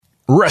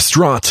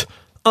Restaurant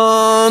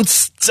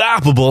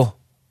Unstoppable,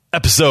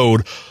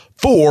 episode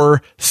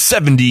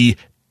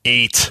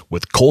 478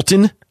 with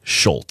Colton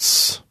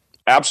Schultz.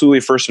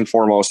 Absolutely, first and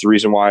foremost, the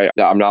reason why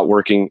I'm not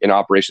working in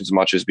operations as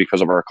much is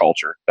because of our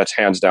culture. That's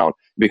hands down.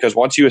 Because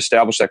once you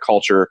establish that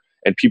culture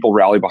and people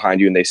rally behind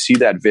you and they see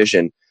that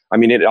vision, I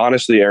mean,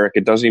 honestly, Eric,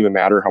 it doesn't even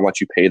matter how much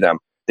you pay them.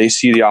 They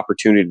see the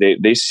opportunity.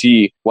 They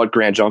see what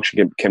Grand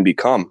Junction can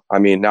become. I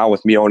mean, now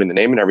with me owning the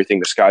name and everything,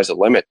 the sky's the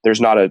limit.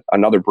 There's not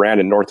another brand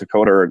in North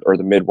Dakota or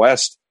the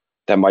Midwest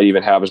that might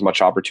even have as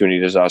much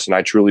opportunity as us. And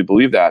I truly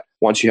believe that.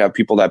 Once you have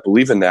people that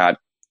believe in that,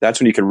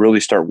 that's when you can really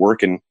start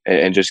working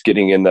and just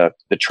getting in the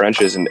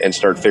trenches and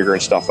start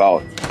figuring stuff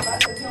out.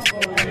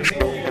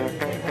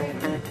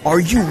 Are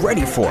you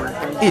ready for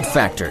it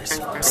factors,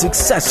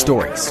 success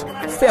stories,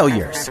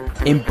 failures,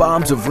 and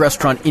bombs of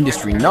restaurant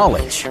industry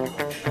knowledge?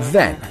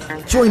 Then,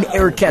 join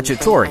Eric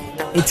Cacciatore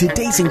and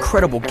today's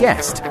incredible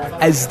guest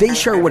as they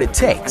share what it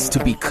takes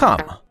to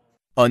become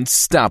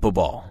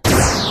unstoppable.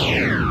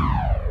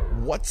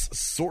 What's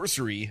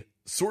Sourcery?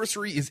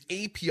 Sourcery is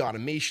AP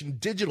automation,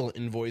 digital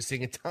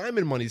invoicing, and time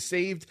and money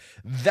saved.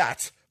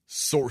 That's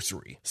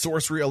Sourcery.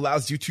 Sourcery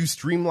allows you to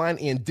streamline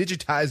and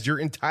digitize your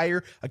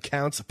entire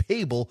accounts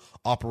payable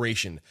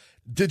operation.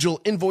 Digital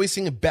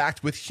invoicing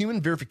backed with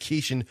human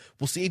verification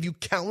will save you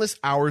countless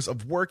hours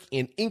of work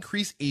and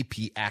increase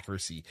AP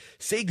accuracy.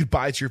 Say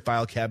goodbye to your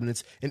file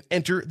cabinets and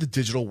enter the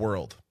digital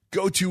world.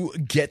 Go to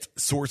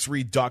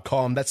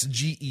getsourcery.com. That's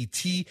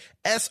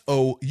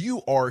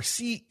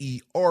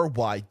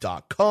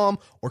GETSOURCERY.com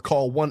or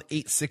call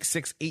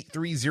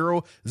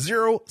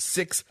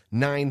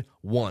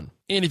 1-866-830-0691.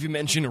 And if you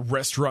mention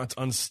Restaurant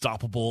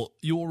Unstoppable,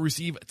 you will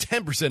receive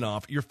 10%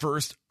 off your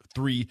first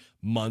 3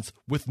 months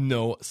with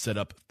no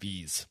setup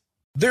fees.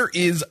 There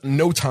is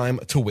no time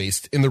to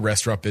waste in the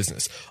restaurant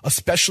business,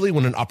 especially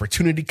when an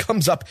opportunity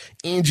comes up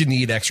and you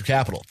need extra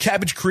capital.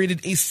 Kabbage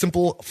created a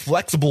simple,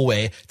 flexible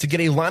way to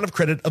get a line of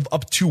credit of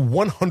up to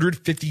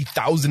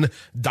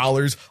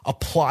 $150,000.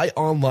 Apply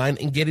online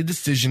and get a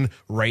decision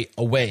right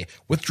away.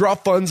 Withdraw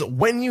funds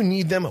when you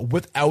need them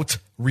without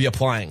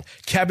reapplying.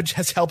 Kabbage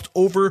has helped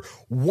over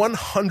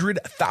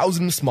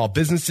 100,000 small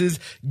businesses.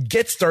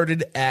 Get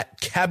started at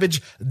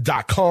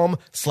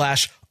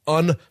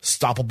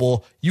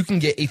kabbage.com/unstoppable. You can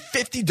get a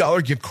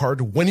 $50 gift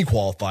card when you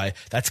qualify.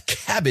 That's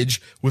Kabbage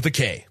with a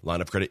K.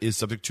 Line of credit is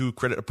subject to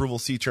credit approval.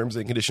 See terms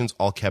and conditions.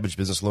 All Kabbage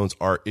business loans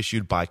are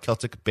issued by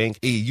Celtic Bank,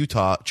 a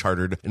Utah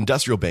chartered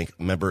industrial bank,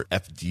 member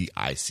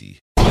FDIC.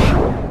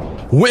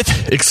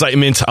 With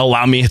excitement,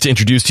 allow me to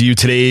introduce to you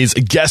today's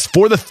guest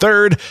for the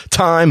third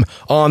time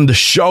on the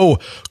show,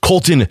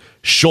 Colton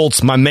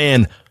Schultz. My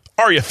man,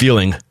 are you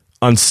feeling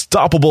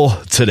unstoppable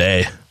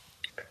today?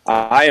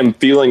 I am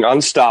feeling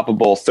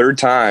unstoppable. Third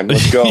time.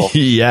 Let's go.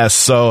 Yes.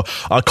 So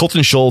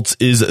Colton Schultz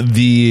is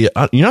you're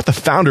not the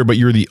founder, but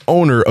you're the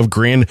owner of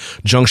Grand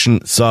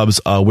Junction Subs,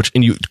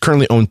 and you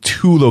currently own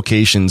 2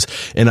 locations.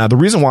 And the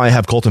reason why I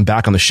have Colton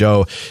back on the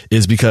show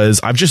is because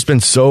I've just been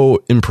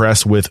so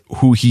impressed with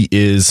who he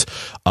is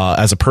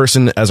as a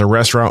person, as a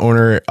restaurant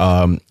owner,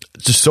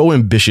 just so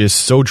ambitious,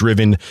 so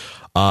driven.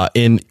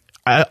 And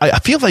I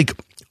feel like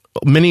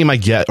many of my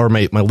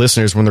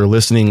listeners, when they're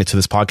listening to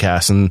this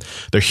podcast and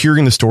they're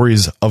hearing the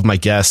stories of my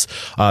guests,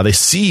 they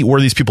see where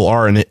these people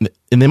are and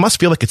they must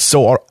feel like it's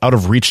so out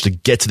of reach to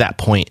get to that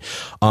point.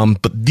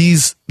 But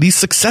these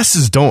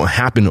successes don't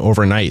happen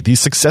overnight. These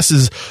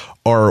successes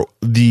are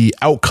the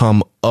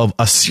outcome of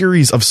a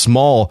series of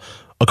small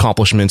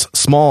accomplishments,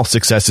 small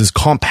successes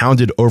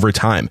compounded over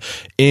time.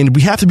 And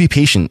we have to be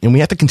patient and we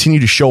have to continue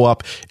to show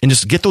up and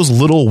just get those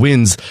little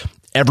wins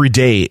every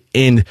day.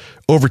 And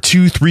over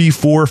 2, 3,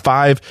 4,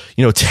 5,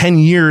 10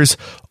 years,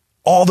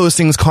 all those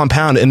things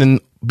compound. And then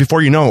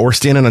before you know it, we're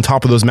standing on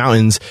top of those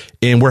mountains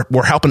and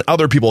we're helping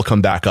other people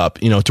come back up,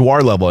 to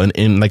our level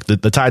and like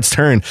the tides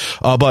turn.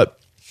 But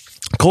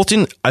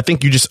Colton, I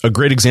think you're just a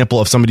great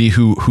example of somebody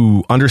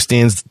who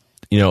understands,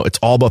 it's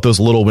all about those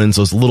little wins,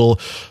 those little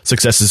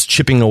successes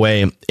chipping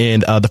away.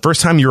 And the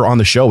first time you were on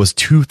the show was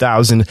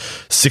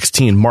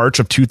 2016, March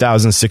of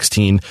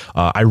 2016.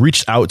 I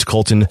reached out to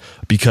Colton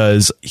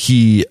because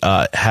he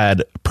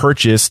had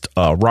purchased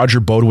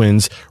Roger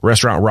Bodwin's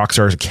restaurant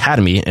Rockstars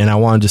Academy, and I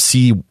wanted to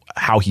see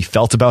how he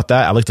felt about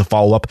that. I like to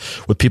follow up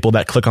with people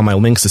that click on my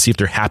links to see if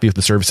they're happy with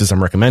the services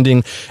I'm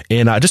recommending.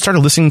 And I just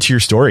started listening to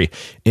your story,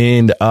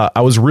 and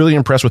I was really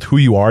impressed with who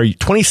you are. You're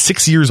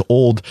 26 years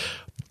old.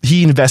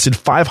 He invested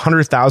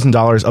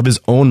 $500,000 of his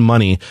own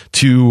money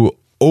to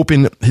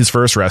open his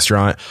first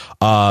restaurant.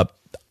 I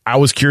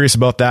was curious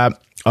about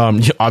that,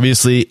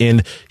 obviously,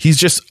 and he's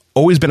just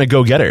always been a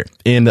go-getter.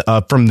 And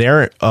from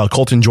there,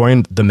 Colton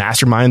joined the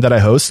mastermind that I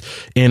host,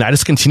 and I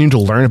just continued to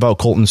learn about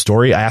Colton's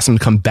story. I asked him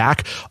to come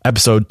back,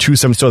 episode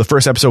 270. So the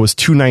first episode was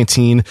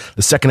 219.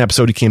 The second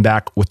episode, he came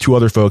back with 2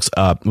 other folks,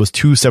 was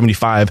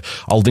 275.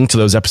 I'll link to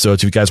those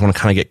episodes if you guys want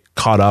to kind of get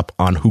caught up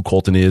on who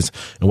Colton is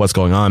and what's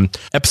going on.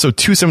 Episode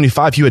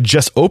 275, you had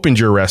just opened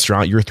your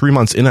restaurant. You're 3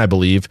 months in, I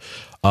believe.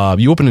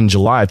 You opened in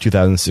July of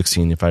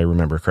 2016, if I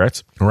remember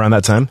correct, around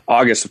that time.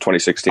 August of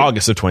 2016.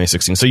 August of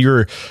 2016. So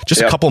you're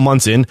just a couple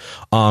months in.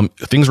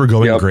 Things were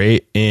going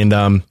great,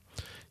 and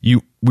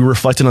we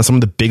reflected on some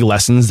of the big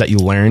lessons that you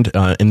learned.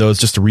 And those,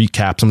 just to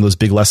recap, some of those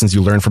big lessons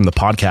you learned from the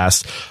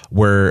podcast,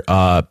 where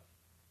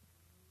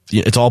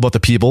it's all about the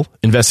people,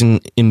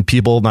 investing in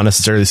people, not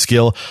necessarily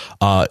skill.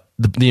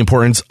 The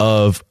importance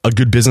of a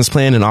good business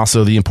plan, and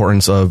also the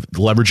importance of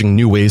leveraging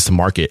new ways to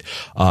market.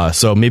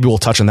 So maybe we'll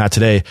touch on that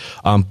today.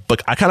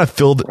 But I kind of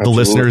filled the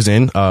listeners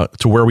in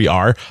to where we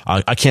are.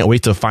 I can't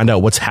wait to find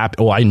out what's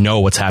happened. Well, I know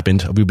what's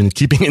happened. We've been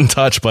keeping in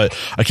touch, but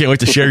I can't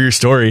wait to share your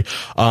story.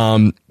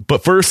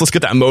 But first, let's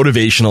get that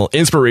motivational,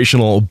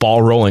 inspirational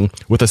ball rolling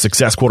with a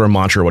success quote or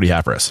mantra. What do you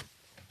have for us?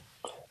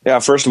 Yeah,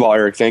 first of all,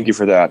 Eric, thank you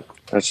for that.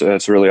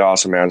 That's really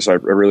awesome, man. So I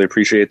really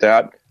appreciate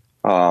that.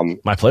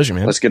 My pleasure,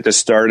 man. Let's get this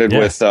started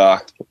with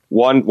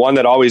one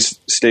that always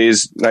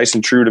stays nice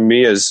and true to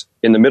me is,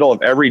 in the middle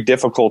of every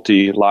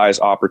difficulty lies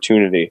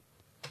opportunity.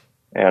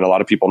 And a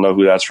lot of people know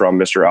who that's from,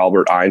 Mr.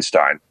 Albert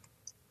Einstein.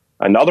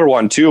 Another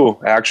one too,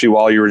 actually,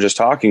 while you were just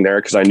talking there,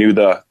 because I knew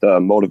the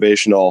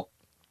motivational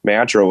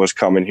mantra was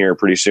coming here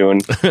pretty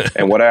soon.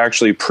 And what I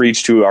actually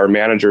preach to our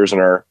managers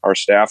and our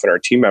staff and our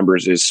team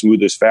members is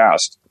smooth is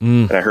fast.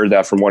 And I heard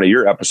that from one of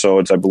your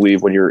episodes, I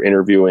believe, when you were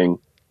interviewing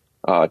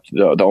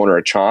the owner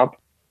of Chomp.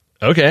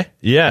 Okay.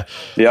 Yeah.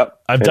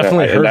 Yep. I've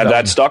definitely heard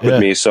that stuck with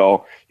me.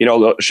 So,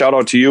 shout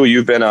out to you.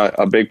 You've been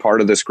a big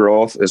part of this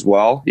growth as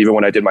well. Even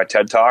when I did my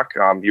TED Talk,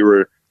 you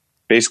were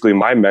basically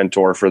my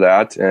mentor for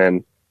that.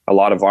 And a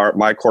lot of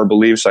my core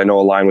beliefs, I know,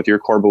 align with your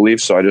core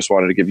beliefs. So I just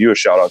wanted to give you a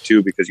shout out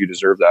too, because you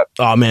deserve that.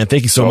 Oh man,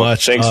 thank you so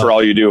much. Thanks for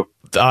all you do.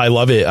 I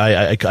love it.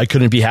 I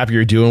couldn't be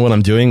happier doing what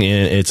I'm doing,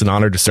 and it's an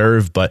honor to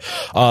serve. But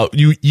I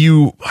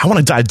want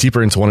to dive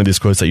deeper into one of these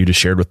quotes that you just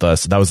shared with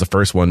us. That was the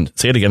first one.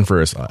 Say it again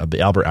for us.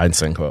 The Albert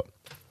Einstein quote.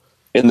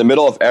 In the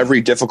middle of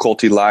every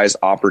difficulty lies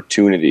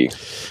opportunity.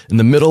 In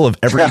the middle of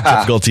every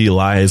difficulty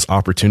lies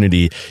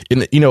opportunity.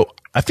 And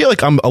I feel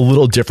like I'm a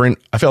little different.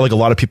 I feel like a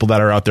lot of people that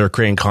are out there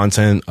creating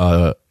content,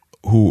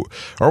 who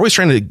are always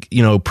trying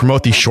to,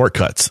 promote these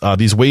shortcuts,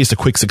 these ways to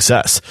quick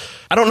success.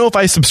 I don't know if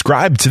I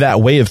subscribe to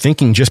that way of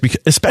thinking, just because,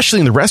 especially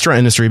in the restaurant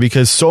industry,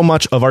 because so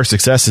much of our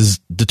success is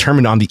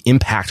determined on the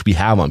impact we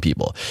have on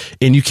people.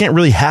 And you can't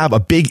really have a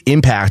big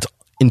impact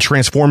and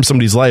transform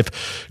somebody's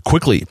life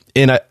quickly.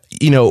 And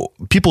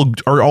people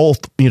are all,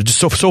 just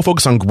so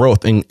focused on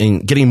growth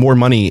and getting more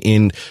money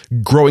and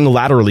growing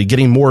laterally,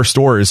 getting more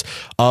stores.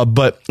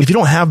 But if you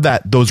don't have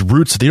those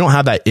roots, if you don't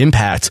have that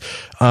impact,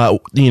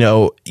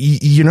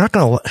 you're not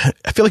going to,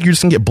 I feel like you're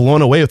just gonna get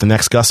blown away with the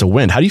next gust of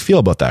wind. How do you feel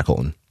about that,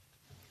 Colton?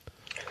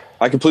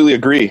 I completely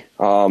agree.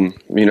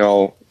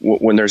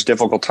 When there's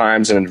difficult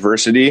times and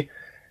adversity,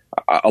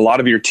 a lot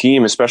of your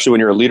team, especially when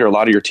you're a leader, a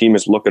lot of your team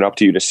is looking up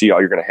to you to see how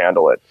you're going to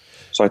handle it.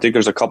 So I think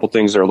there's a couple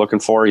things they're looking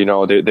for.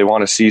 They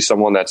want to see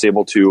someone that's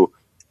able to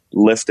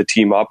lift the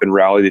team up and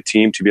rally the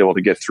team to be able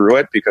to get through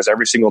it, because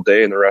every single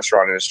day in the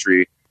restaurant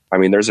industry,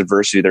 there's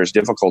adversity, there's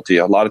difficulty.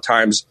 A lot of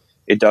times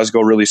it does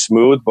go really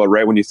smooth, but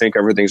right when you think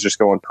everything's just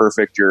going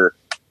perfect, your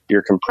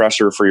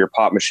compressor for your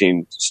pop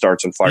machine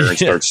starts on fire and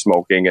starts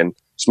smoking, and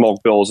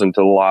smoke bills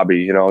into the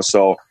lobby,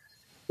 So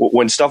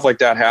when stuff like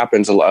that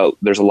happens,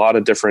 there's a lot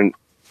of different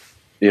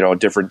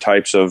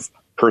types of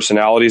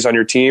personalities on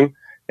your team,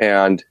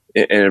 and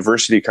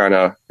adversity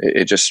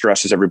it just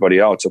stresses everybody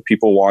out. So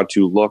people want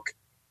to look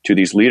to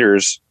these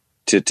leaders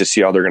to see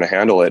how they're going to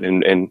handle it.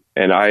 And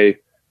I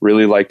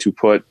really like to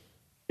put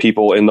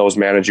people in those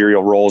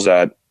managerial roles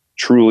that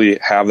truly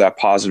have that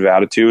positive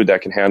attitude,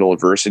 that can handle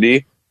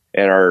adversity,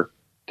 and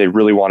they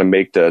really want to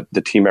make the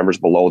team members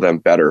below them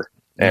better.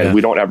 And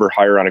we don't ever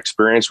hire on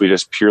experience. We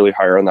just purely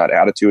hire on that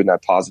attitude and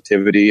that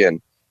positivity.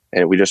 And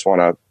we just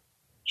want to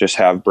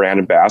have brand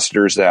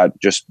ambassadors that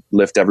just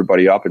lift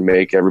everybody up and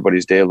make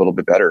everybody's day a little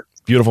bit better.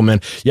 Beautiful,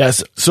 man.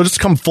 Yes. So just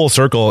to come full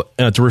circle,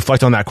 to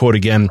reflect on that quote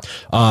again,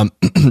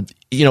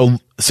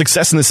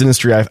 success in this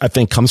industry, I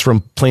think, comes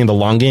from playing the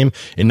long game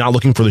and not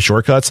looking for the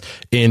shortcuts.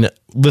 And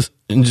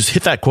just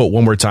hit that quote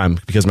one more time,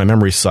 because my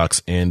memory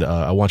sucks, and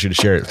I want you to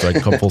share it so I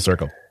can come full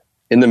circle.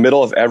 In the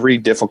middle of every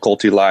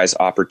difficulty lies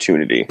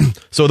opportunity.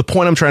 So the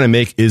point I'm trying to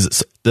make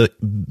is I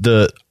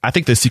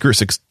think the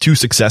secret to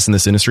success in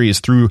this industry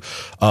is through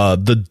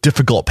the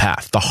difficult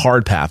path, the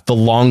hard path, the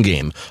long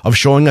game of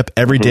showing up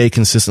every day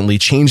consistently,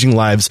 changing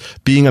lives,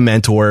 being a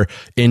mentor,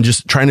 and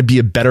just trying to be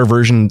a better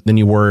version than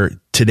you were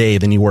today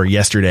than you were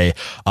yesterday.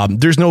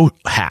 There's no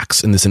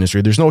hacks in this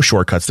industry. There's no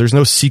shortcuts. There's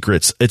no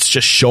secrets. It's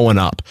just showing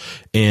up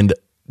and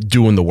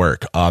doing the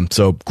work.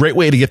 So great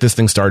way to get this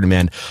thing started,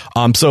 man.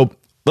 So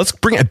let's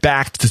bring it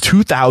back to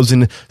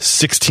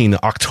 2016,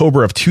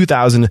 October of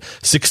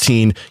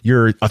 2016.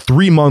 You're a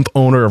 3-month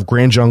owner of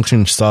Grand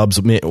Junction Subs.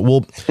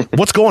 Well,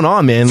 what's going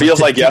on, man? Feels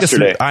like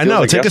yesterday. I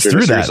know. Take us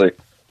through that. Seriously.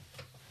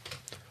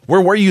 Where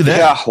were you then?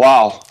 Yeah,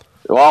 wow.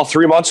 Well,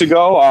 3 months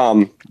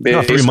ago,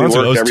 no, 3 months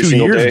ago. It was 2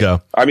 years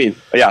ago.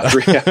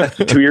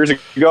 2 years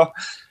ago.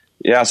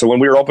 Yeah, so when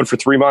we were open for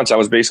 3 months, I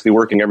was basically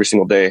working every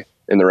single day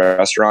in the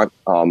restaurant.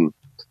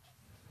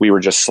 we were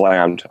just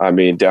slammed. I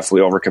mean,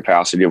 definitely over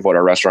capacity of what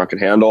our restaurant could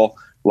handle,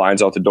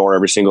 lines out the door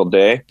every single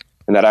day.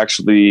 And that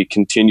actually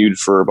continued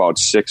for about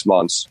 6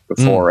 months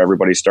before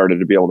everybody started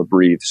to be able to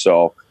breathe.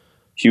 So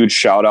huge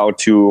shout out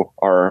to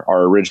our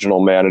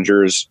original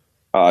managers,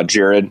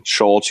 Jared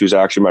Schultz, who's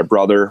actually my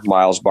brother,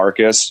 Miles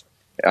Barkus,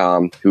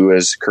 who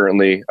is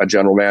currently a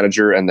general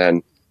manager, and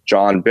then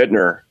John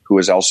Bittner, who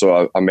is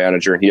also a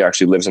manager, and he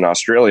actually lives in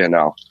Australia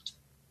now.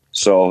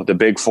 So the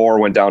big four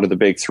went down to the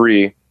big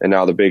three, and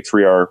now the big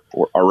three are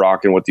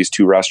rocking with these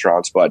 2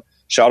 restaurants. But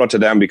shout out to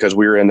them, because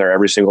we were in there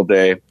every single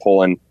day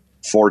pulling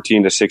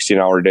 14 to 16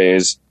 hour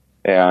days.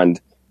 And,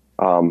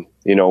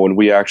 when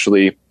we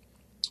actually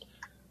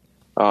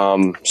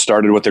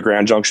started with the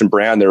Grand Junction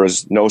brand, there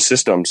was no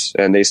systems,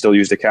 and they still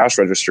used a cash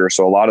register.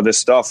 So a lot of this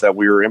stuff that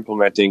we were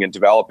implementing and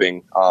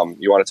developing,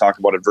 you want to talk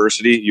about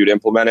adversity, you'd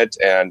implement it,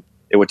 and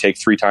it would take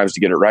 3 times to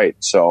get it right.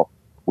 So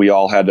we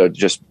all had to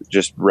just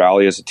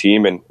rally as a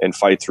team and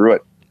fight through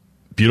it.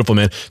 Beautiful,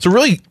 man. So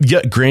really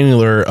get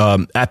granular.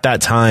 At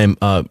that time,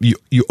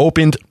 you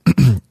opened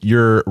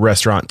your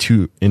restaurant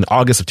in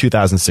August of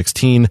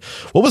 2016.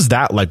 What was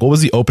that like? What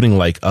was the opening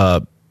like?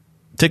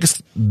 Take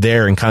us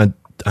there and kind of,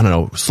 I don't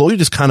know, slowly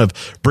just kind of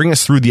bring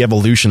us through the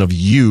evolution of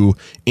you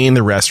in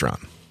the restaurant.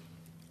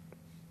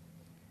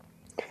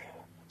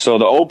 So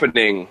the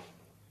opening,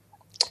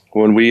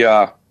 when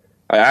I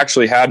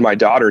actually had my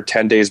daughter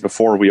 10 days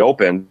before we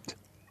opened.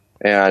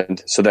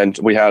 And so then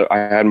I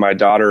had my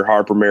daughter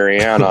Harper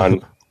Marianne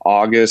on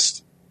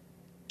August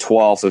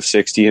 12th of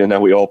 16, and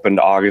then we opened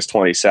August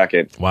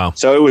 22nd. Wow.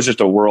 So it was just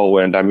a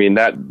whirlwind. I mean,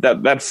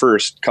 that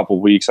first couple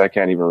of weeks, I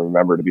can't even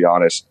remember, to be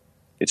honest.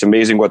 It's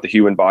amazing what the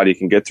human body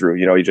can get through.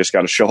 You just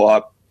got to show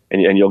up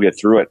and you'll get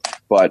through it.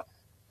 But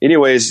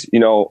anyways,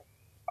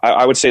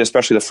 I would say,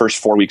 especially the first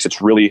 4 weeks,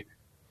 it's really,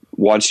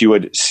 once you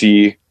would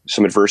see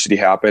some adversity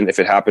happen, if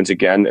it happens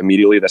again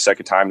immediately the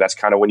second time, that's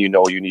kind of when you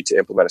need to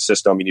implement a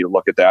system. You need to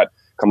look at that,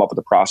 come up with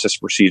a process,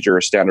 procedure,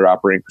 a standard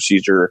operating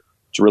procedure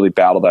to really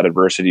battle that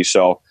adversity.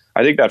 So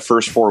I think that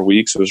first 4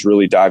 weeks was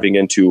really diving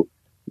into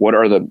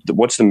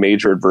what's the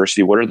major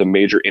adversity, what are the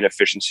major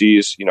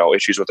inefficiencies,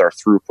 issues with our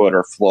throughput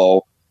or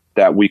flow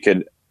that we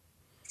could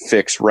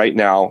fix right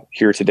now,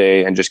 here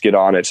today, and just get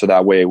on it. So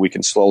that way we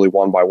can slowly,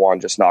 one by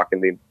one, just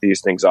knocking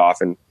these things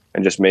off and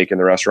just making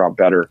the restaurant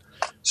better.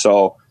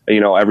 So,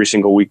 every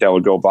single week that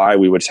would go by,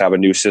 we would have a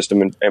new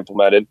system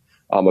implemented.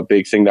 A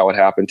big thing that would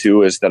happen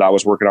too is that I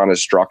was working on a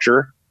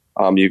structure.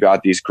 You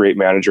got these great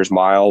managers,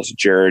 Miles,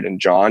 Jared, and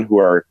John, who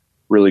are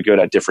really good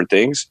at different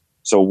things.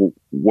 So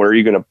where are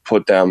you going to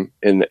put them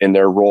in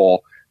their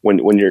role when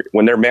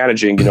they're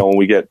managing? When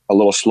we get a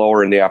little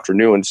slower in the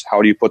afternoons,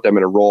 how do you put them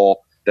in a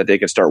role that they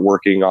can start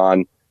working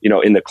on,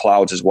 in the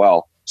clouds as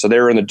well? So they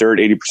were in the dirt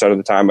 80% of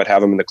the time. I'd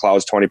have them in the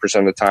clouds 20%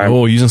 of the time.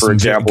 Oh, using some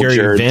Gary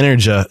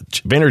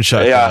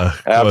Vaynerchuk. Yeah,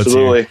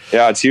 absolutely.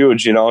 Yeah, it's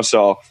huge.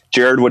 So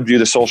Jared would do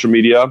the social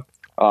media,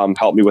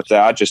 help me with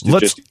that.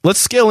 Let's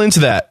scale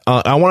into that.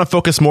 I want to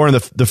focus more on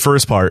the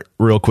first part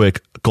real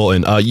quick,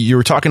 Colton. You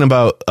were talking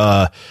about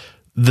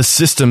the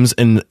systems,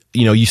 and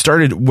you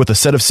started with a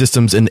set of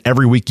systems, and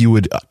every week you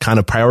would kind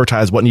of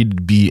prioritize what needed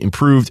to be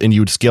improved, and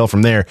you would scale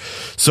from there.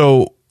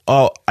 So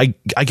I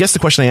guess the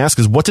question I ask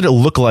is, what did it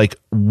look like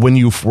when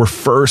you were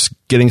first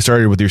getting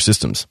started with your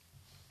systems?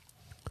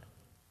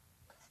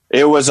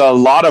 It was a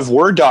lot of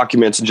Word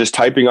documents and just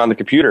typing on the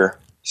computer.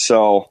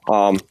 So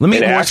let me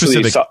get more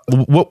specific.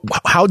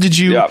 How did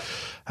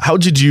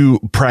you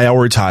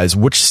prioritize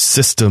which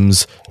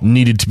systems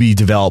needed to be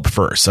developed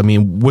first? I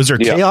mean, was there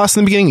chaos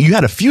in the beginning? You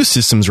had a few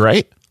systems,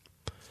 right?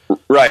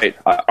 Right.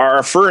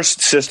 Our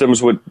first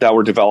systems that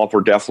were developed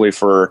were definitely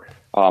for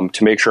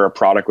to make sure our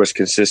product was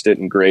consistent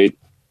and great,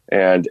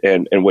 and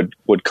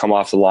would come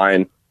off the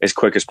line as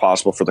quick as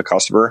possible for the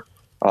customer.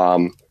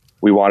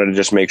 We wanted to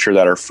just make sure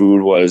that our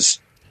food was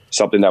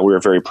something that we were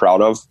very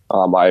proud of.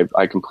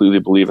 I completely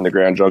believe in the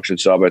Grand Junction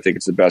sub. I think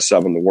it's the best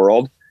sub in the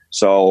world.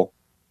 So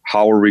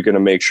how are we going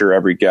to make sure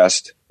every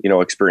guest,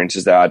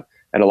 experiences that?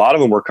 And a lot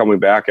of them were coming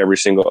back every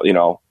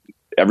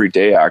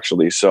day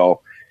actually.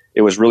 So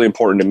it was really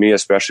important to me,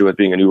 especially with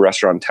being a new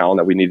restaurant in town,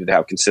 that we needed to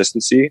have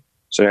consistency.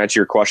 So to answer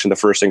your question, the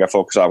first thing I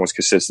focused on was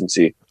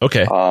consistency.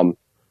 Okay.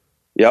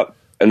 Yep.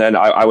 And then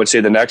I would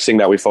say the next thing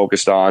that we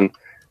focused on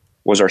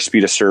was our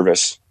speed of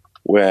service.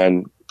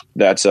 When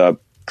that's a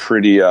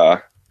pretty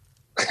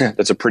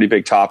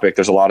big topic.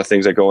 There's a lot of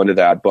things that go into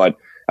that, but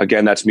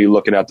again, that's me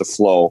looking at the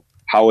flow.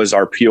 How is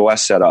our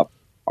POS set up?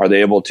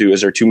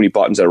 Is there too many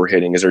buttons that we're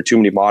hitting? Is there too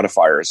many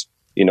modifiers?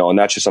 And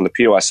that's just on the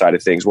POS side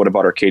of things. What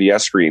about our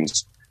KDS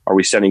screens? Are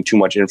we sending too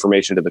much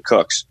information to the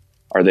cooks?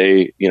 Are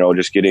they,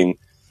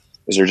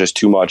 is there just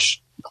too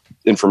much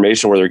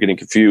information where they're getting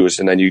confused?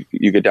 And then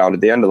you get down to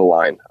the end of the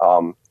line.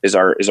 Is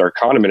our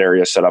condiment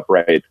area set up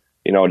right?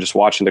 Just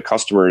watching the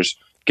customers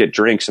get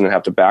drinks and then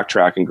have to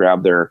backtrack and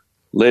grab their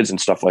lids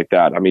and stuff like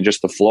that. I mean,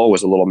 just the flow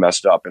was a little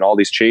messed up, and all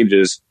these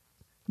changes,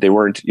 they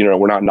weren't,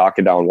 we're not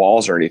knocking down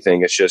walls or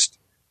anything. It's just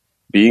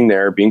being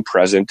there, being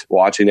present,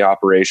 watching the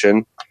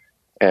operation,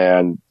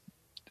 and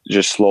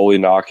just slowly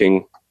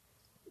knocking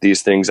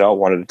these things out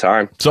one at a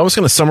time. So I was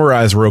going to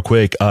summarize real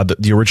quick.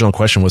 The original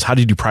question was, how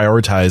did you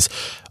prioritize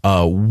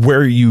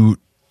where you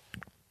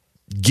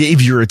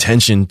gave your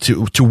attention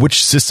to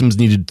which systems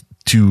needed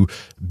to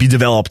be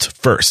developed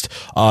first?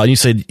 You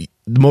said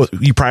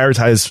you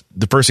prioritized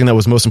the first thing that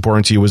was most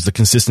important to you was the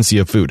consistency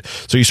of food.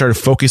 So you started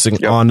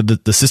focusing on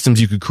the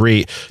systems you could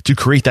create to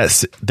create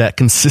that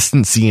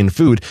consistency in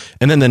food.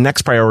 And then the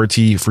next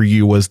priority for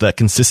you was that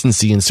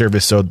consistency in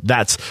service. So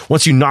that's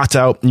once you knocked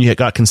out and you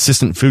got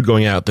consistent food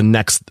going out, the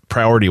next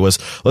priority was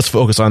let's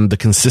focus on the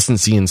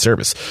consistency in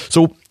service.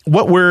 So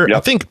I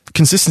think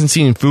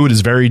consistency in food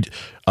is very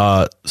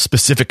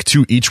specific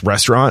to each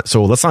restaurant.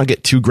 So let's not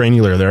get too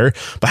granular there.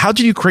 But how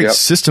did you create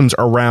systems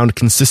around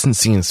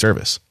consistency in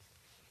service?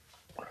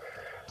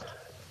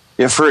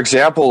 Yeah, for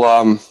example,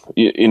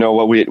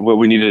 what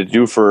we needed to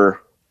do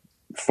for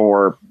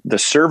the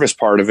service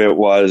part of it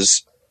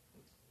was,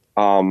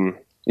 our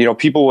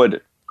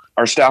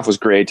staff was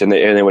great and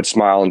they would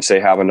smile and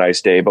say, have a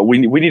nice day. But we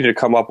needed to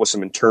come up with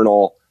some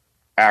internal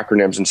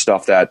acronyms and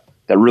stuff that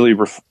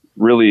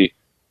really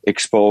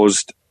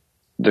exposed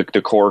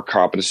the core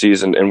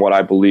competencies and what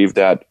I believe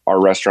that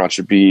our restaurant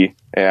should be.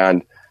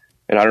 And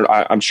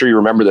I'm sure you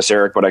remember this,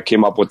 Eric, but I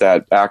came up with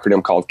that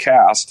acronym called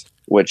CAST,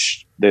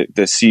 which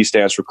the C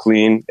stands for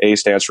clean, A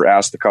stands for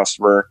ask the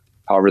customer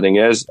how everything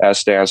is, S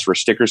stands for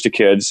stickers to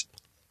kids,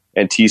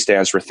 and T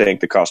stands for thank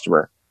the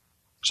customer.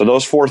 So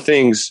those four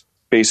things,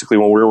 basically,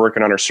 when we were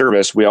working on our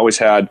service, we always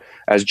had,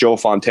 as Joe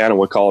Fontana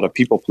would call it, a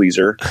people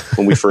pleaser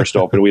when we first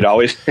opened. We'd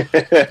always,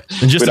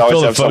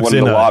 have someone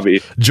in the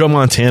lobby. Joe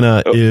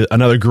Montana is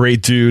another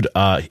great dude,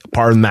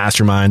 part of the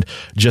mastermind,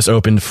 just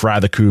opened Fry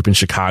the Coop in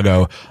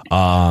Chicago.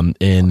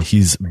 And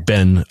he's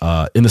been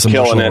in this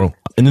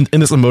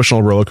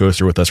emotional roller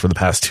coaster with us for the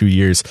past 2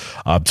 years.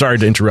 Sorry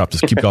to interrupt.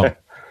 Just keep going.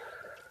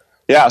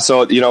 Yeah.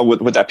 So,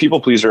 with that people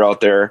pleaser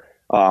out there,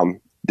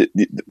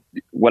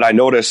 what I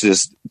noticed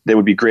is they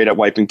would be great at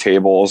wiping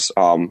tables.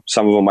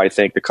 Some of them might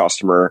thank the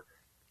customer.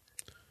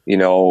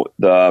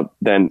 The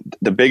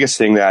biggest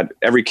thing that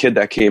every kid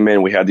that came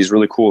in, we had these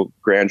really cool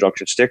Grand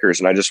Junction stickers,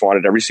 and I just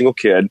wanted every single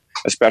kid,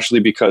 especially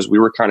because we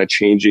were kind of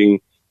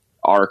changing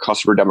our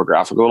customer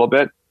demographic a little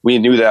bit. We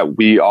knew that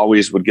we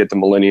always would get the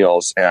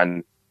millennials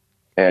and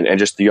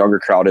just the younger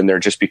crowd in there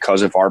just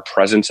because of our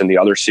presence in the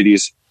other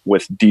cities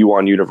with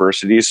D1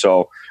 universities.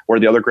 So where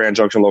the other Grand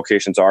Junction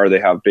locations are, they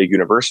have big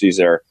universities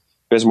there.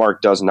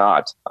 Bismarck does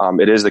not.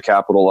 It is the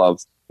capital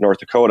of North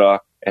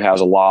Dakota. It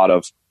has a lot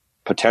of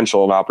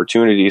potential and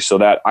opportunity.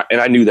 And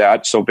I knew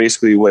that. So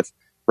basically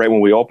right when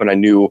we opened, I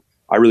knew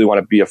I really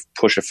want to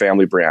push a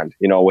family brand.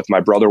 With my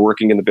brother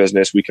working in the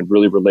business, we can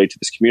really relate to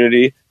this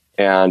community.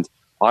 And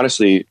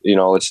honestly,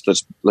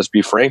 let's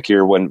be frank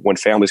here. When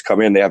families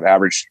come in, they have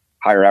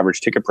higher average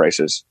ticket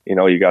prices.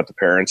 You got the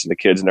parents and the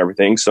kids and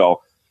everything.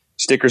 So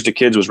stickers to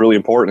kids was really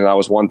important. And that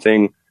was one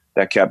thing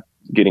that kept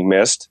getting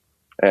missed.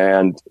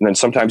 And then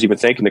sometimes even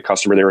thanking the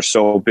customer, they were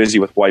so busy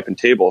with wiping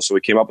tables. So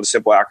we came up with a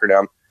simple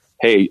acronym.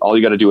 Hey, all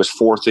you got to do is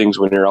 4 things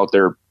when you're out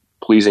there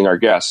pleasing our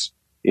guests.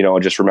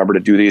 Just remember to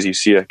do these. You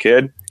see a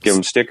kid, give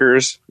them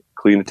stickers,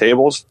 clean the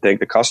tables, thank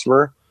the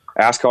customer,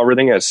 ask how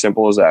everything is.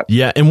 Simple as that.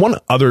 Yeah. And one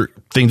other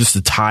thing, just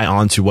to tie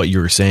on to what you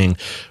were saying,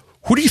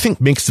 who do you think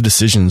makes the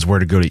decisions where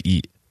to go to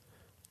eat?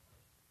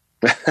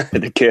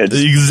 The kids.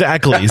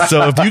 Exactly.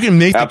 So if you can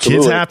make the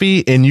kids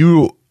happy and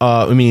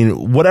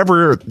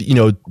whatever,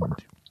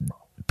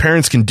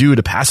 parents can do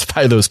to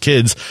pacify those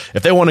kids,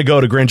 if they want to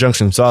go to Grand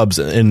Junction Subs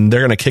and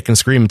they're going to kick and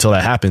scream until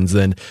that happens,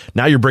 then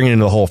now you're bringing in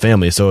the whole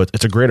family. So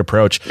it's a great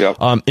approach. Yep.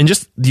 And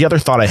just the other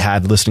thought I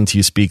had listening to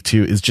you speak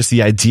too is just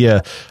the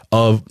idea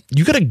of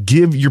you got to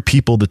give your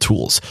people the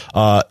tools.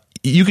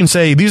 You can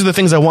say, these are the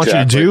things I want you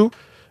to do,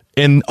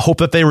 and hope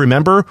that they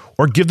remember,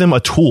 or give them a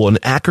tool. An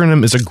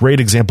acronym is a great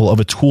example of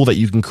a tool that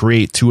you can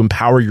create to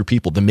empower your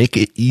people, to make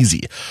it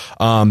easy.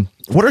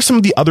 What are some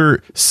of the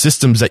other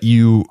systems that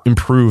you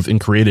improved and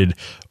created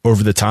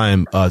over the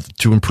time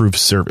to improve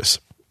service?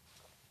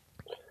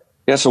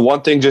 Yeah, so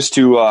one thing, just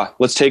to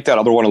let's take that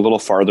other one a little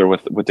farther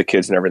with the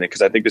kids and everything,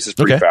 because I think this is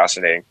pretty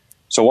fascinating.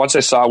 So once I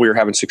saw we were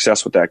having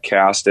success with that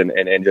cast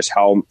and just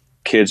how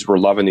kids were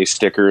loving these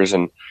stickers,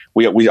 and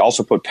we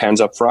also put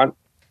pens up front.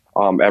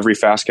 Every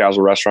fast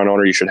casual restaurant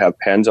owner, you should have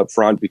pens up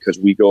front, because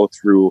we go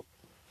through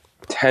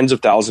tens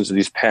of thousands of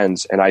these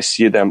pens, and I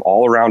see them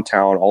all around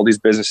town. All these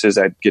businesses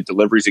that get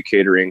deliveries of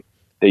catering,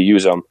 they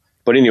use them.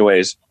 But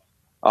anyways,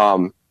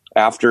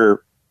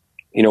 after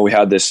we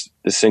had this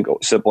simple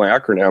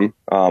acronym,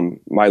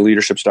 my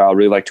leadership style, I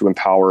really like to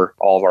empower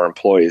all of our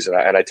employees,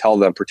 and I tell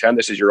them, pretend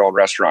this is your own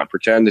restaurant,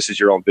 pretend this is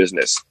your own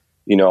business.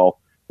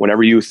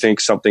 Whenever you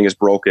think something is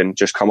broken,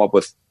 just come up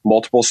with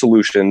multiple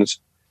solutions,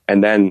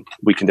 and then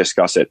we can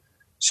discuss it.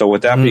 So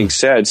with that being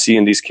said,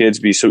 seeing these kids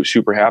be so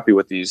super happy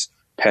with these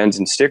pens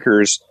and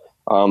stickers,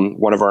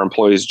 one of our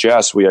employees,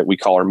 Jess, we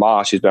call her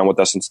Ma, she's been with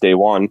us since day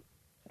one.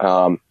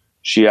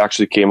 She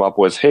actually came up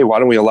with, hey, why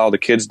don't we allow the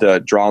kids to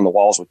draw on the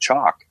walls with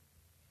chalk?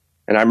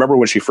 And I remember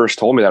when she first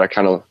told me that,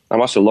 I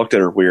must have looked at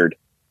her weird.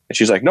 And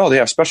she's like, no, they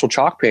have special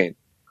chalk paint.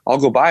 I'll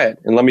go buy it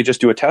and let me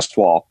just do a test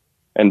wall.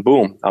 And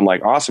boom, I'm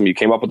like, awesome. You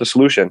came up with a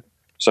solution.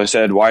 So I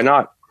said, why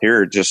not?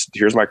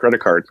 Here's my credit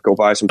card. Go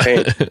buy some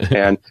paint.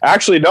 And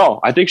actually, no,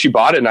 I think she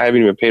bought it and I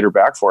haven't even paid her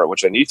back for it,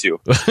 which I need to.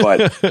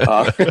 But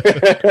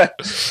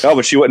no,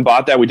 but she went and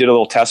bought that. We did a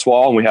little test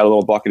wall and we had a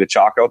little bucket of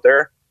chalk out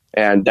there.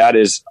 And that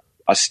is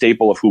a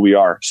staple of who we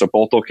are. So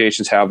both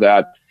locations have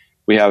that.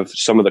 We have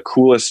some of the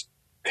coolest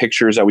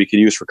pictures that we could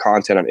use for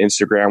content on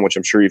Instagram, which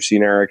I'm sure you've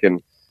seen, Eric,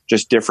 and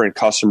just different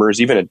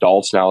customers, even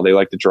adults now, they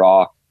like to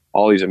draw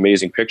all these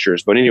amazing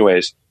pictures. But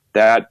anyways,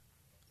 that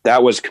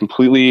was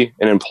completely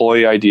an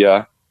employee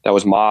idea. That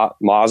was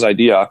Ma's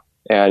idea.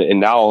 And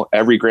now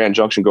every Grand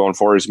Junction going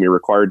forward is going to be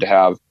required to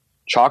have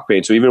chalk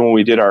paint. So even when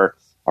we did our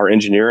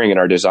engineering and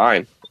our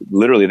design,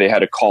 literally they had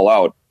to call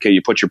out, okay,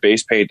 you put your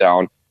base paint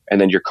down and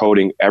then you're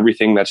coating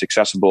everything that's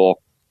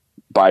accessible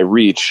by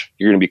reach.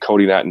 You're going to be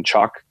coating that in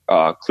chalk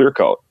clear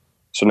coat.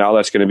 So now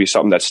that's going to be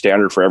something that's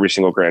standard for every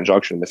single Grand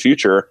Junction in the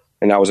future.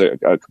 And that was a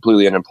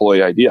completely an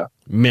employee idea.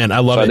 Man, I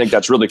love it. I think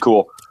that's really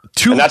cool.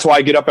 And that's why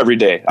I get up every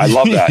day. I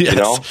love that,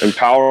 yes.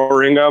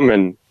 Empowering them,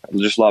 and I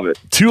just love it.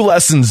 2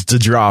 lessons to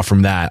draw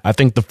from that. I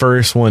think the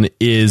first one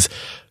is,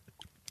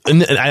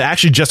 and I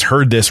actually just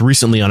heard this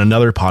recently on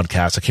another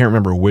podcast. I can't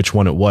remember which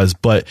one it was,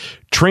 but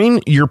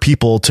train your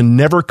people to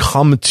never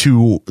come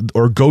to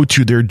or go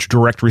to their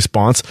direct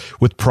response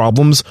with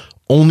problems,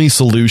 only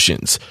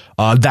solutions.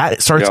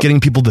 That starts getting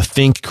people to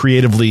think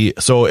creatively.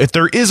 So if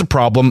there is a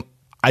problem,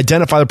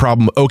 identify the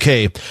problem.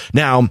 Okay.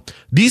 Now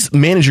these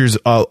managers,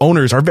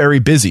 owners are very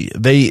busy.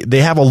 They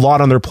have a lot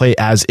on their plate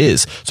as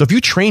is. So if you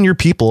train your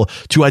people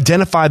to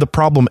identify the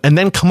problem and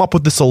then come up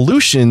with the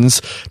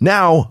solutions,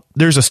 now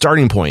there's a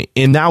starting point.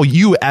 And now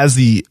you as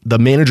the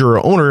manager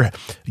or owner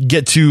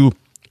get to,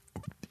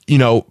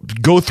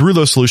 go through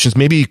those solutions,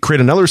 maybe create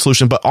another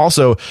solution, but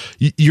also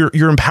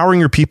you're empowering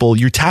your people.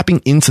 You're tapping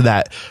into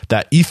that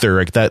ether,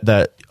 like that,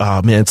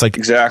 man, it's like,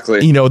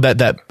 exactly,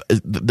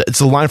 it's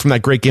a line from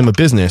that great game of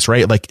business,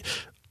 right? Like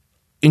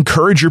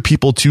encourage your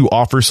people to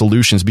offer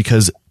solutions,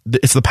 because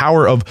it's the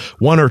power of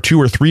 1 or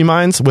 2 or 3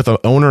 minds with an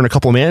owner and a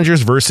couple of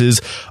managers versus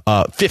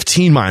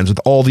 15 minds with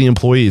all the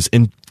employees.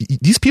 And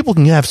these people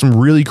can have some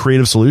really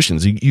creative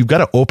solutions. You've got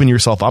to open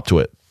yourself up to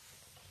it.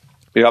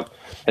 Yep.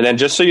 And then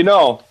just so you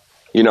know,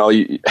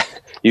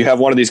 you have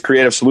one of these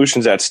creative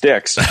solutions that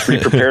sticks. Be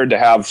prepared to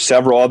have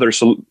several other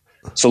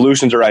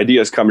solutions or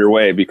ideas come your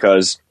way,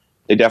 because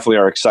they definitely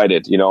are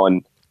excited,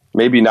 and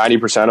maybe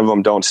 90% of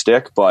them don't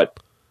stick, but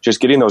just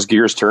getting those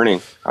gears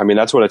turning. I mean,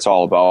 that's what it's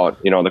all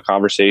about, the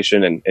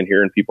conversation and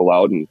hearing people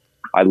out. And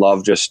I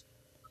love just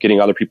getting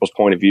other people's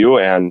point of view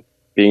and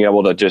being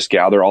able to just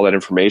gather all that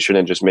information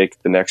and just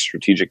make the next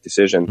strategic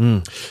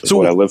decision. So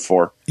what I live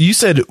for. You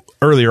said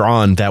earlier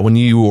on that when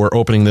you were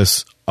opening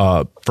this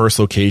first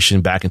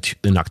location back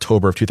in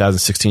October of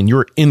 2016, you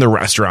were in the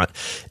restaurant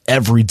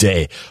every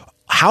day.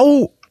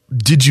 How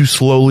did you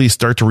slowly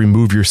start to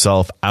remove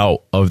yourself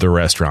out of the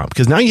restaurant?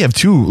 Because now you have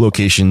 2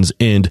 locations,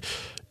 and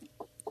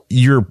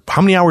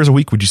how many hours a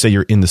week would you say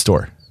you're in the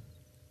store?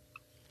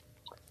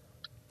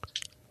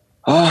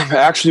 I'm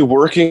actually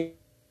working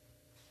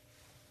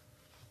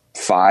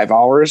 5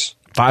 hours.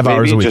 5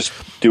 hours a week. Just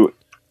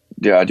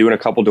doing a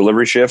couple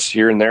delivery shifts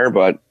here and there,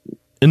 but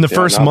in the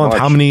first month,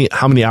 how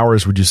many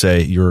hours would you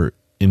say you're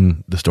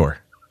in the store?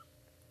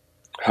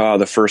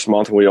 The first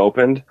month when we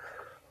opened,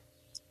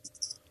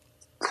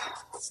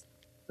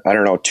 I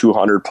don't know,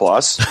 200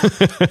 plus.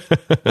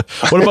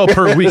 What about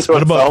per week?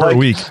 What about per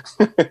week?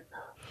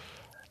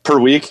 Per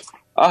week?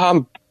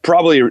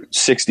 Probably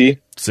 60.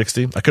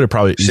 60? I could have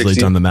probably easily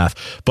done the math.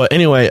 But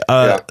anyway,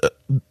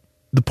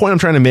 the point I'm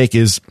trying to make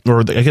is,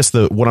 or I guess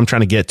what I'm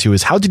trying to get to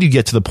is, how did you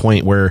get to the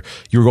point where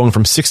you were going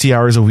from 60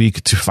 hours a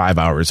week to 5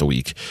 hours a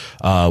week?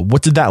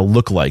 What did that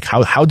look like?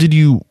 What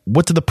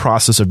did the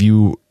process of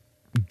you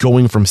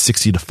going from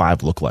 60 to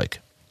 5 look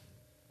like?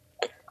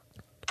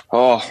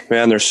 Oh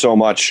man, there's so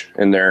much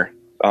in there.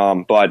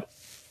 But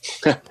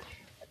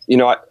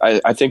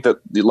I think that,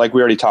 like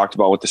we already talked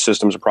about with the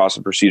systems and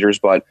process procedures,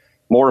 but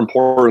more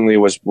importantly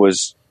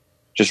was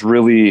just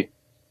really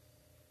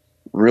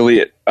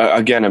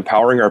again,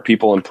 empowering our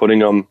people and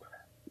putting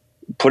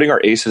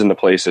our aces into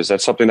places.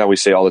 That's something that we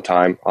say all the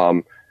time.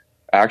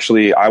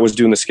 Actually, I was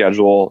doing the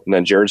schedule, and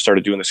then Jared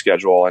started doing the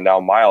schedule, and now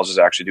Miles is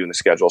actually doing the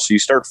schedule. So you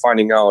start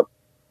finding out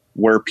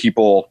where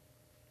people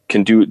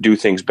can do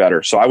things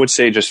better. So I would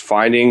say just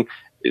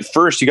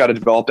first you got to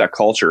develop that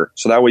culture.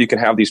 So that way you can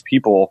have these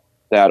people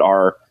that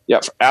are,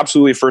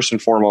 absolutely first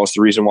and foremost,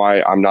 the reason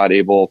why I'm not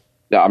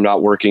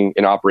working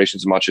in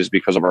operations as much is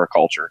because of our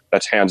culture.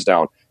 That's hands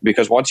down.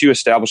 Because once you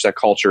establish that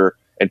culture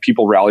and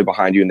people rally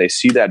behind you and they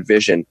see that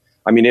vision,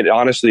 I mean,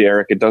 honestly,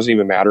 Eric, it doesn't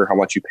even matter how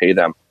much you pay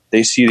them.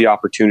 They see the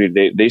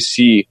opportunity. They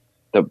see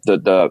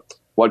the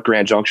what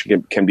Grand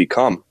Junction can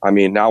become. I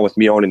mean, now with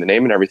me owning the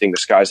name and everything, the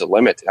sky's the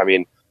limit. I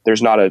mean,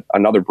 there's not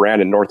another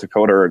brand in North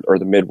Dakota or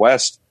the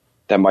Midwest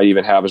that might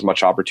even have as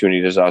much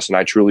opportunity as us. And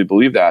I truly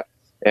believe that.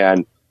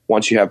 And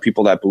once you have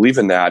people that believe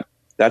in that,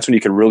 that's when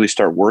you can really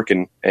start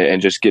working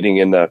and just getting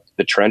in the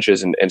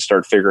trenches and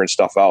start figuring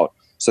stuff out.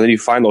 So then you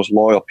find those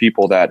loyal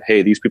people that,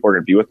 hey, these people are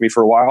going to be with me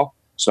for a while.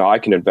 So now I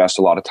can invest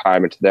a lot of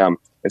time into them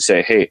and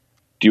say, hey,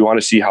 do you want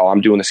to see how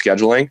I'm doing the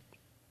scheduling?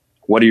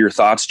 What are your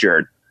thoughts,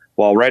 Jared?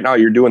 Well, right now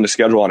you're doing the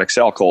schedule on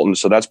Excel, Colton,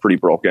 so that's pretty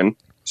broken.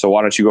 So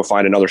why don't you go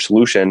find another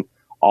solution?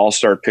 I'll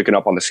start picking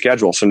up on the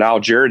schedule. So now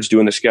Jared's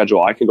doing the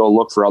schedule. I can go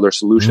look for other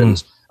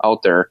solutions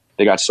out there.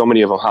 They got so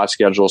many of them, Hot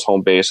Schedules,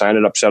 Home Base. I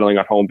ended up settling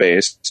on Home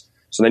Base.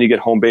 So then you get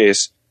Home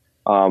Base.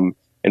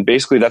 And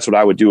basically that's what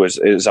I would do is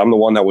I'm the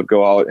one that would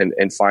go out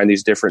and find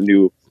these different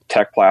new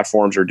tech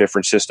platforms or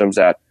different systems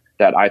that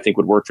I think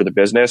would work for the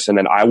business. And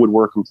then I would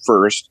work them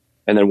first.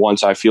 And then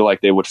once I feel like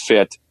they would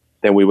fit,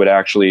 then we would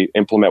actually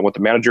implement with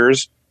the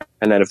managers.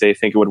 And then if they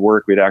think it would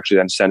work, we'd actually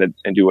then send it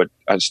and do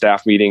a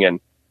staff meeting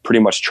and pretty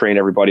much train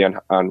everybody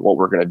on what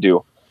we're going to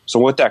do. So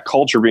with that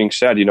culture being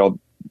said,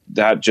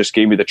 that just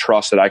gave me the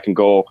trust that I can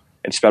go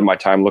and spend my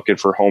time looking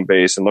for Home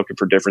Base and looking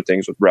for different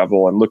things with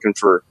Revel and looking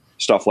for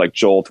stuff like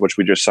Jolt, which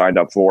we just signed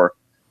up for.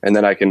 And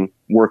then I can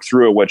work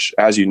through it, which,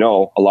 as you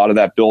know, a lot of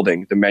that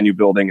building, the menu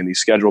building and the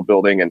schedule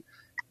building and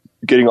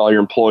getting all your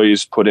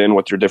employees put in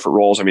with their different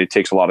roles, I mean, it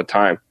takes a lot of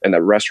time. And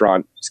that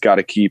restaurant has got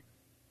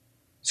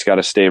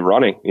to stay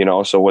running,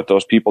 So with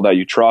those people that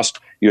you trust,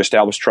 you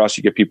establish trust,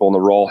 you get people in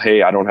the role.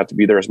 Hey, I don't have to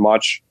be there as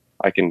much.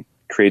 I can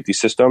create these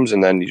systems,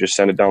 and then you just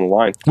send it down the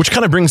line. Which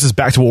kind of brings us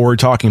back to what we were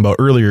talking about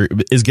earlier,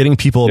 is getting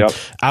people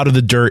out of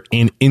the dirt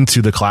and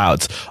into the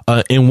clouds.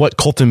 And what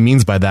Colton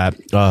means by that,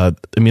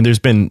 there's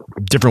been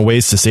different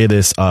ways to say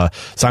this.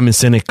 Simon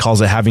Sinek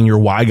calls it having your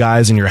why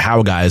guys and your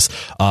how guys.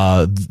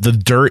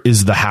 The dirt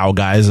is the how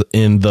guys,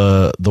 and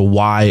the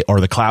why are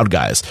the cloud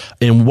guys.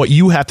 And what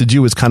you have to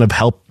do is kind of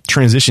help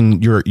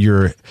transition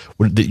your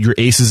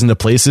aces into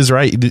places,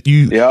 right?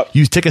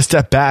 You take a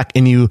step back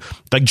and you,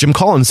 like Jim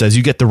Collins says,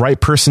 you get the right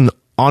person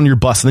on your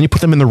bus and then you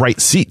put them in the right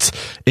seats.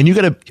 And you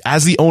got to,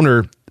 as the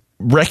owner,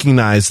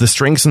 recognize the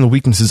strengths and the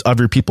weaknesses of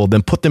your people,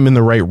 then put them in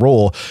the right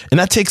role. And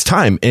that takes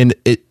time. And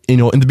in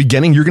the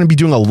beginning, you're going to be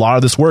doing a lot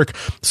of this work,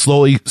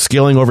 slowly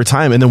scaling over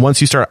time. And then once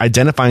you start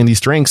identifying these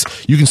strengths,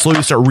 you can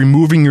slowly start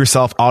removing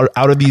yourself out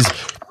of these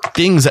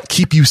things that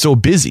keep you so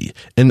busy.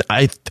 And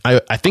I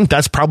think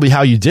that's probably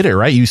how you did it,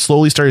 right? You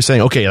slowly started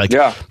saying, okay,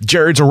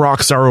 Jared's a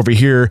rock star over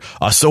here.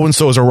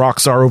 So-and-so is a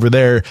rock star over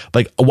there.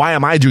 Like, why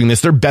am I doing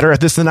this? They're better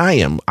at this than I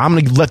am. I'm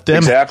going to let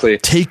them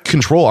take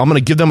control. I'm going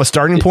to give them a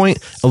starting point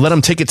and let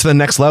them take it to the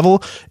next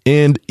level.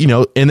 And,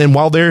 and then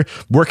while they're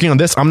working on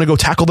this, I'm going to go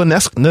tackle the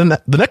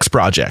next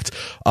project.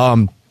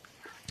 And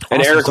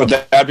Eric, with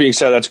that being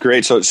said, that's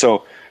great.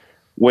 So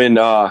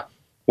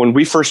when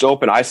we first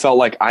opened, I felt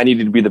like I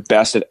needed to be the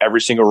best at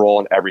every single role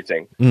and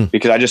everything,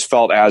 because I just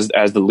felt as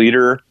the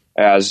leader,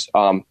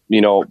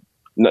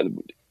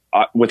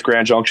 with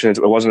Grand Junction,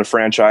 it wasn't a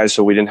franchise,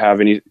 so we didn't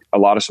have a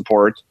lot of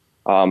support.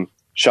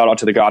 Shout out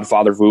to the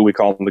Godfather Vu. We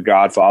call him the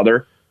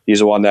Godfather. He's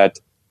the one that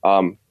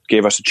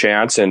gave us a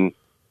chance, and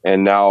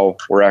now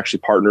we're actually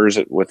partners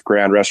with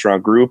Grand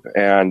Restaurant Group,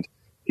 and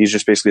he's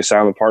just basically a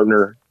silent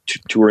partner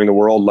touring the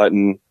world,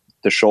 letting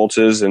the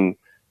Schultzes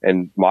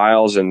and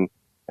Miles and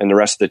the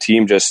rest of the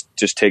team just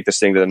take this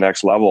thing to the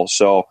next level.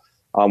 So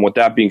with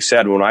that being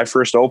said, when I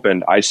first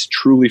opened, I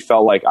truly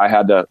felt like I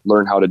had to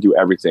learn how to do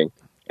everything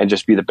and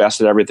just be the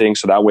best at everything.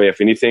 So that way, if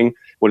anything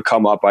would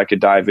come up, I could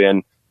dive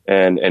in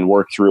and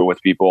work through it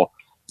with people.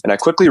 And I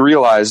quickly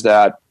realized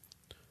that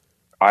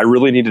I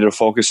really needed to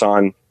focus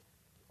on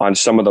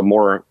some of the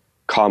more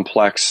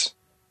complex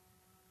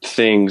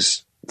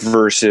things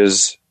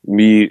versus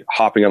me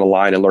hopping on the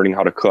line and learning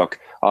how to cook.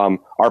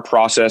 Our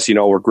process,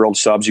 we're grilled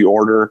subs, you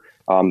order.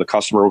 The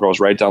customer goes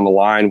right down the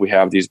line. We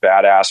have these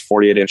badass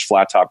 48-inch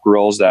flat top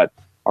grills that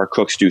our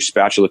cooks do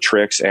spatula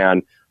tricks.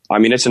 And I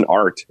mean, it's an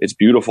art. It's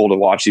beautiful to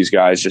watch these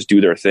guys just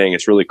do their thing.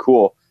 It's really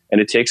cool. And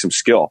it takes some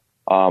skill.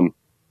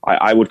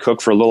 I would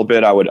cook for a little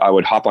bit. I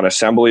would hop on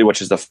assembly, which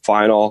is the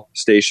final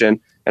station.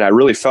 And I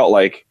really felt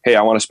like, hey,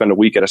 I want to spend a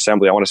week at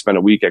assembly. I want to spend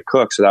a week at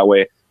cook. So that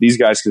way these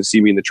guys can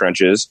see me in the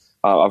trenches.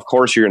 Of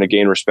course, you're going to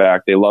gain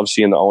respect. They love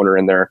seeing the owner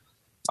in there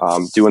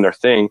doing their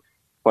thing.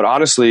 But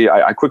honestly,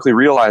 I quickly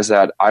realized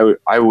that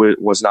I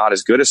was not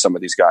as good as some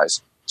of these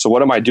guys. So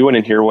what am I doing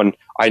in here when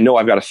I know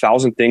I've got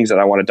 1,000 things that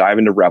I want to dive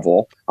into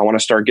Revel? I want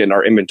to start getting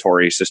our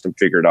inventory system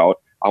figured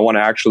out. I want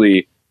to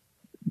actually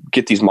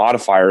get these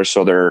modifiers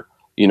so they're,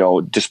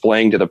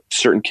 displaying to the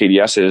certain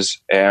KDSs.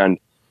 And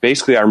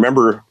basically, I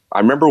remember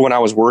when I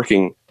was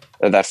working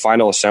that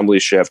final assembly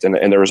shift, and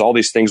there was all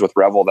these things with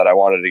Revel that I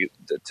wanted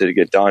to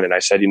get done. And I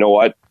said, you know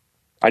what?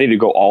 I need to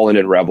go all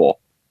in Revel.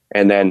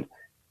 And then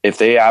if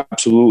they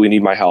absolutely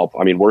need my help,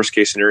 I mean, worst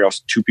case scenario,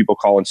 2 people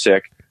calling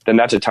sick, then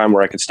that's a time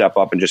where I can step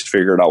up and just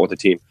figure it out with the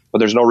team. But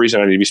there's no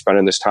reason I need to be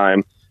spending this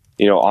time,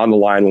 on the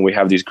line when we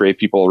have these great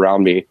people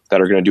around me that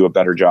are going to do a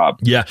better job.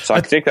 Yeah. So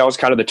I think that was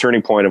kind of the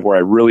turning point of where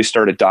I really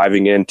started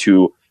diving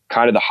into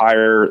kind of the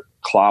higher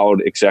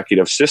cloud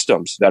executive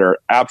systems that are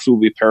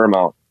absolutely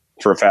paramount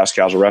for a fast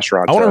casual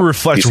restaurant. I want to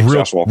reflect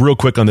real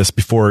quick on this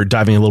before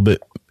diving a little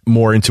bit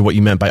more into what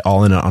you meant by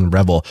all in on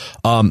Revel.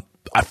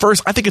 at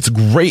first, I think it's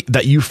great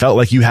that you felt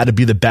like you had to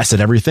be the best at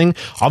everything.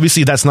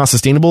 Obviously, that's not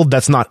sustainable.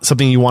 That's not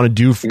something you want to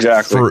do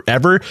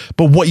forever.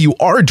 But what you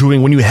are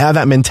doing when you have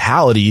that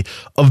mentality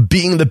of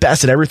being the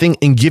best at everything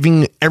and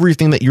giving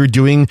everything that you're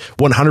doing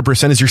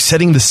 100% is you're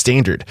setting the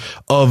standard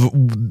of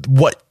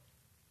what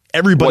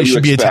everybody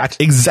should be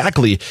attacked.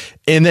 Exactly.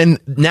 And then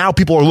now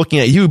people are looking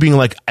at you being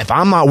like, if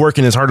I'm not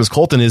working as hard as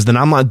Colton is, then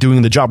I'm not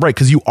doing the job right.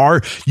 Cause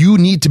you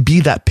need to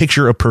be that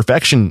picture of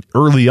perfection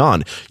early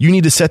on. You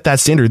need to set that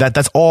standard.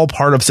 That's all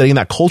part of setting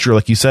that culture.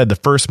 Like you said, the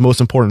first most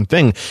important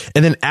thing.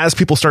 And then as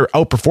people start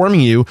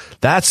outperforming you,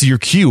 that's your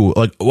cue.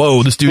 Like,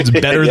 whoa, this dude's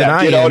better than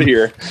I am. Get out of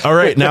here. All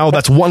right. Now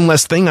that's one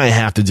less thing I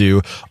have to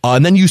do.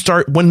 And then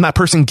when that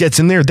person gets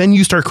in there, then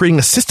you start creating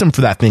a system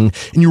for that thing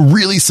and you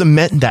really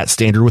cement that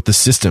standard with the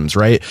systems,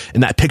 right?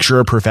 And that picture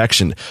of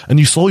perfection. And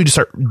you slowly just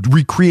start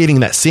recreating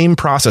that same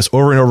process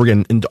over and over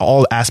again in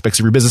all aspects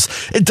of your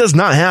business. It does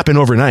not happen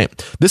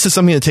overnight. This is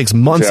something that takes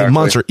months and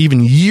months or even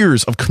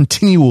years of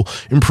continual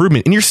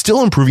improvement. And you're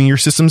still improving your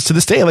systems to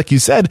this day. Like you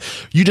said,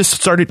 you just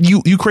started,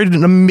 you created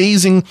an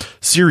amazing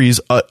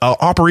series,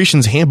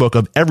 operations handbook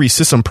of every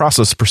system,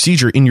 process,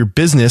 procedure in your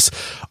business.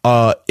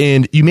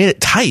 And you made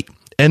it tight.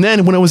 And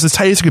then when it was as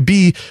tight as it could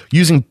be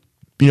using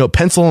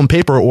pencil and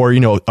paper or,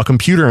 a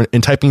computer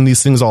and typing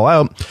these things all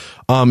out,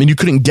 and you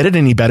couldn't get it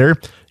any better,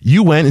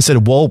 you went and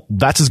said, well,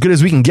 that's as good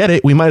as we can get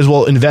it. We might as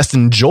well invest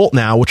in Jolt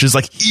now, which is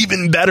like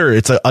even better.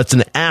 It's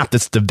an app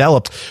that's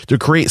developed to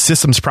create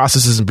systems,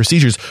 processes, and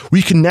procedures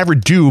we can never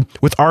do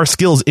with our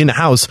skills in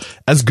house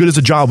as good as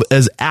a job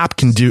as app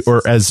can do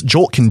or as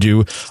Jolt can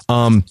do.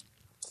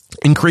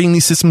 In creating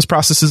these systems,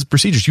 processes,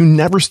 procedures, you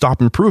never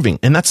stop improving.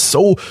 And that's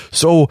so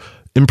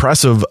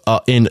impressive,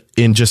 in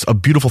just a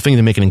beautiful thing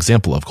to make an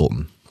example of,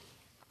 Colton.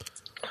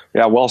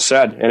 Yeah, well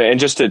said. And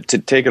just to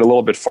take it a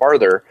little bit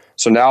farther,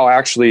 so now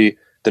actually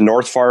the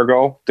North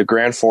Fargo, the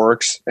Grand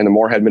Forks, and the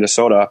Moorhead,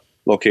 Minnesota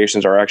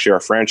locations are actually our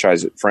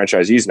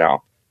franchisees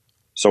now.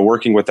 So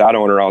working with that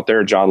owner out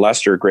there, John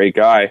Lester, great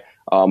guy.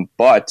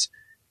 But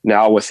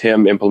now with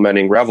him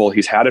implementing Revel,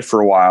 he's had it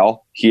for a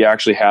while. He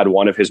actually had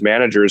one of his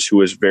managers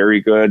who is very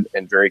good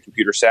and very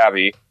computer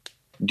savvy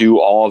do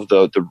all of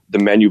the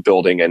menu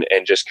building and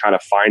just kind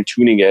of fine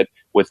tuning it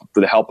with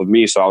the help of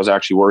me. So I was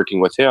actually working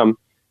with him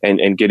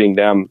and getting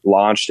them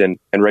launched and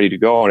ready to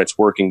go, and it's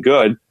working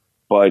good.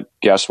 But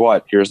guess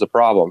what? Here's the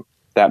problem.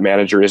 That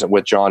manager isn't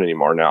with John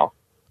anymore now.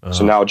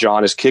 So now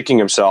John is kicking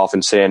himself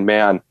and saying,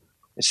 man,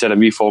 instead of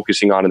me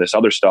focusing on this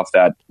other stuff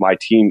that my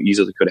team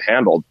easily could have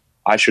handled,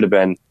 I should have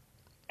been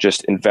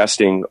just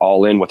investing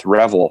all in with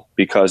Revel,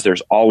 because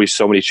there's always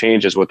so many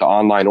changes with the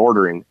online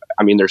ordering.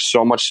 I mean, there's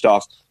so much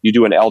stuff. You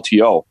do an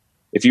LTO.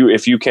 If you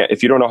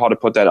don't know how to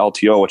put that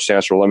LTO, which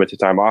stands for limited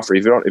time offer,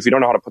 if you don't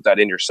know how to put that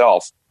in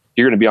yourself,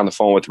 you're going to be on the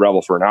phone with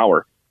Revel for an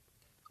hour.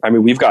 I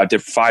mean, we've got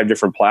 5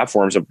 different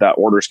platforms that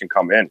orders can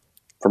come in,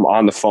 from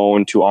on the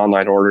phone to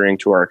online ordering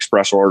to our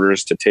express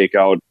orders to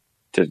takeout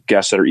to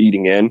guests that are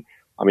eating in.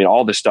 I mean,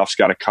 all this stuff's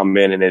got to come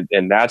in,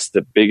 and that's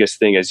the biggest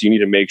thing is you need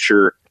to make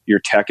sure your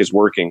tech is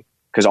working,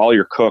 because all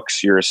your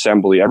cooks, your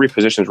assembly, every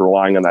position is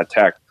relying on that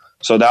tech.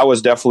 So that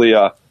was definitely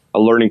a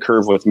learning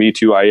curve with me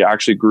too. I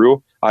actually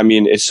grew. I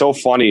mean, it's so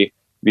funny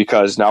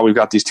because now we've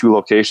got these 2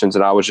 locations,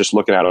 and I was just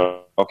looking at,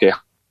 okay,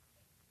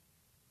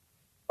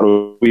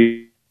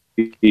 we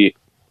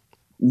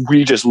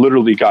just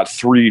literally got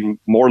 3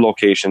 more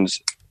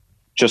locations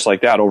just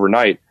like that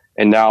overnight.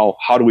 And now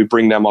how do we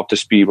bring them up to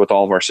speed with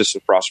all of our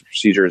system process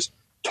procedures?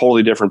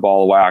 Totally different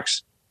ball of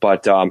wax.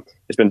 But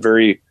it's been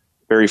very,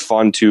 very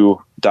fun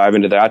to dive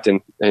into that.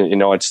 And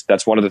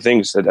that's one of the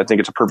things that I think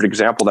it's a perfect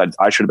example that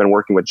I should have been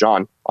working with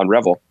John on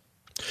Revel.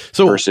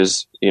 So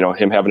versus,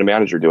 him having a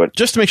manager do it.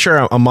 Just to make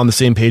sure I'm on the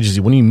same page as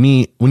you,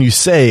 when you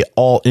say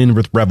all in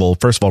with Revel,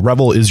 first of all,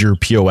 Revel is your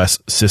POS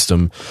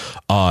system.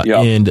 Yep.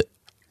 And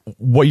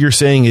what you're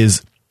saying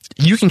is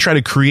you can try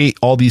to create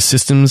all these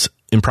systems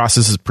and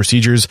processes,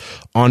 procedures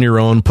on your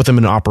own, put them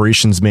in an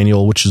operations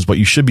manual, which is what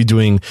you should be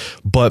doing.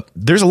 But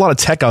there's a lot of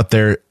tech out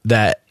there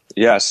that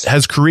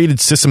has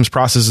created systems,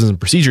 processes, and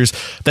procedures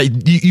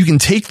that you can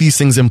take these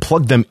things and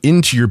plug them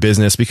into your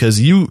business, because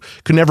you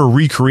could never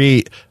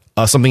recreate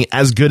something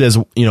as good as,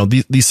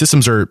 these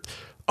systems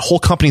whole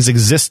companies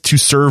exist to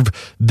serve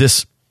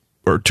this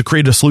or to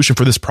create a solution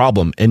for this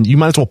problem. And you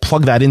might as well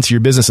plug that into your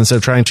business instead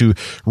of trying to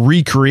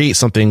recreate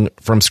something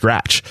from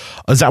scratch.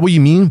 Is that what you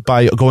mean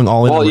by going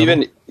all in?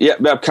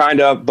 Well,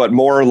 kind of, but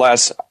more or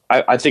less,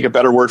 I think a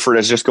better word for it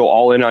is just go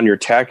all in on your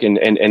tech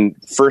and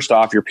first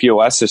off your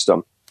POS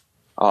system.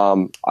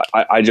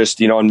 I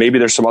just, and maybe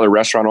there's some other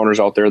restaurant owners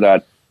out there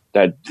that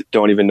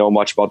don't even know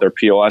much about their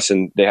POS,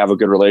 and they have a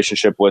good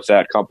relationship with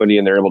that company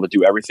and they're able to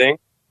do everything.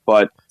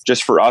 But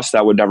just for us,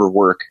 that would never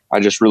work.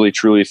 I just really,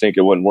 truly think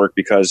it wouldn't work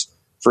because,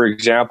 for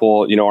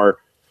example,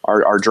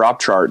 our drop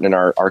chart and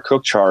our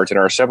cook chart and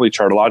our assembly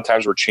chart, a lot of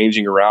times we're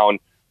changing around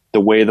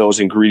the way those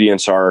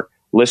ingredients are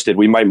listed.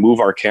 We might move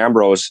our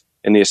Cambros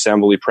in the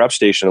assembly prep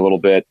station a little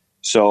bit.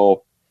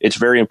 So it's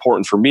very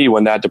important for me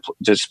when that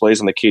displays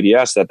on the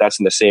KDS that's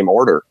in the same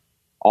order.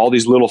 all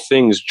these little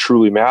things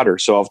truly matter.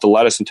 So if the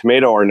lettuce and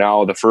tomato are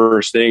now the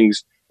first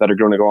things that are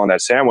going to go on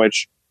that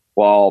sandwich,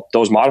 well,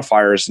 those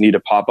modifiers need to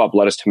pop up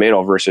lettuce,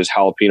 tomato versus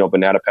jalapeno,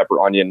 banana,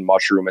 pepper, onion,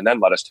 mushroom, and then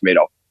lettuce,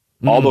 tomato.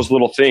 All those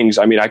little things.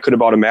 I mean, I could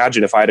about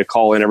imagine if I had to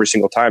call in every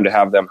single time to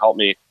have them help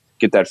me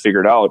get that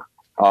figured out.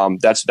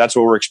 That's what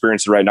we're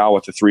experiencing right now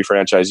with the 3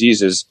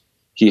 franchisees is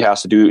he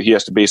has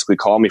to basically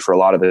call me for a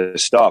lot of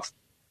this stuff.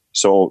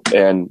 So,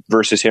 and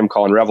versus him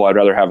calling Revel, I'd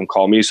rather have him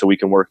call me so we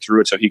can work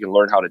through it so he can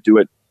learn how to do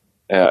it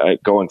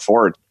going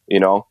forward, you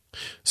know?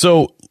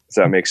 So, does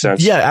that make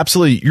sense? Yeah,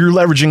 absolutely. You're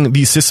leveraging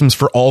these systems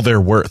for all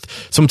their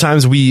worth.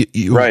 Sometimes we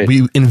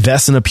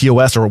invest in a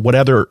POS or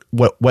whatever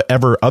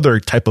other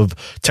type of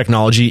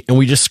technology, and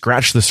we just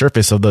scratch the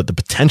surface of the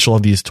potential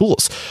of these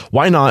tools.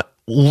 Why not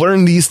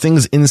learn these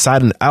things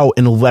inside and out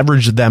and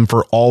leverage them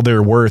for all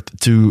their worth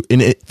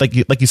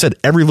like you said,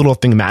 every little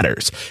thing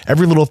matters.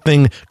 Every little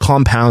thing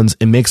compounds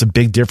and makes a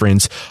big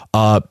difference.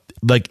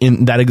 Like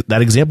in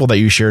that example that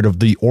you shared of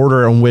the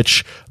order in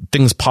which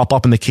things pop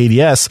up in the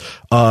KDS,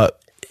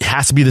 it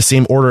has to be the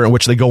same order in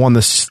which they go on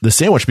the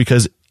sandwich,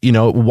 because, you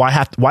know,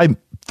 why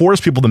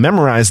force people to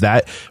memorize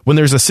that when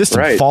there's a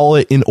system? Follow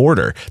it in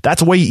order.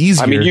 That's way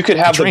easier. I mean, you could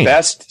have the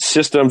best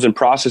systems and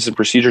processes and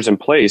procedures in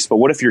place, but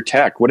what if your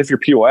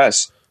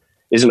POS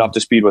isn't up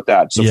to speed with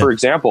that? So for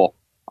example,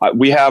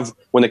 we have,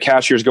 when the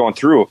cashier is going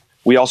through,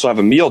 we also have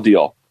a meal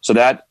deal. So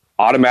that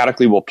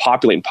automatically will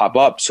populate and pop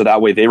up. So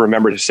that way they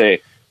remember to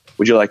say,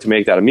 would you like to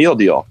make that a meal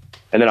deal?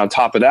 And then on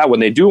top of that, when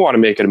they do want to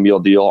make it a meal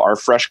deal, our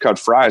fresh cut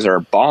fries are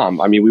a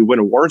bomb. I mean, we win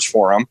awards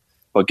for them,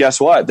 but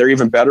guess what? They're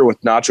even better with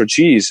nacho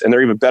cheese, and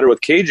they're even better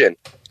with Cajun.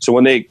 So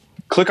when they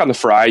click on the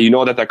fry, you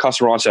know that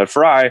customer wants that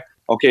fry.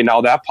 Okay, now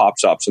that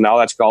pops up. So now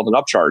that's called an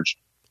upcharge,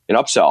 an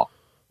upsell.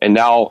 And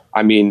now,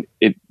 I mean,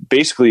 it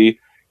basically,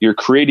 you're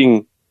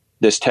creating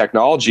this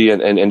technology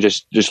and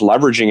just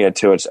leveraging it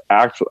to its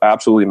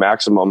absolutely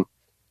maximum.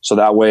 So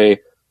that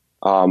way,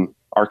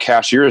 our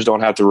cashiers don't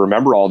have to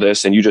remember all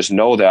this, and you just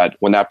know that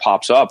when that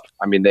pops up,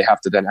 I mean, they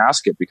have to then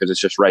ask it because it's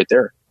just right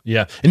there.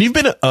 Yeah. And you've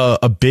been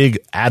a big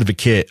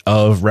advocate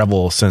of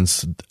Revel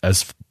since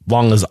as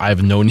long as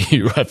I've known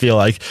you, I feel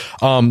like.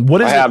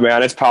 What is I have,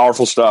 man. It's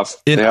powerful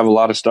stuff. They have a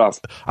lot of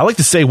stuff. I like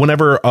to say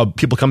whenever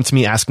people come to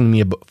me asking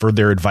me for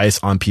their advice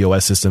on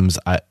POS systems,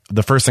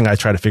 the first thing I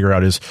try to figure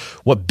out is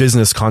what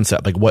business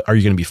concept, like what are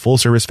you going to be, full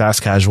service,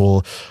 fast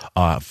casual,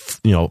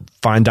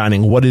 fine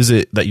dining? What is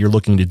it that you're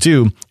looking to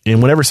do?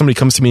 And whenever somebody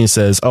comes to me and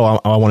says, oh,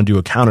 I want to do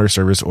a counter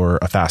service or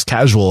a fast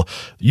casual,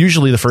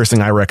 usually the first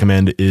thing I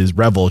recommend is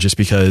Revel, just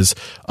because,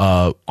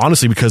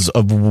 honestly, because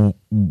of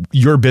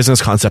your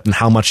business concept and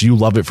how much you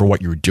love it for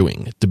what you're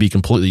doing, to be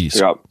completely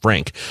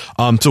frank.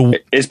 So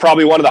it's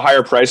probably one of the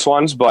higher price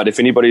ones, but if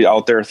anybody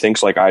out there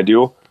thinks like I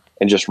do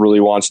and just really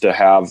wants to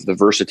have the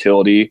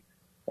versatility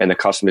and the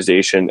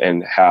customization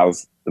and have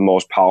the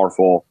most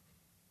powerful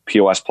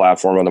POS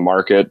platform on the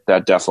market,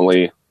 that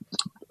definitely,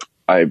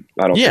 I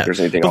don't think there's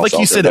anything else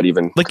out there that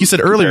even like you said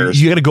earlier,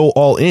 you got to go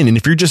all in. And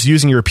if you're just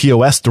using your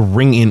POS to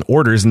ring in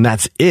orders and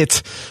that's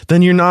it,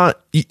 then you're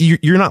not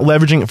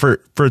leveraging it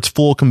for its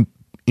full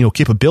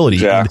capability.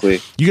 Exactly.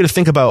 And you got to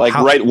think about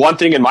one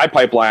thing in my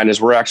pipeline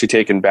is we're actually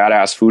taking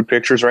badass food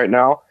pictures right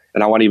now.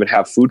 And I want to even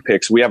have food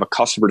pics. We have a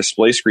customer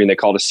display screen. They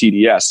call it a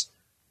CDS.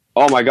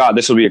 Oh my God,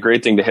 this will be a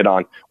great thing to hit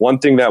on. One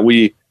thing that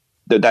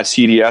that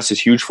CDS is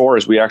huge for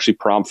is we actually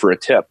prompt for a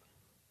tip.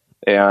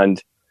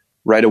 And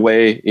right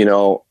away,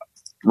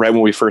 right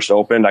when we first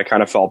opened, I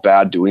kind of felt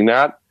bad doing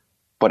that.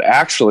 But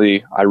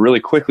actually, I really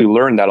quickly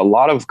learned that a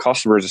lot of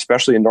customers,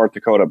 especially in North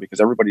Dakota, because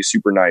everybody's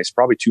super nice,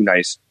 probably too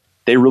nice,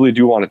 they really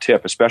do want to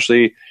tip,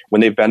 especially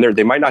when they've been there.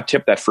 They might not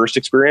tip that first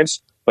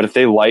experience, but if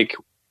they like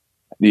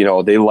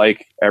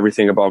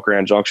everything about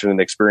Grand Junction and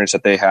the experience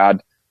that they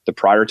had the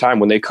prior time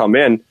when they come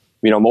in,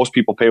 most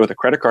people pay with a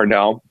credit card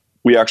now.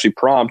 We actually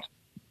prompt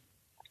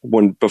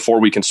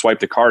before we can swipe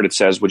the card, it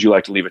says, would you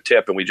like to leave a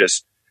tip? And we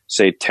just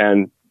say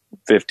 10,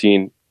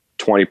 15,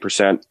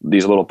 20%,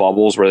 these little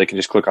bubbles where they can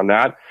just click on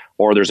that,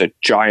 or there's a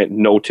giant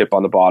no tip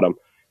on the bottom.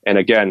 And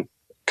again,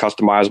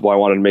 customizable. I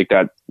wanted to make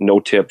that no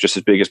tip just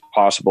as big as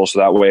possible. So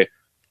that way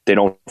they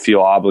don't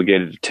feel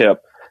obligated to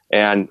tip.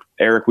 And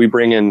Eric, we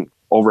bring in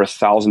over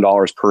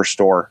 $1,000 per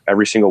store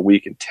every single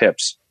week in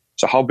tips.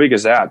 So how big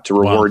is that to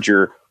reward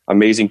your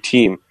amazing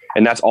team?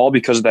 And that's all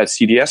because of that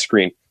CDS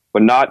screen,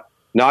 but not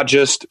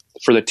just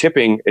for the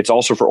tipping. It's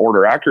also for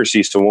order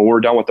accuracy. So when we're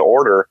done with the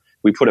order,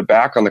 we put it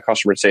back on the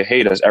customer and say,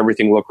 hey, does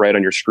everything look right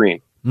on your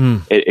screen?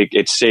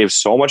 It saves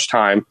so much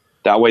time.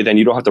 That way, then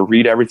you don't have to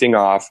read everything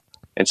off.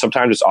 And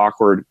sometimes it's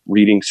awkward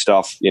reading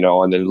stuff,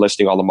 and then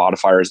listing all the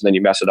modifiers, and then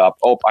you mess it up.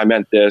 Oh, I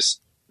meant this.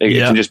 It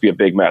can just be a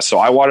big mess. So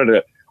I wanted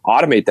to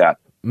automate that.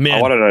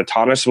 I wanted to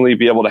autonomously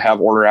be able to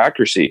have order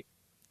accuracy.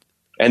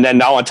 And then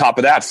now on top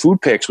of that,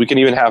 food pics. We can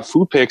even have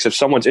food pics. If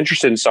someone's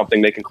interested in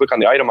something, they can click on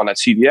the item on that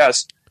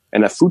CDS,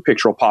 and that food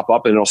picture will pop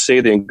up, and it'll say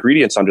the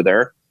ingredients under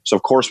there. So,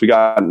 of course, we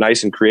got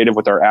nice and creative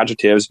with our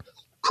adjectives,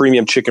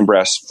 premium chicken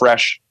breast,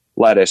 fresh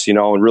lettuce,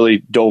 and really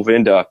dove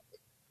into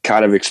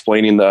kind of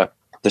explaining the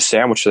the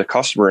sandwich to the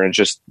customer, and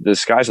just the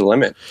sky's the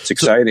limit. It's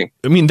exciting.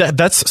 So, I mean,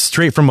 that's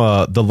straight from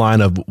the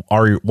line of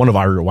one of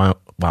Ari. Wow,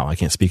 I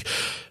can't speak.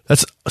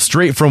 That's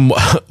straight from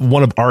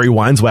one of Ari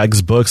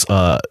Weinswag's books.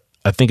 I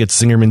think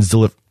it's Zingerman's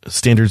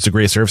Standards to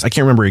Great Service. I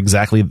can't remember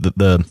exactly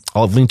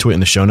I'll link to it in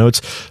the show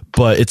notes,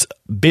 but it's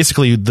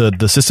basically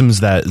the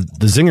systems that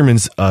the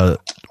Zingerman's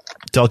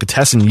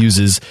Delicatessen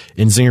uses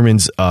in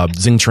Zingerman's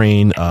Zing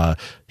Train,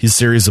 his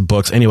series of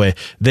books. Anyway,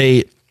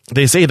 they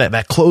say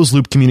that closed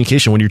loop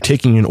communication, when you're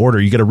taking an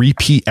order, you got to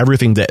repeat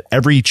everything, that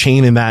every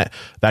chain in that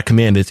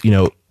command is,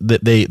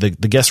 that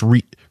the guest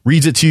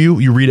reads it to you,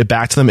 you read it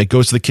back to them, it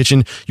goes to the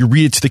kitchen, you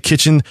read it to the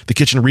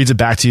kitchen reads it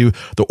back to you,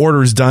 the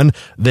order is done,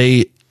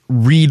 they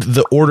read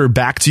the order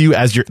back to you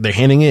as they're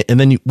handing it, and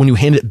then when you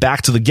hand it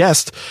back to the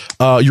guest,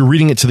 you're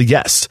reading it to the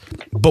guest.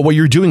 But what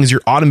you're doing is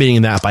you're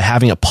automating that by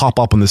having it pop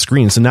up on the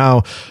screen. So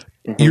now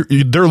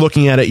they're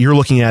looking at it, you're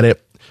looking at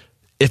it.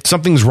 If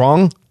something's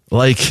wrong,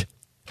 like,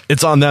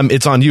 it's on them,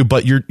 it's on you,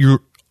 but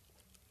you're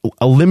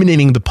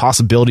eliminating the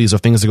possibilities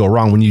of things to go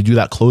wrong when you do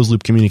that closed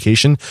loop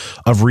communication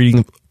of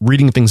reading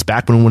things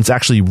back, when it's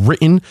actually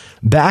written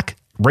back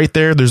right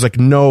there. There's like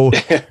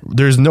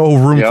there's no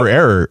room for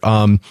error.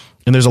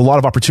 And there's a lot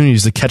of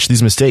opportunities to catch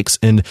these mistakes.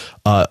 And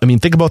I mean,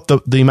 think about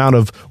the amount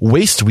of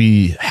waste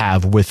we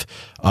have with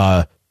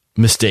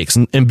mistakes,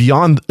 and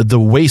beyond the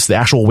waste, the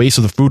actual waste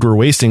of the food we're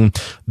wasting,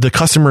 the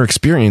customer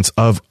experience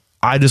of,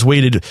 I just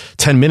waited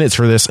 10 minutes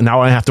for this, and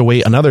now I have to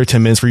wait another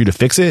 10 minutes for you to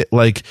fix it.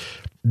 Like,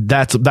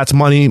 that's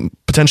money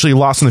potentially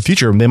lost in the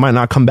future. They might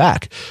not come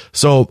back.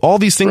 So all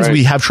these things,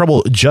 we have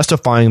trouble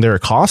justifying their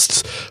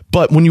costs,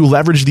 but when you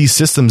leverage these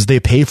systems, they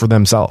pay for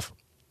themselves.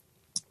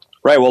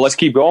 Right. Well, let's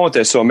keep going with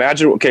this. So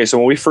imagine, so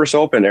when we first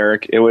opened,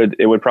 Eric, it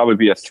would probably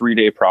be a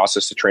 3-day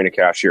process to train a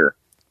cashier,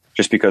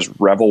 just because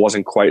Revel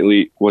wasn't quite,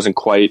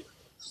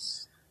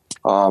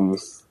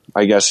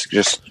 I guess,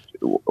 just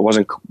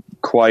wasn't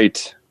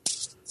quite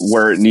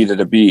where it needed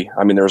to be.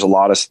 I mean, there was a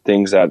lot of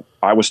things that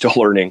I was still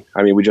learning.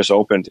 I mean, we just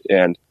opened,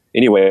 and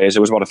anyways, it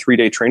was about a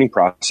 3-day training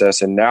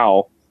process. And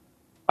now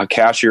a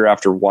cashier,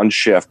 after one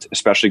shift,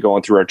 especially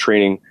going through our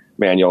training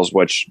manuals,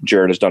 which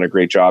Jared has done a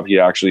great job. He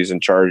actually is in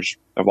charge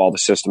of all the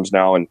systems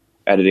now and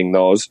editing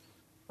those.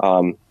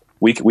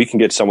 We can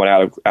get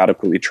someone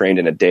adequately trained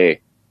in a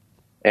day.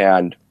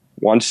 And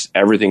once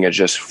everything is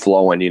just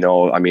flowing,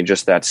 I mean,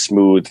 just that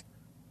smooth,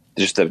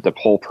 just the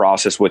whole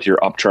process with your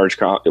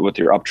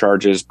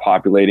upcharges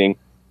populating.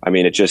 I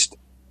mean, it just,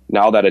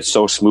 now that it's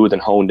so smooth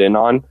and honed in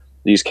on,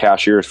 these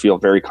cashiers feel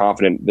very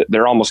confident.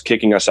 They're almost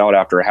kicking us out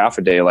after a half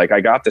a day. Like,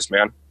 I got this,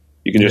 man.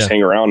 You can just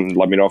hang around and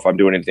let me know if I'm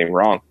doing anything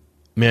wrong.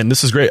 Man,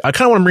 this is great. I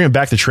kind of want to bring it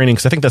back to training,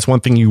 because I think that's one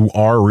thing you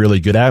are really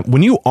good at.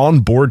 When you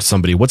onboard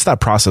somebody, what's that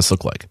process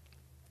look like?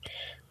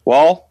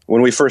 Well,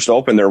 when we first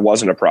opened, there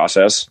wasn't a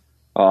process.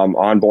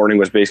 Onboarding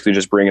was basically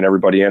just bringing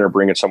everybody in, or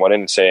bringing someone in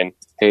and saying,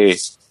 hey,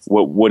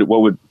 what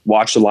would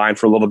watch the line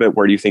for a little bit?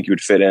 Where do you think you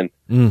would fit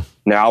in?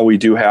 Now we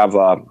do have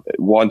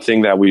one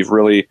thing that we've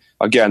really,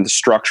 again, the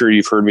structure,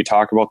 you've heard me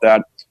talk about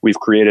that. We've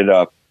created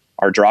our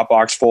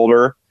Dropbox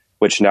folder,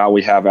 which now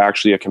we have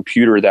actually a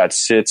computer that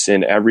sits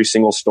in every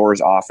single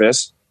store's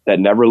office that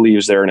never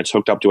leaves there, and it's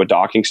hooked up to a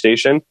docking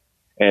station.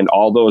 And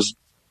all those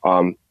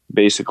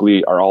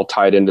basically are all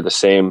tied into the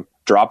same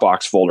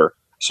Dropbox folder.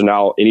 So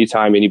now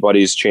anytime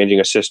anybody's changing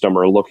a system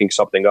or looking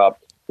something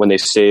up, when they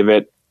save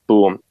it,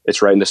 boom,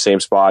 it's right in the same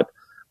spot,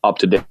 up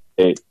to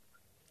date.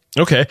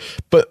 Okay.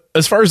 But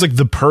as far as like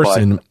the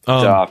person,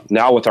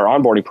 now with our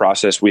onboarding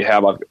process, we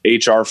have a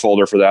HR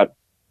folder for that.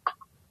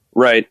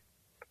 Right.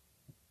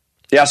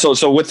 Yeah.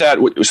 So with that,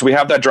 so we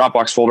have that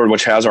Dropbox folder,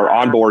 which has our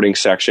onboarding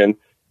section.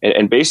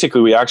 And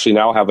basically we actually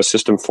now have a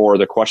system for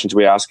the questions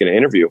we ask in an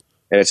interview.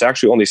 And it's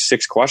actually only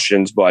 6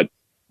 questions, but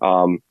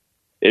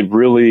it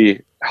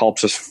really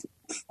helps us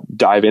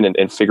dive in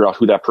and figure out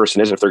who that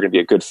person is, and if they're going to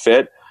be a good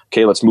fit.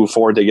 Okay, let's move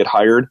forward. They get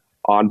hired,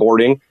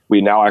 onboarding.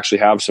 We now actually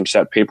have some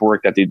set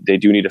paperwork that they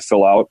do need to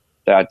fill out,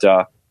 that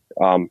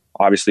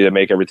obviously to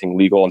make everything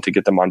legal and to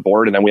get them on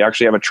board. And then we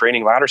actually have a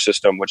training ladder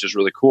system, which is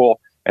really cool.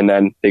 And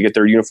then they get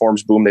their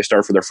uniforms, boom, they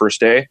start for their first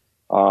day.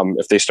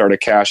 If they start a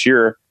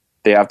cashier,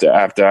 they have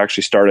to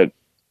actually start at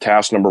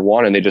task number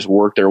 1, and they just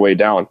work their way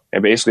down.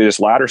 And basically this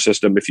ladder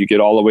system, if you get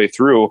all the way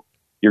through,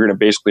 you're going to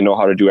basically know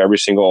how to do every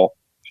single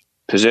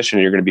position,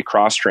 and you're going to be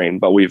cross-trained.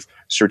 But we've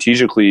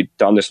strategically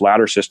done this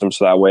ladder system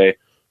so that way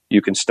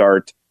you can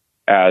start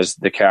as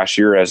the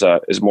cashier as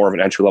more of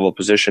an entry-level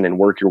position and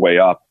work your way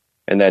up.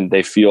 And then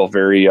they feel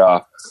very,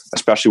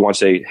 especially once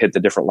they hit the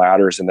different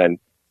ladders and then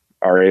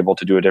are able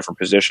to do a different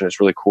position.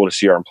 It's really cool to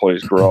see our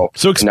employees grow.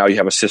 So now you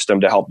have a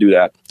system to help do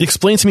that.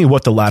 Explain to me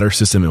what the ladder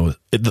system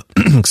is.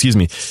 Excuse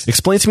me.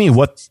 Explain to me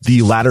what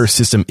the ladder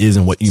system is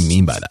and what you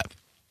mean by that.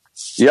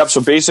 Yep.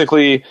 So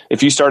basically,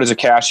 if you start as a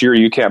cashier,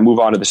 you can't move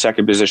on to the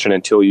second position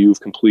until you've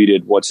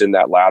completed what's in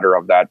that ladder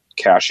of that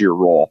cashier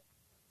role.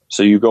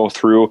 So you go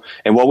through,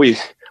 and what we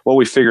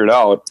figured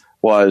out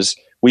was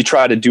we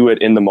try to do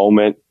it in the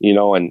moment,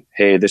 and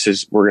hey,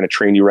 we're going to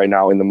train you right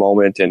now in the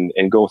moment and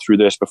go through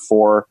this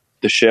before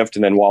the shift.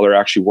 And then while they're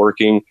actually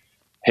working,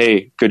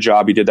 hey, good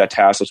job, you did that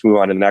task, let's move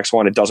on to the next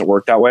one. It doesn't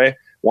work that way.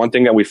 One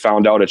thing that we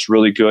found out, it's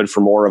really good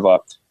for more of a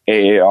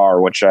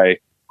AAR, which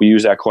we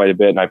use that quite a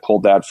bit, and I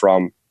pulled that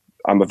from,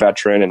 I'm a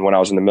veteran, and when I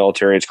was in the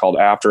military, it's called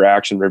after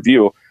action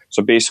review.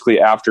 So basically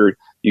after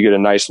you get a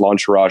nice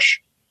lunch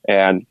rush,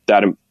 and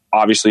that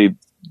obviously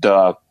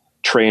the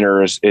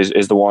trainer is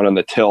the one on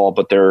the till,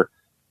 but they're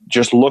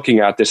just looking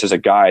at this as a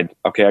guide.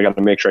 Okay, I got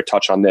to make sure I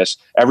touch on this.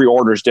 Every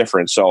order is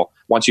different. So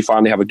once you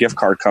finally have a gift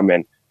card come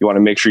in, you want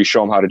to make sure you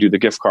show them how to do the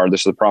gift card.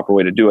 This is the proper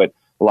way to do it.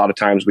 A lot of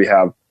times we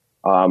have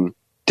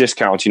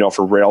discounts,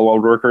 for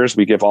railroad workers.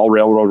 We give all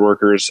railroad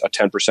workers a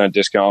 10%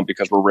 discount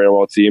because we're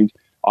railroad themed.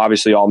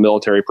 Obviously, all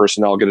military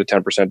personnel get a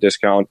 10%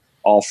 discount.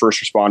 All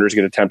first responders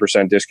get a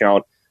 10%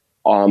 discount.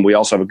 We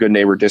also have a good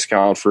neighbor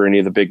discount for any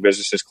of the big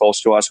businesses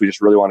close to us. We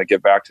just really want to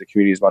give back to the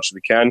community as much as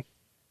we can.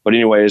 But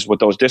anyways, with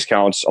those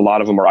discounts, a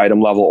lot of them are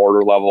item level,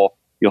 order level.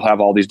 You'll have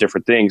all these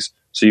different things.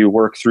 So you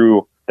work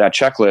through that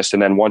checklist.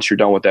 And then once you're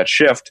done with that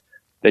shift,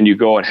 then you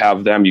go and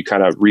have them, you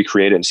kind of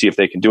recreate it and see if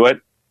they can do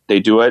it. They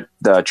do it.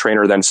 The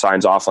trainer then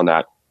signs off on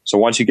that. So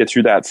once you get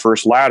through that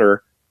first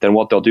ladder, then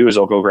what they'll do is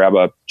they'll go grab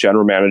a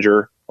general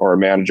manager or a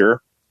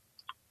manager.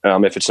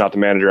 If it's not the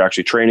manager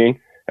actually training,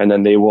 and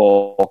then they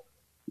will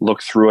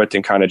look through it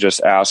and kind of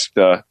just ask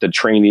the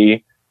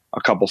trainee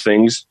a couple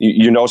things.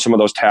 Some of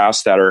those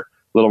tasks that are a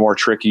little more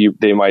tricky,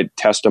 they might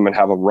test them and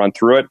have them run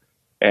through it.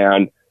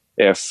 And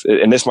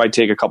this might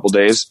take a couple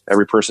days.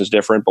 Every person's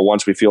different, but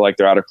once we feel like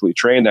they're adequately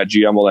trained, that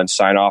GM will then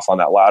sign off on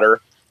that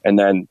ladder, and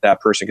then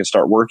that person can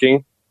start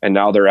working. And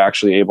now they're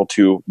actually able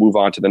to move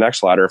on to the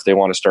next ladder if they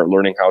want to start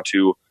learning how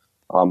to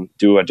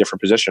do a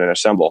different position and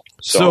assemble.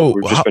 So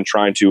we've just been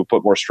trying to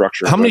put more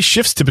structure. How many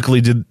shifts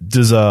typically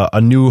does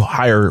a new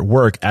hire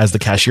work as the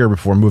cashier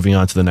before moving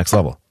on to the next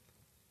level?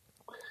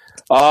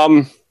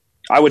 I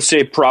would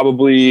say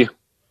probably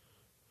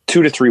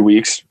 2 to 3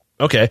 weeks.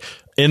 Okay.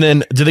 And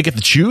then do they get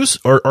to choose,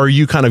 or are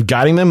you kind of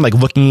guiding them, like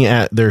looking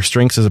at their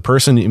strengths as a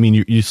person? I mean,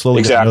 you slowly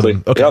exactly.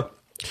 Get to know them. Okay. Yep.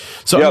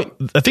 So yep.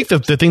 I think the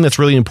thing that's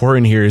really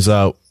important here is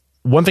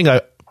one thing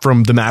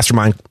from the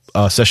mastermind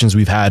sessions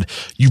we've had,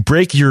 you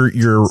break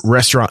your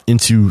restaurant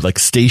into like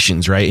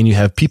stations, right? And you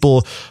have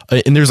people,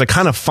 and there's like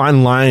kind of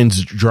fine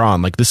lines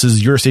drawn. Like, this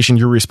is your station,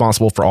 you're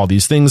responsible for all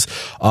these things.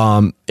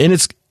 And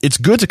it's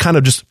good to kind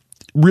of just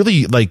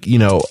really, like,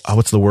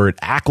 what's the word?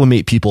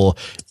 Acclimate people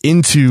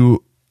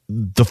into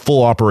the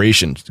full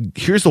operation.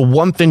 Here's the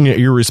one thing that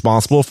you're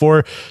responsible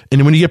for.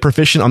 And when you get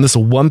proficient on this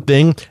one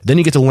thing, then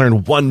you get to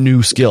learn one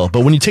new skill. But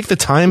when you take the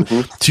time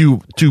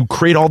to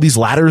create all these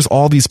ladders,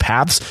 all these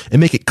paths, and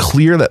make it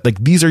clear that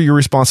like these are your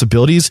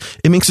responsibilities,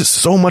 it makes it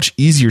so much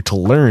easier to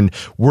learn.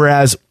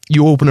 Whereas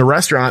you open a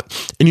restaurant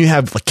and you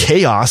have like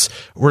chaos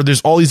where there's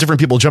all these different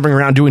people jumping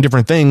around doing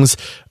different things.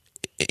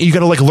 You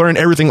got to like learn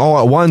everything all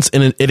at once,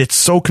 and it's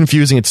so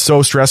confusing. It's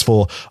so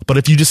stressful. But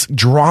if you just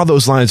draw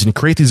those lines and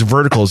create these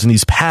verticals and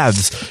these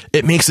paths,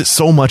 it makes it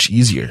so much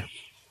easier.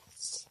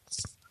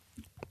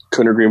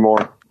 Couldn't agree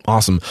more.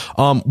 Awesome.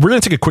 We're going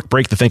to take a quick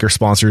break to thank our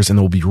sponsors, and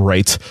we'll be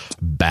right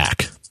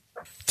back.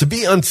 To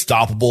be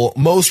unstoppable,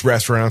 most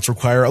restaurants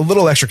require a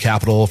little extra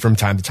capital from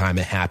time to time.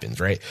 It happens,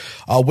 right?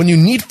 When you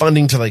need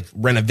funding to like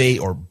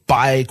renovate or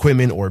buy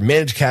equipment or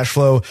manage cash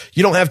flow,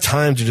 you don't have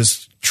time to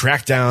just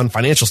track down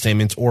financial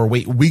statements or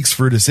wait weeks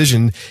for a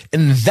decision.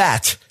 And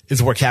that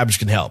is where Kabbage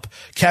can help.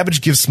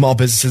 Kabbage gives small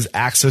businesses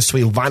access to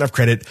a line of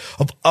credit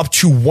of up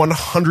to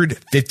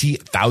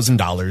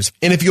 $150,000.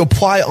 And if you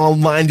apply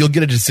online, you'll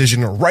get a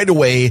decision right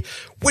away,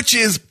 which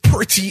is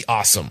pretty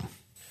awesome.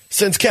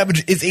 Since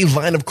Kabbage is a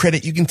line of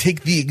credit, you can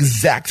take the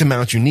exact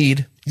amount you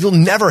need. You'll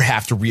never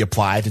have to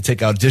reapply to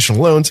take out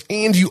additional loans,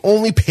 and you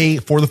only pay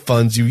for the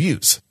funds you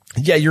use.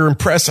 Yeah, you're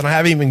impressed, and I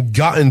haven't even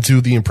gotten to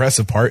the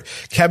impressive part.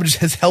 Kabbage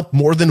has helped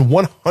more than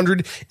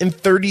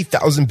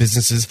 130,000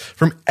 businesses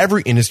from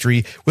every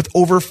industry with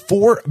over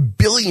 $4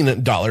 billion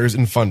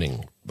in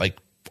funding. Like,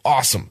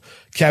 awesome.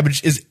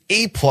 Kabbage is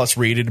A+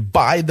 rated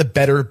by the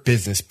Better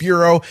Business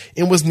Bureau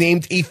and was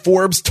named a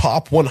Forbes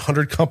Top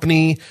 100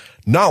 company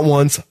not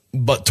once,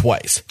 but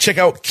twice. Check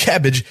out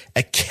Kabbage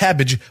at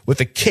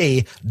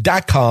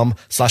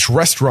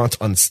kabbage.com/restaurant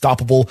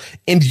unstoppable,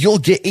 and you'll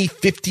get a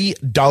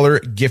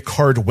 $50 gift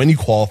card when you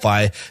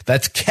qualify.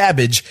 That's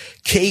Kabbage,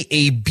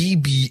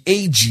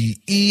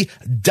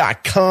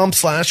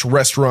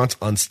 KABBAGE.com/restaurant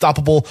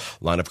unstoppable.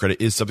 Line of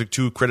credit is subject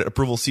to credit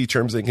approval. See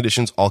terms and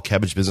conditions. All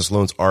Kabbage business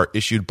loans are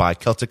issued by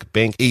Celtic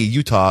Bank, a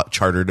Utah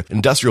chartered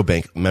industrial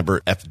bank,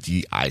 member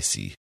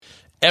FDIC.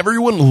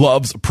 Everyone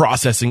loves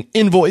processing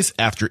invoice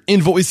after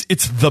invoice.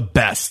 It's the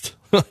best.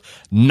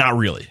 Not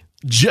really.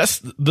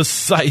 Just the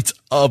sight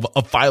of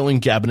a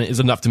filing cabinet is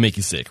enough to make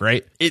you sick,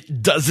 right?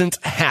 It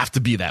doesn't have to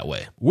be that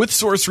way. With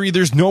Sorcery,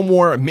 there's no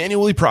more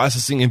manually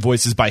processing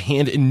invoices by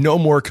hand and no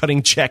more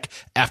cutting check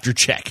after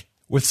check.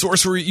 With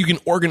Sorcery, you can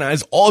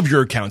organize all of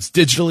your accounts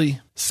digitally,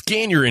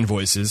 scan your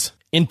invoices,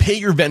 and pay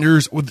your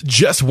vendors with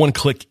just one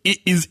click. It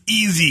is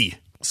easy.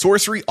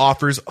 Sorcery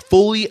offers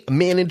fully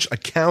managed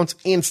accounts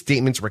and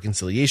statements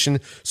reconciliation,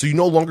 so you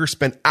no longer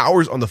spend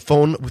hours on the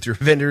phone with your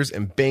vendors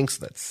and banks.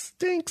 That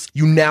stinks.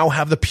 You now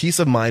have the peace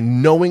of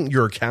mind knowing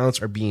your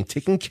accounts are being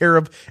taken care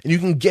of, and you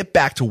can get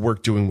back to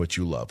work doing what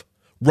you love,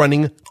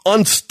 running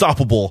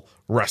unstoppable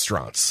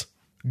restaurants.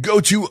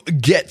 Go to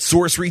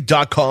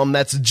getsorcery.com.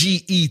 That's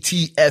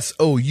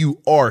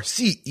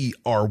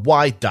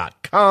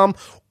GETSOURCERY.com,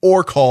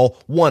 or call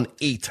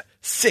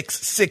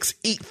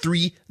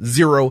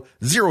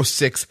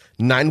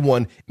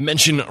 1-866-830-0691.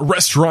 Mention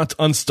Restaurant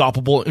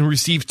Unstoppable and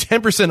receive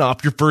 10%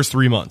 off your first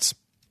 3 months.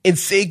 And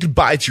say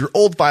goodbye to your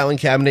old filing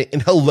cabinet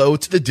and hello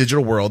to the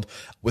digital world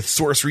with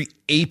Sorcery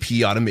AP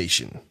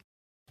Automation.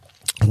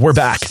 We're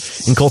back.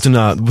 And Colton,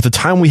 with the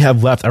time we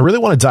have left, I really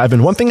want to dive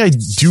in. One thing I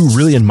do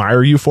really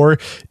admire you for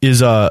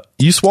is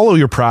you swallow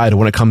your pride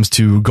when it comes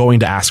to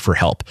going to ask for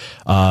help.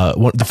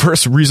 The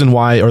first reason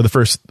why, or the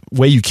first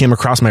way you came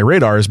across my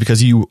radar is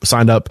because you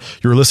signed up,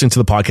 you were listening to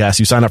the podcast,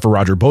 you signed up for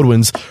Roger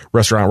Bodwin's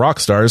Restaurant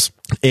Rockstars,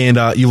 and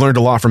you learned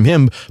a lot from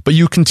him, but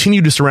you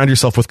continue to surround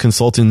yourself with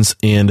consultants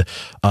and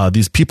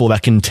these people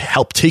that can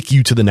help take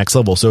you to the next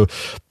level. So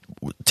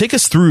take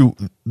us through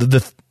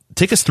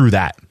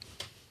that.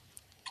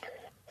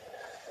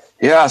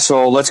 Yeah,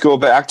 so let's go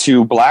back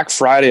to Black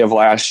Friday of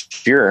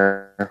last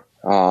year.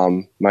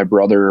 My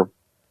brother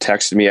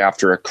texted me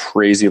after a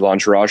crazy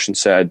lunch rush and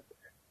said,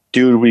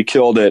 "Dude, we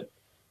killed it.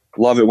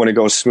 Love it when it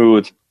goes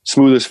smooth.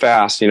 Smooth is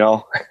fast, you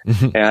know?"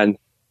 And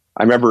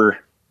I remember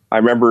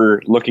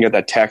looking at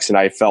that text and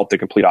I felt the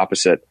complete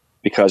opposite,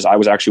 because I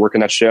was actually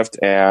working that shift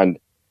and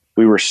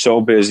we were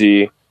so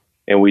busy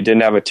and we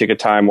didn't have a ticket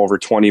time over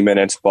 20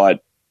 minutes.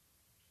 But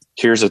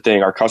here's the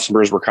thing, our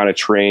customers were kind of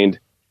trained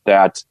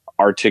that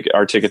our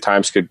ticket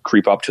times could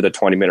creep up to the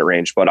 20-minute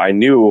range. But I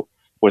knew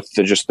with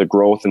just the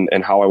growth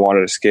and how I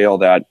wanted to scale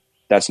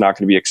that's not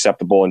going to be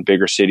acceptable in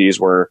bigger cities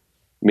where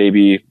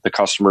maybe the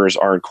customers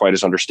aren't quite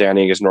as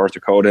understanding as North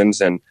Dakotans.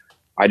 And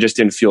I just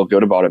didn't feel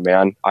good about it,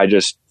 man. I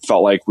just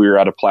felt like we were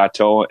at a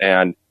plateau,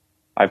 and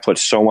I put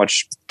so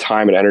much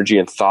time and energy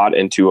and thought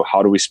into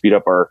how do we speed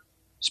up our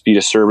speed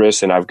of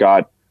service. And I've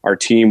got our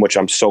team, which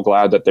I'm so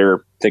glad that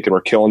they're thinking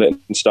we're killing it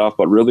and stuff,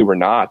 but really we're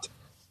not.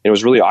 It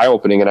was really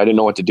eye-opening, and I didn't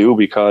know what to do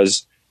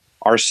because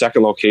our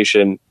second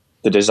location,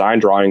 the design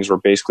drawings were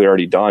basically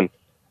already done.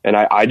 And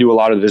I do a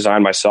lot of the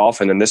design myself,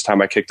 and then this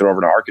time I kicked it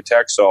over to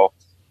architects. So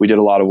we did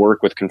a lot of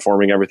work with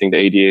conforming everything to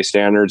ADA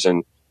standards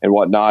and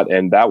whatnot,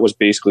 and that was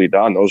basically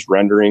done. Those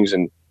renderings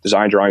and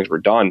design drawings were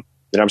done.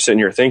 And I'm sitting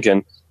here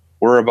thinking,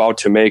 we're about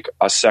to make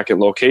a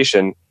second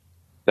location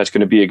that's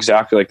going to be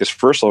exactly like this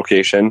first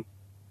location,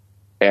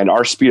 and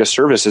our speed of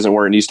service isn't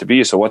where it needs to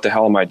be. So what the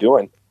hell am I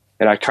doing?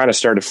 And I kind of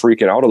started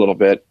freaking out a little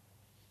bit.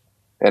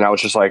 And I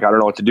was just like, I don't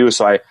know what to do.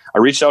 So I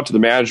reached out to the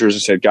managers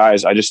and said,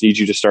 guys, I just need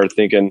you to start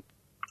thinking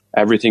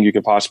everything you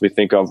can possibly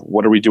think of.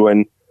 What are we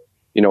doing?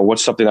 You know,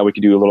 what's something that we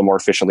can do a little more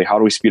efficiently? How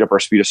do we speed up our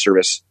speed of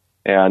service?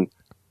 And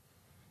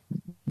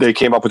they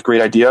came up with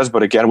great ideas.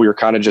 But again, we were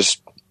kind of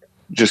just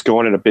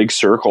going in a big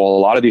circle.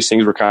 A lot of these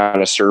things were kind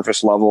of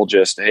surface level,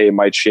 just, hey, it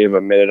might shave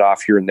a minute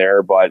off here and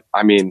there. But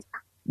I mean,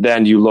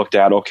 then you looked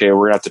at, okay,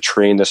 we're going to have to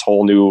train this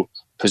whole new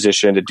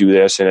position to do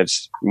this, and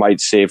it's might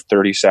save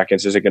 30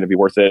 seconds. Is it going to be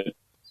worth it?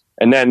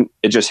 And then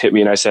it just hit me,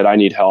 and I said, I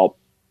need help.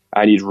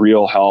 I need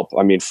real help.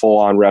 I mean, full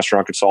on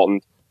restaurant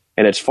consultant.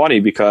 And it's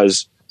funny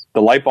because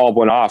the light bulb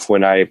went off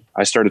when I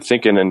started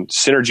thinking, and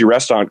Synergy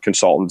Restaurant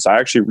Consultants, I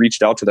actually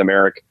reached out to them,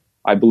 Eric.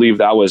 I believe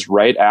that was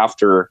right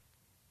after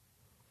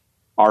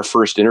our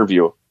first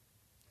interview,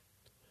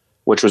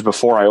 which was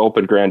before I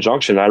opened Grand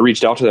Junction. And I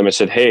reached out to them and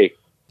said, hey,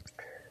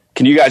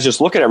 can you guys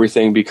just look at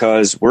everything,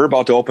 because we're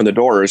about to open the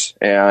doors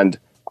and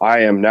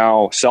I am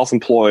now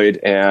self-employed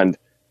and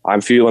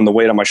I'm feeling the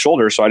weight on my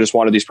shoulders. So I just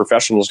wanted these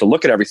professionals to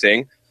look at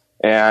everything.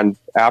 And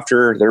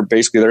after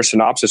their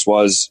synopsis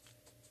was,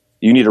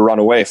 you need to run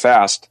away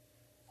fast.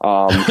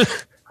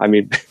 I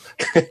mean,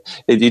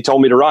 he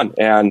told me to run,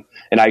 and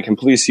I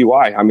completely see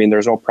why. I mean,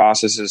 there's no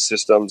processes,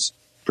 systems,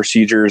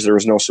 procedures. There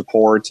was no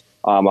support.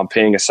 I'm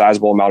paying a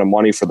sizable amount of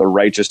money for the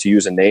right just to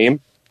use a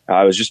name.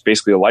 It was just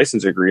basically a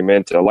license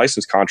agreement, a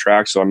license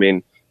contract. So, I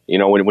mean, you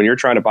know, when you're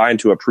trying to buy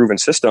into a proven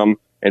system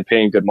and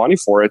paying good money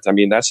for it, I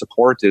mean, that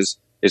support is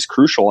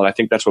crucial. And I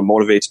think that's what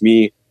motivates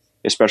me,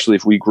 especially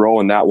if we grow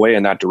in that way,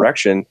 in that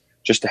direction,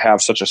 just to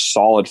have such a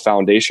solid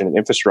foundation and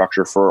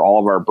infrastructure for all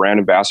of our brand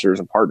ambassadors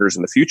and partners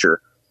in the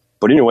future.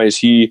 But anyways,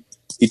 he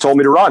told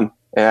me to run.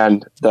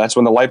 And that's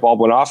when the light bulb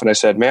went off. And I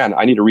said, man,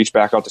 I need to reach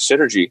back out to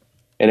Synergy.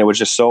 And it was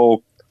just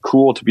so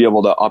cool to be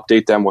able to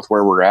update them with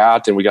where we're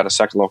at. And we got a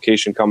second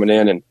location coming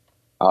in, and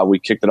we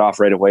kicked it off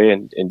right away.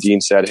 And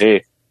Dean said,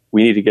 hey,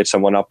 we need to get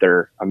someone up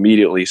there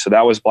immediately. So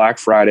that was Black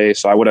Friday.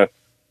 So I would have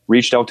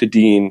reached out to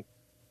Dean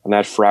on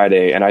that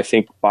Friday. And I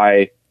think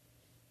by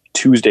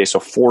Tuesday, so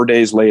 4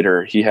 days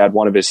later, he had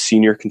one of his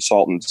senior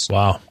consultants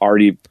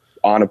already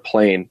on a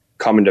plane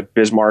coming to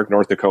Bismarck,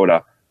 North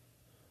Dakota.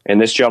 And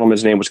this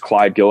gentleman's name was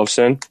Clyde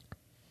Gillifson.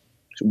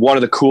 One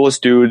of the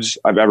coolest dudes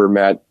I've ever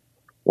met.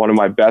 One of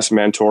my best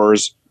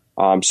mentors.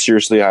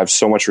 Seriously, I have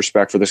so much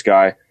respect for this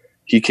guy.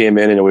 he came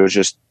in and it was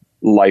just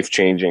life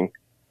changing.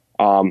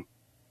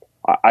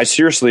 I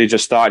seriously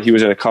just thought he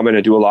was going to come in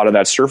and do a lot of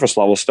that surface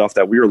level stuff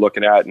that we were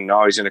looking at. And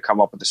now he's going to come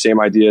up with the same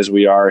ideas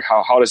we are.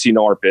 How does he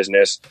know our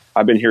business?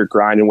 I've been here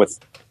grinding with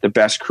the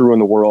best crew in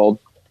the world,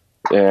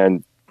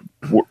 and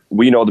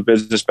we know the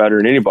business better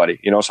than anybody,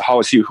 so how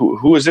is he,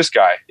 who is this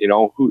guy?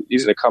 Who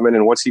he's going to come in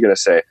and what's he going to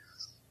say?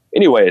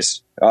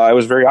 Anyways, it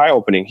was very eye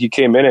opening. He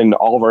came in and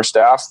all of our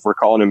staff were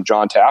calling him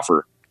John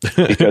Taffer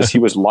because he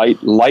was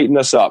lighting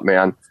us up,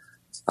 man.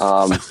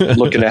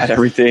 Looking at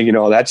everything,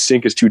 that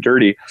sink is too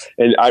dirty.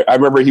 And I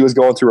remember he was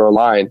going through our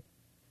line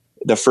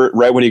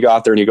right when he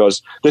got there, and he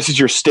goes, "This is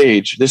your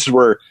stage. This is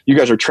where you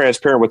guys are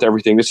transparent with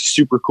everything. This is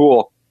super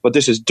cool, but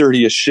this is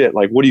dirty as shit.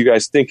 Like, what are you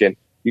guys thinking?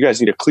 You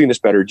guys need to clean this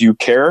better. Do you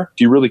care?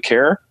 Do you really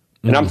care?"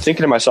 And I'm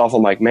thinking to myself,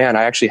 I'm like, man,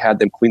 I actually had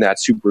them clean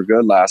that super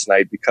good last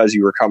night because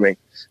you were coming.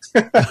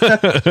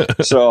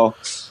 So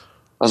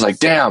I was like,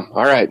 damn,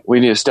 all right, we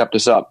need to step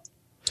this up.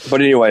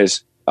 But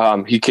anyways,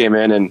 he came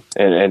in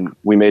and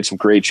we made some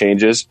great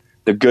changes.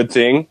 The good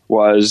thing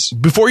was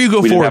before you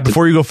go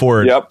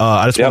forward, yep.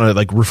 I just want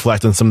to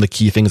reflect on some of the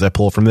key things I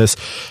pull from this.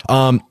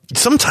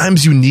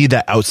 Sometimes you need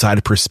that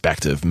outside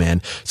perspective,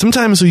 man.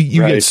 Sometimes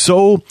you get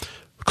so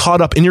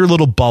caught up in your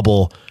little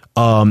bubble,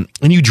 and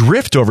you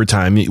drift over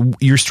time.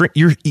 You're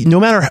no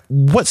matter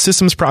what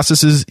systems,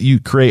 processes you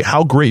create,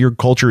 how great your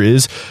culture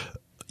is,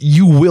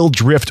 you will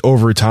drift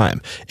over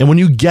time. And when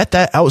you get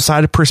that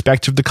outside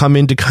perspective to come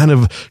in to kind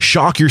of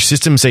shock your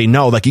system, say,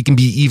 no, like it can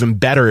be even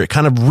better. It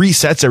kind of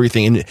resets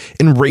everything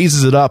and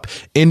raises it up.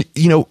 And,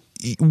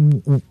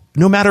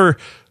 no matter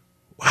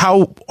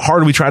how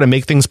hard we try to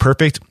make things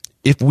perfect,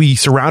 if we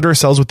surround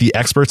ourselves with the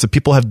experts, the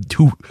people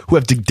who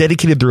have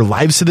dedicated their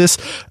lives to this,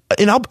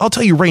 and I'll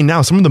tell you right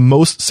now, some of the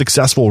most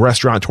successful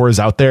restaurateurs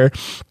out there,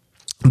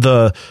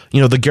 the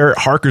Garrett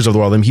Harkers of the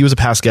world, he was a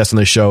past guest on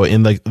the show,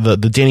 and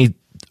the Danny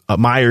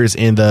Myers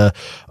and the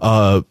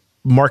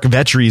Mark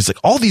Vetries, like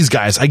all these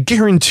guys, I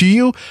guarantee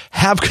you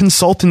have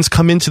consultants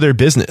come into their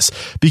business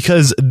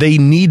because they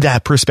need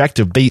that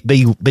perspective.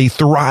 They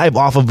thrive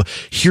off of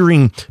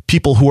hearing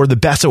people who are the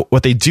best at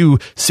what they do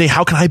say,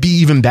 how can I be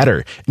even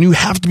better? And you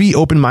have to be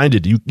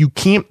open-minded. You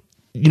can't,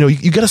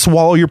 you got to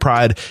swallow your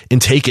pride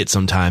and take it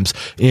sometimes.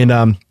 And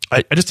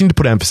I just need to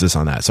put emphasis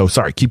on that. So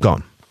sorry, keep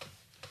going.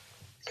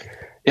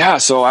 Yeah.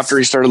 So after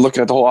he started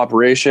looking at the whole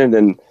operation,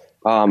 and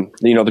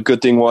the good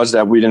thing was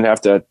that we didn't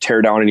have to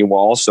tear down any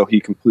walls. So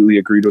he completely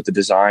agreed with the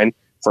design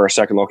for our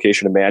second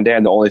location in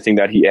Mandan. The only thing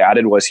that he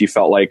added was he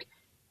felt like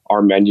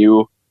our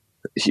menu,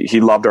 he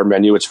loved our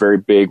menu. It's very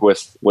big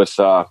with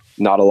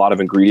not a lot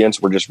of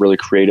ingredients. We're just really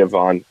creative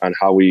on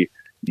how we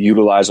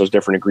utilize those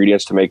different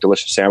ingredients to make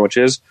delicious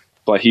sandwiches.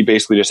 But he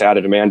basically just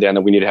added to Mandan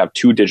that we need to have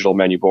 2 digital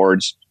menu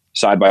boards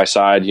side by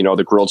side,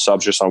 the grilled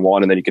subs just on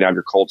one, and then you can have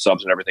your cold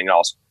subs and everything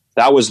else.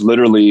 That was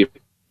literally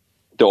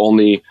the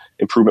only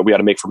improvement we had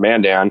to make for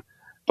Mandan,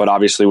 but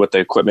obviously with the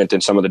equipment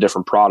and some of the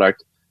different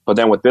product. But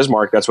then with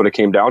Bismarck, that's what it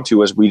came down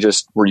to, is we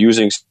just were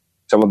using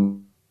some of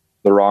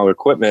the wrong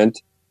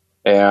equipment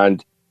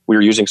and we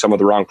were using some of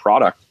the wrong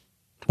product.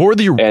 What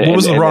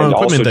was the wrong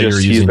equipment that you were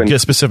using?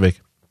 Get specific.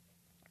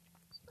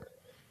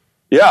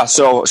 Yeah.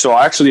 So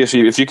actually, if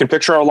you can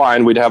picture our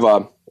line, we'd have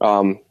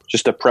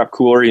just a prep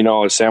cooler,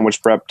 a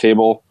sandwich prep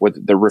table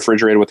with the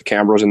refrigerator with the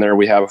Cambros in there.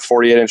 We have a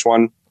 48-inch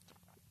one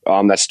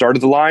that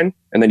started the line,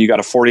 and then you got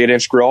a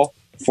 48-inch grill,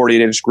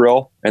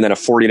 and then a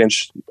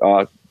 48-inch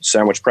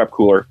sandwich prep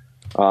cooler.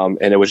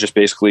 And it was just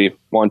basically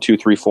 1, 2,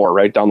 3, 4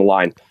 right down the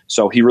line.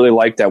 So he really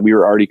liked that we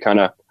were already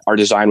our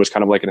design was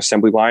kind of like an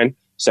assembly line,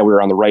 so we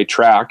were on the right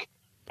track.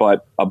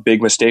 But a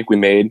big mistake we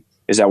made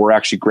is that we're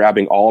actually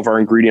grabbing all of our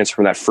ingredients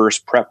from that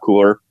first prep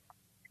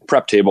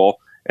table,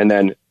 and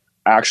then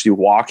actually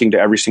walking to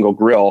every single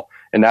grill.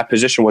 And that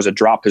position was a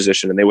drop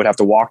position, and they would have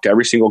to walk to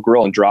every single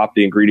grill and drop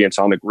the ingredients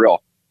on the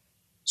grill.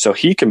 So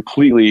he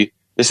completely,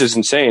 this is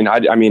insane.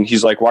 I mean,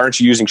 he's like, why aren't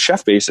you using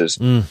chef bases?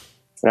 And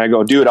I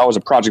go, dude, I was a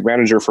project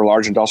manager for a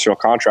large industrial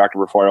contractor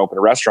before I opened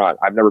a restaurant.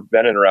 I've never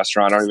been in a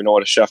restaurant. I don't even know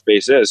what a chef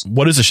base is.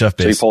 What is a chef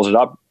base? So he pulls it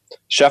up.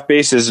 Chef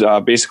base is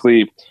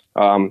basically,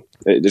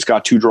 it's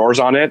got 2 drawers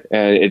on it,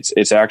 and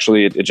it's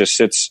actually, it just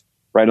sits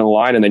right on the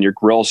line, and then your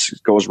grill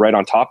goes right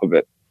on top of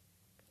it.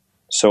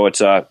 So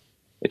it's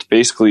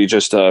basically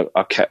just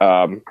like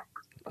a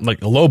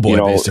low boy,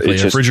 basically,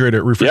 a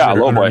refrigerator. Yeah,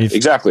 low boy.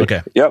 Exactly.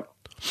 Okay. Yep.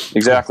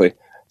 Exactly.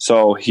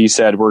 So he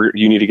said,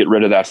 you need to get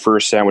rid of that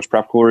first sandwich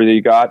prep cooler that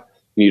you got.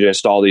 You need to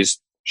install these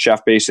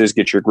chef bases,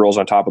 get your grills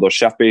on top of those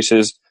chef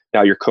bases.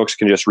 Now your cooks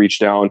can just reach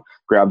down,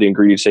 grab the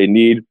ingredients they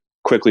need,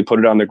 quickly put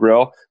it on the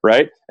grill,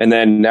 right? And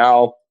then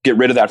now get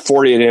rid of that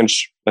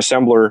 48-inch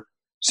assembler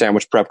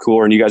sandwich prep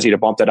cooler, and you guys need to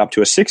bump that up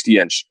to a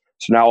 60-inch.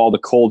 So now all the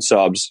cold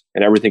subs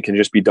and everything can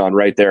just be done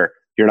right there.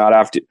 You're not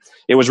after.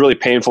 It was really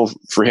painful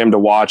for him to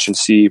watch and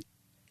see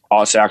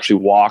us actually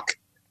walk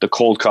the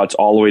cold cuts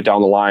all the way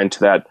down the line to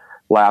that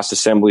last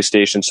assembly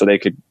station so they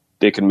could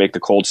make the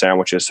cold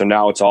sandwiches. So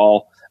now it's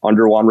all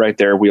under one right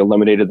there. We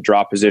eliminated the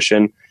drop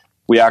position.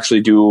 We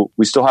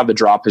still have the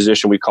drop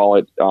position. We call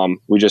it,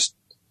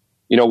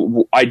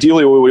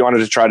 ideally what we wanted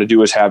to try to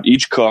do is have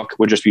each cook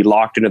would just be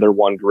locked into their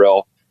one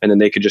grill, and then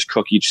they could just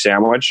cook each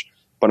sandwich.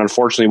 But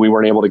unfortunately, we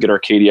weren't able to get our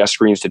KDS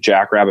screens to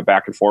jackrabbit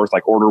back and forth.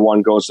 Like order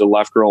 1 goes to the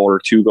left grill,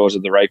 order 2 goes to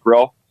the right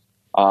grill.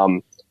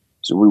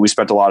 So we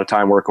spent a lot of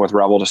time working with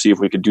Rebel to see if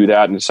we could do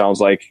that. And it sounds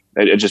like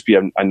it'd just be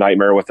a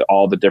nightmare with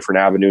all the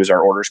different avenues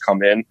our orders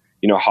come in.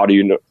 How do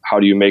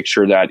you make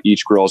sure that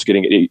each grill is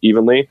getting it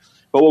evenly?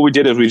 But what we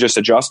did is we just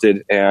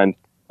adjusted, and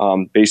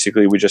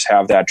basically we just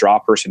have that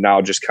drop person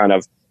now just kind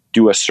of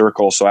do a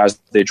circle. So as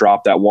they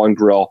drop that one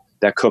grill,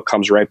 that cook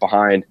comes right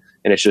behind,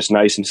 and it's just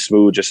nice and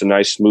smooth, just a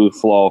nice smooth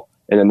flow.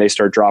 And then they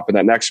start dropping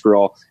that next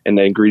grill, and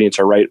the ingredients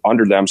are right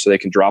under them, so they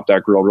can drop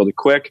that grill really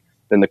quick.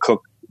 Then the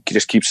cook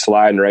just keeps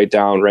sliding right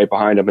down, right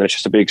behind them, and it's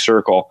just a big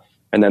circle.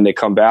 And then they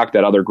come back,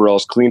 that other grill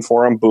is clean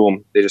for them.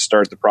 Boom, they just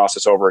start the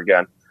process over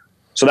again.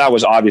 So that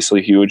was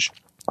obviously huge.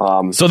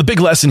 So the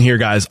big lesson here,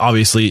 guys,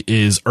 obviously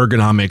is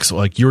ergonomics.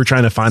 Like, you were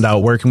trying to find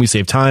out where can we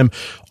save time,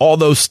 all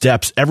those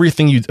steps,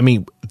 everything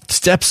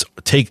steps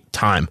take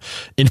time.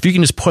 And if you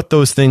can just put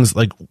those things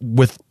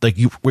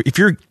if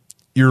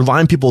your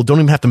line people don't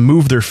even have to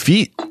move their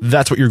feet,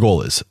 that's what your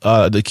goal is,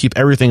 to keep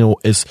everything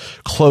as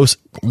close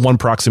one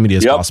proximity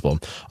as possible.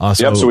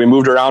 So we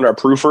moved around our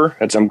proofer.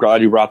 I'm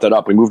glad you brought that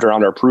up. We moved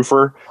around our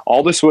proofer.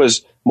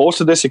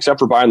 Most of this, except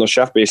for buying those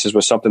chef bases,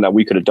 was something that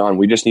we could have done.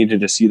 We just needed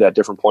to see that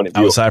different point of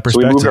view. Outside so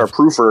we perspective. moved our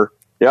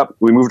proofer.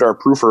 We moved our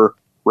proofer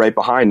right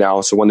behind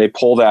now. So when they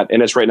pull that,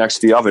 and it's right next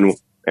to the oven,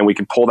 and we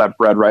can pull that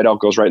bread right out,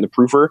 goes right in the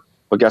proofer.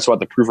 But guess what?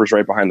 The proofer's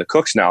right behind the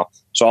cooks now.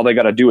 So all they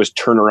got to do is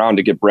turn around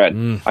to get bread.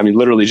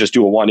 Literally just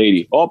do a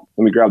 180. Oh,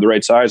 let me grab the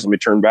right size. Let me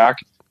turn back.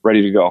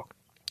 Ready to go.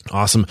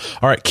 Awesome.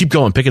 All right, keep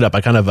going. Pick it up. I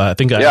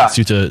think I asked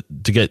you to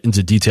get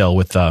into detail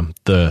with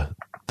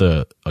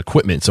the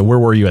equipment. So where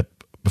were you at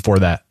before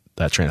that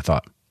train of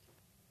thought?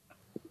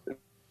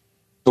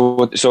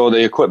 So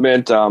the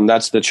equipment,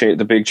 that's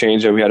the big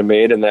change that we had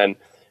made. And then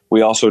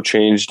we also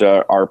changed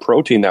our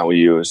protein that we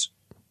use.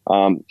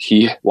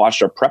 He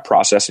watched our prep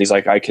process, and he's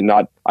like,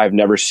 I've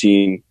never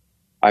seen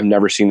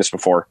this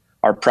before.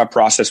 Our prep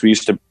process, we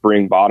used to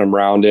bring bottom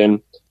round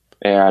in,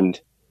 and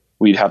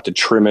we'd have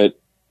to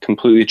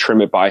completely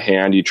trim it by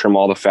hand. You trim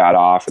all the fat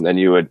off, and then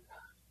it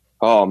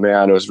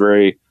was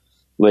very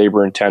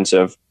labor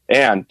intensive.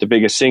 And the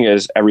biggest thing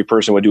is every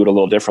person would do it a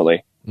little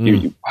differently.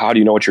 How do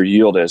you know what your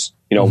yield is?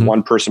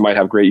 One person might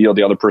have great yield.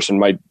 The other person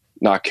might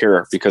not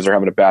care because they're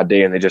having a bad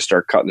day, and they just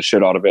start cutting the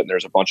shit out of it. And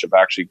there's a bunch of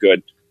actually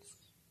good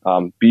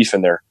beef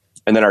in there.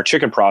 And then our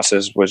chicken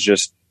process was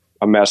just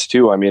a mess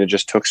too. It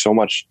just took so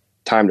much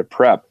time to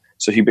prep.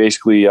 So he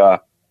basically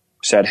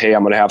said, hey,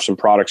 I'm going to have some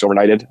products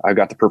overnighted. I've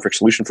got the perfect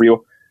solution for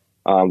you.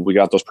 We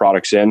got those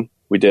products in.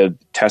 We did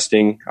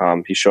testing.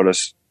 He showed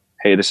us,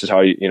 hey, this is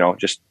how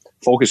just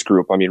focus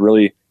group.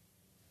 Really,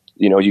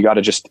 you got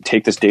to just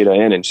take this data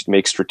in and just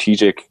make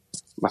strategic,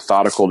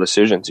 methodical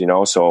decisions,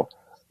 So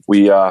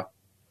we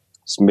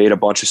made a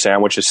bunch of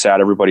sandwiches,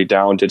 sat everybody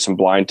down, did some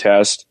blind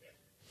tests,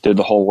 did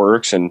the whole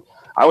works. And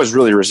I was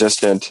really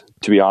resistant,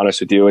 to be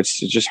honest with you. It's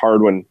just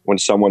hard when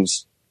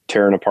someone's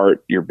tearing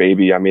apart your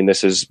baby.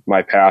 This is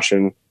my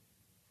passion.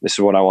 This is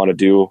what I want to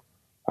do.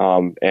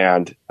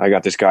 And I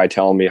got this guy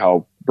telling me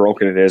how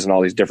broken it is and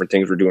all these different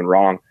things we're doing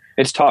wrong.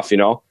 It's tough,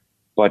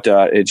 but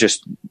it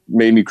just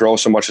made me grow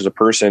so much as a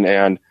person.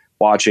 And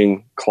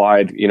watching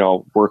Clyde,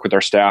 work with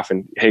our staff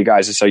and, hey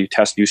guys, this is how you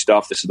test new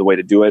stuff. This is the way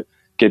to do it.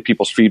 Get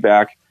people's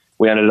feedback.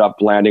 We ended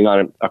up landing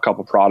on a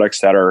couple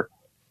products that are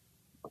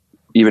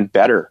even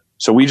better.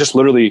 So we just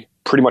literally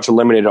pretty much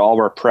eliminated all of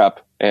our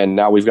prep, and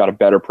now we've got a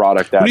better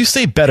product. That when you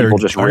say better,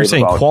 are you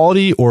saying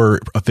quality or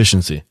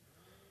efficiency?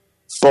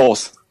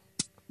 Both.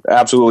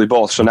 Absolutely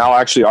both. So now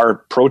actually our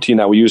protein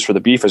that we use for the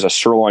beef is a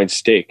sirloin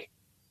steak.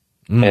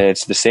 And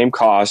it's the same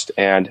cost,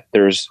 and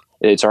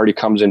it's already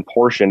comes in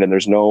portioned, and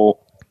there's no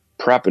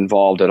prep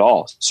involved at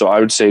all. So I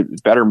would say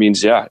better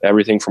means,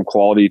 everything from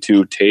quality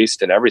to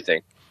taste and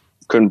everything.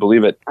 Couldn't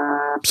believe it.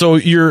 So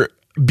you're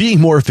being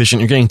more efficient.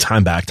 You're getting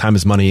time back. Time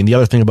is money. And the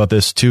other thing about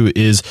this too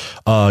is,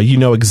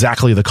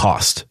 exactly the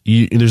cost.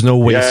 There's no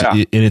waste,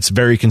 and it's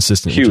very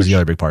consistent. Huge. Which is the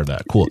other big part of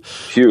that. Cool.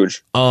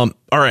 Huge. All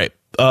right.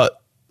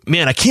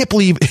 Man, I can't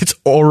believe it's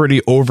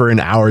already over an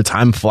hour.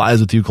 Time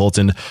flies with you,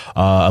 Colton.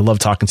 I love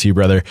talking to you,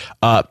 brother.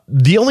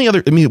 The only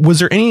other, was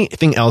there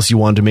anything else you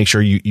wanted to make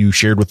sure you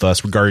shared with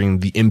us regarding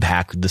the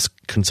impact this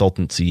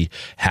consultancy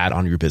had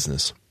on your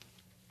business?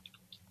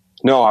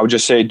 No, I would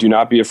just say, do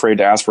not be afraid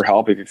to ask for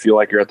help. If you feel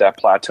like you're at that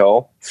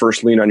plateau,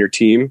 first lean on your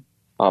team,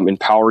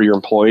 empower your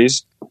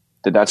employees.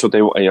 That's what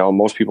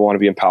most people want to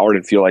be empowered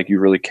and feel like you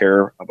really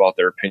care about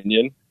their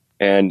opinion.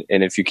 And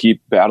if you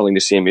keep battling the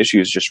same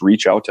issues, just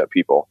reach out to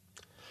people.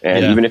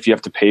 And even if you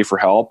have to pay for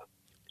help,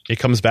 it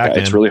comes back.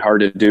 It's really hard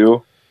to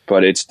do,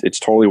 but it's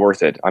totally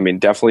worth it.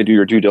 Definitely do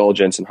your due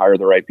diligence and hire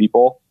the right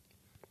people.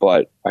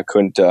 But I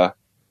couldn't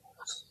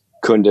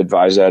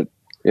advise that.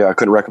 Yeah, I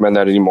couldn't recommend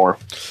that anymore.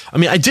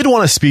 I did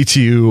want to speak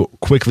to you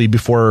quickly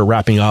before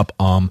wrapping up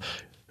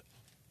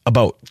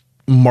about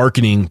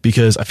marketing,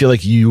 because I feel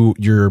like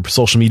your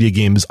social media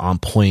game is on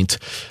point.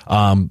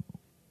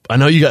 I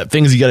know you got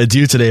things you got to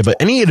do today, but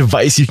any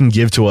advice you can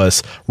give to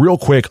us real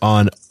quick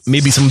on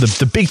maybe some of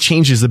the big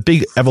changes, the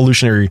big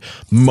evolutionary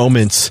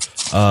moments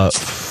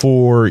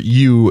for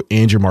you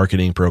and your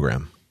marketing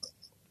program?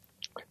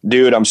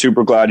 Dude, I'm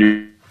super glad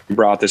you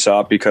brought this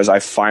up because I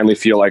finally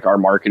feel like our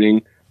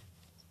marketing,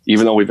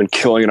 even though we've been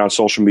killing it on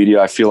social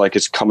media, I feel like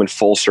it's coming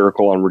full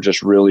circle and we're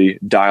just really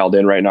dialed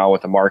in right now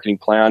with the marketing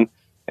plan.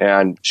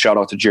 And shout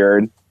out to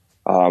Jared.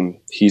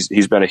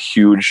 He's been a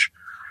huge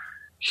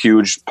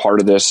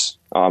part of this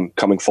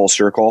coming full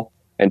circle.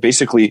 And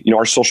basically,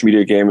 our social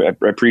media game, I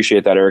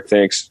appreciate that, Eric.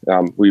 Thanks.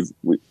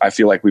 I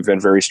feel like we've been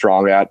very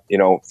strong at,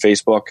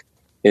 Facebook,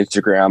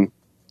 Instagram,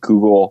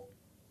 Google,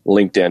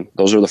 LinkedIn.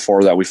 Those are the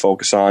 4 that we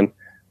focus on.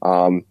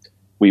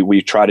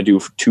 We try to do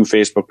 2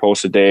 Facebook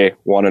posts a day,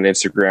 1 on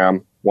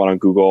Instagram, 1 on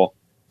Google,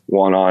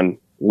 1 on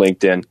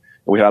LinkedIn.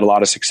 We had a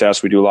lot of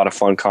success. We do a lot of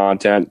fun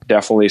content.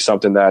 Definitely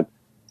something that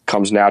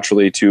comes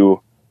naturally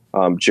to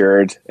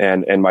Jared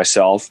and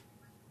myself.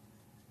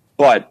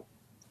 But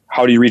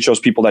how do you reach those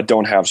people that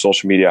don't have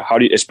social media?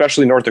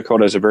 Especially North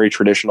Dakota is a very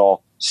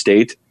traditional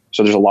state.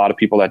 So there's a lot of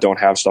people that don't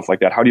have stuff like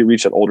that. How do you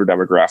reach that older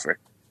demographic?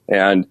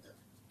 And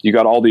you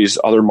got all these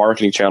other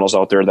marketing channels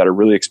out there that are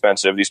really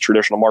expensive, these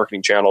traditional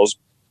marketing channels,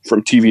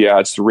 from TV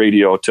ads to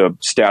radio to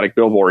static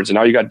billboards. And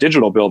now you got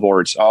digital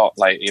billboards.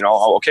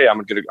 Okay,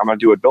 I'm going to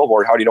do a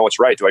billboard. How do you know what's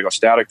right? Do I go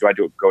static? Do I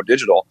go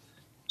digital?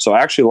 So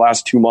actually the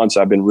last 2 months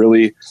I've been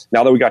really,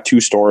 now that we got 2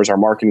 stores, our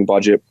marketing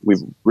budget,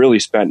 we've really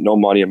spent no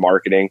money in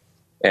marketing.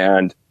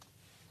 And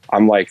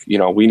I'm like,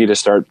 we need to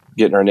start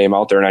getting our name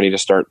out there and I need to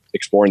start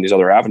exploring these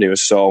other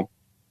avenues. So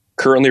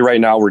currently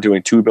right now we're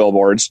doing 2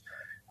 billboards.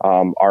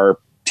 Our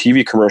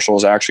TV commercial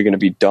is actually going to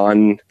be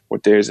done.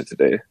 What day is it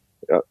today?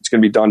 It's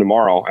going to be done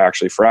tomorrow,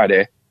 actually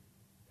Friday.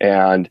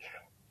 And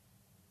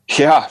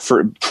yeah,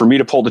 for me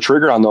to pull the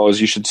trigger on those,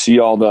 you should see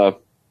all the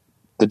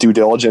due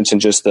diligence and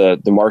just the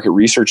market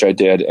research I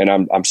did. And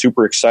I'm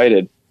super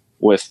excited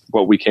with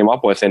what we came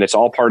up with. And it's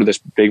all part of this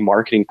big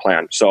marketing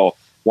plan. So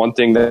one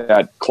thing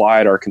that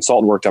Clyde, our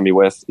consultant, worked on me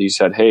with, he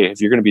said, hey, if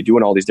you're going to be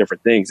doing all these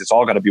different things, it's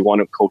all got to be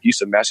one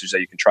cohesive message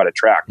that you can try to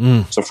track.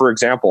 So for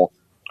example,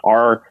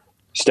 our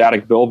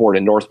static billboard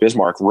in North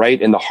Bismarck, right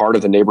in the heart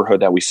of the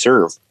neighborhood that we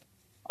serve.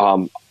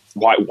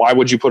 Why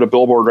would you put a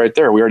billboard right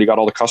there? We already got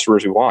all the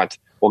customers we want.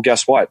 Well,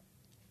 guess what?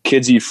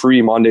 Kids eat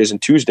free Mondays and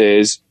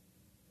Tuesdays.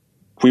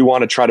 We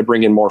want to try to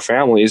bring in more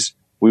families.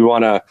 We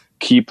want to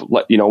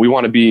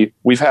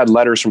we've had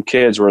letters from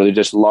kids where they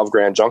just love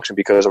Grand Junction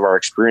because of our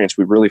experience.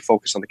 We really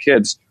focus on the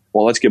kids.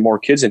 Well, let's get more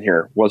kids in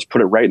here. Well, let's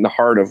put it right in the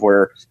heart of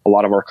where a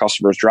lot of our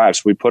customers drive.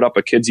 So we put up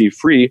a Kids Eat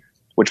Free,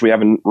 which we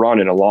haven't run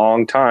in a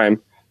long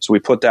time. So we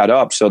put that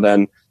up. So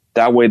then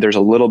that way there's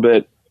a little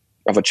bit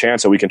of a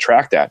chance that we can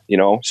track that,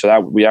 so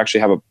that we actually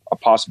have a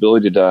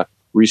possibility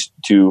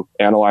to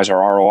analyze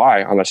our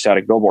ROI on that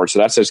static billboard. So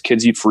that says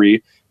Kids Eat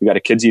Free. We got a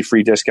Kids Eat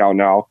Free discount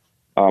now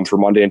for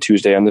Monday and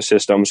Tuesday on the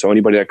system. So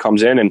anybody that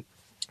comes in and,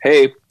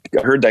 hey,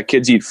 I heard that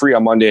Kids Eat Free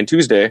on Monday and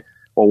Tuesday.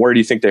 Well, where do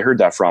you think they heard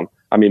that from?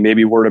 I mean,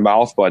 maybe word of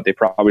mouth, but they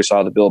probably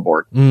saw the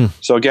billboard.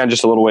 So again,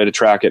 just a little way to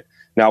track it.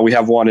 Now we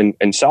have one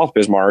in South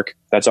Bismarck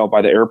that's out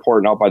by the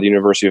airport and out by the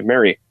University of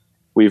Mary.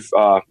 We've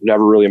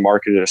never really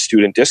marketed a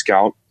student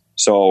discount.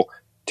 So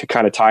to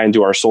kind of tie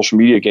into our social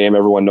media game,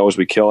 everyone knows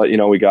we kill it.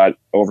 We got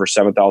over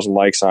 7,000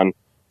 likes on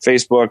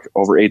Facebook,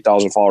 over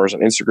 8,000 followers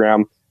on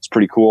Instagram. It's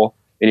pretty cool.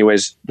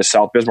 Anyways, the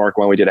South Bismarck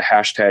one, we did a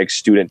hashtag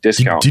student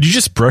discount. Did you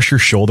just brush your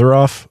shoulder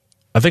off?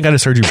 I think I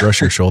just heard you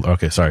brush your shoulder.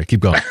 Okay, sorry. Keep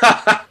going.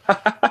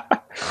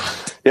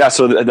 Yeah,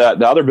 so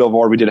the other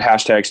billboard, we did a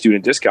hashtag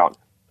student discount.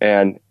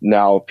 And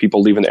now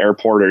people leaving the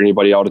airport or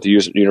anybody out at the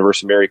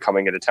University of Mary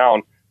coming into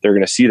town, they're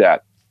going to see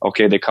that.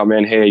 Okay, they come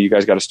in, hey, you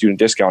guys got a student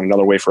discount,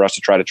 another way for us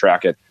to try to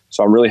track it.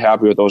 So I'm really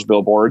happy with those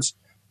billboards.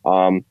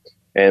 And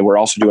we're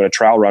also doing a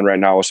trial run right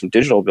now with some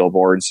digital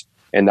billboards.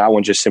 And that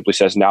one just simply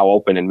says now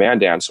open in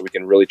Mandan. So we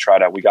can really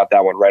we got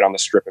that one right on the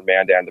strip in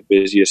Mandan, the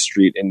busiest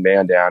street in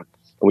Mandan. And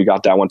we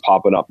got that one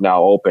popping up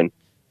now open.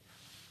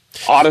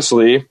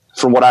 Honestly,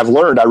 from what I've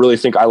learned, I really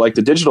think I like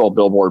the digital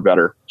billboard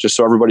better, just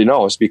so everybody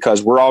knows,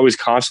 because we're always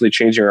constantly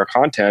changing our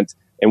content.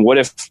 And what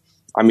if,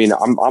 I'm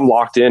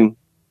locked in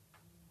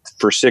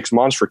for 6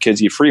 months for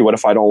Kids Eat Free. What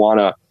if I don't want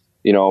to,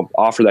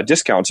 offer that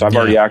discount? So I've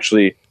already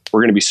we're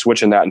going to be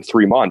switching that in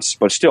 3 months,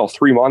 but still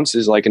 3 months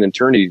is like an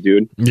eternity,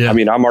 dude. Yeah.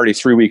 I'm already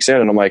 3 weeks in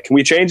and I'm like, can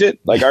we change it?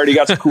 Like I already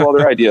got some cool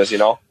other ideas,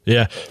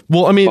 Yeah.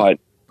 Well, but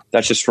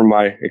that's just from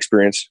my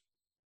experience.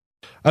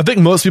 I think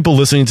most people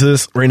listening to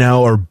this right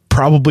now are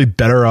probably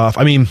better off.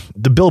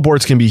 The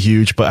billboards can be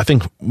huge, but I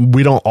think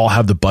we don't all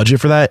have the budget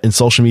for that. In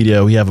social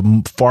media, we have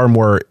far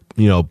more,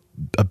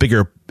 a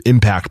bigger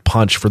impact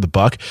punch for the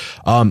buck.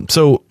 One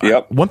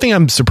thing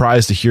I'm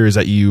surprised to hear is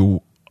that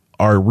you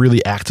are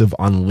really active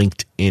on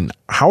LinkedIn.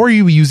 How are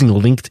you using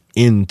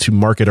LinkedIn to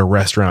market a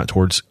restaurant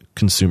towards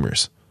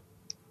consumers?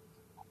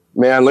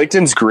 Man,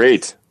 LinkedIn's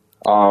great.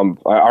 I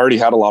already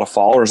had a lot of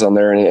followers on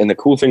there. And the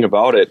cool thing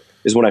about it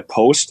is when I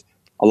post,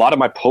 a lot of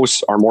my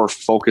posts are more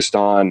focused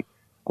on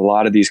a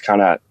lot of these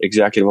kind of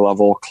executive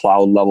level,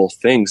 cloud level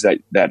things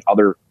that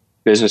other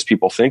business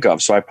people think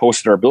of. So I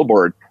posted our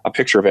billboard, a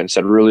picture of it, and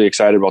said, really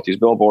excited about these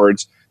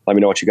billboards. Let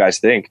me know what you guys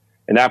think.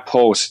 And that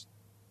post,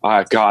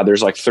 God,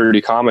 there's like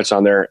 30 comments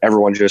on there.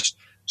 Everyone just,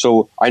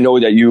 so I know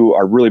that you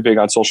are really big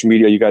on social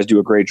media. You guys do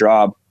a great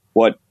job.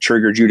 What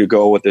triggered you to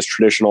go with this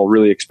traditional,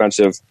 really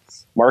expensive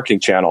marketing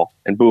channel?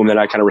 And boom, then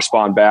I kind of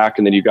respond back.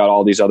 And then you got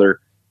all these other,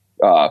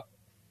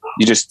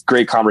 you just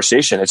great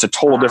conversation. It's a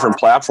total different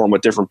platform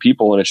with different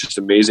people. And it's just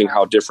amazing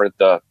how different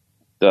the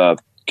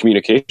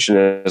communication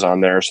is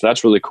on there. So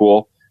that's really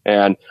cool.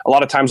 And a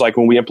lot of times, like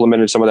when we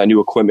implemented some of that new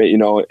equipment,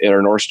 in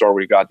our North Store,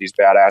 we got these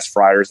badass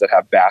fryers that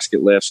have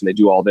basket lifts and they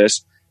do all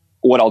this.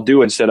 What I'll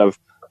do instead of,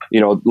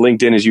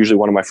 LinkedIn is usually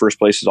one of my first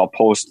places I'll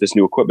post this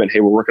new equipment.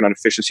 Hey, we're working on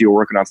efficiency. We're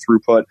working on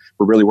throughput.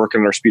 We're really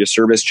working on our speed of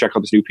service. Check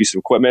out this new piece of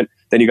equipment.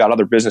 Then you got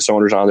other business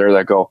owners on there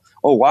that go,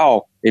 oh,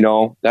 wow,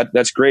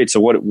 that's great. So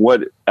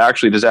what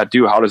actually does that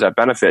do? How does that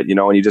benefit?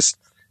 And you just,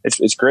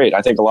 it's great.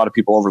 I think a lot of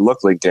people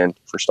overlook LinkedIn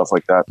for stuff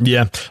like that.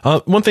 Yeah.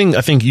 One thing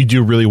I think you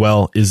do really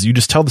well is you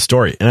just tell the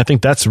story. And I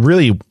think that's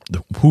really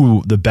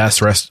who the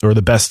best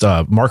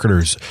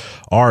marketers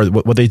are.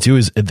 What they do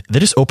is they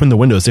just open the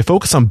windows. They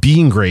focus on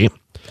being great.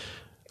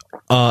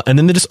 And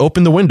then they just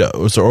open the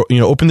windows or,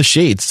 open the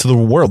shades to the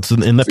world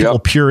and let people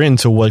peer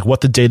into like what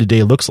the day to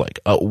day looks like.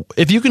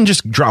 If you can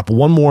just drop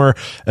one more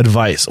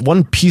advice,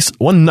 one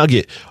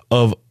nugget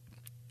of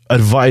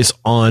advice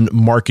on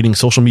marketing,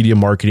 social media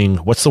marketing,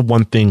 what's the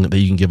one thing that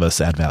you can give us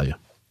to add value?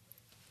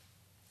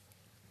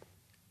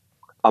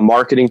 A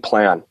marketing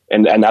plan.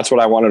 And that's what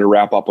I wanted to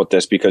wrap up with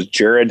this, because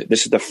Jared,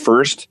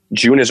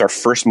 June is our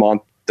first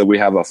month that we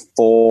have a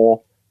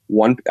full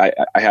one. I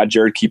had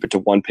Jared keep it to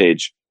one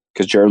page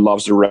because Jared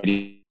loves to write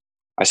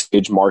a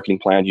stage marketing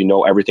plan.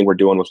 Everything we're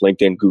doing with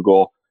LinkedIn,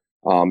 Google,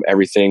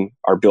 everything,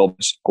 our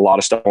builds, a lot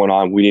of stuff going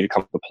on. We need to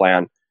come up with a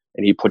plan.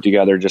 And he put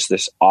together just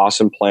this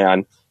awesome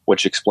plan,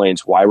 which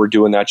explains why we're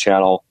doing that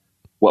channel,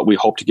 what we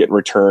hope to get in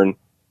return,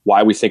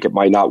 why we think it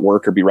might not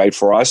work or be right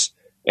for us.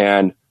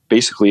 And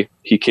basically,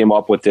 he came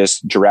up with this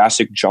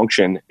Jurassic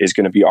Junction is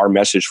going to be our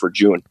message for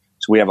June.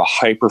 So we have a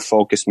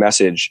hyper-focused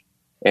message.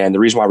 And the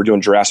reason why we're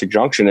doing Jurassic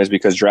Junction is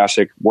because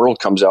Jurassic World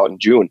comes out in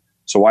June.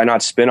 So why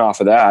not spin off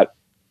of that?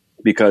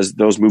 Because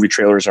those movie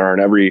trailers are on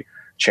every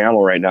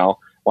channel right now.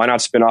 Why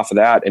not spin off of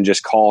that and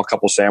just call a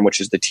couple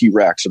sandwiches the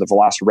T-Rex or the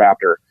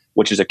Velociraptor,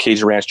 which is a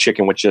Cajun Ranch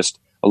chicken with just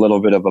a little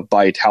bit of a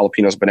bite,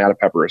 jalapenos, banana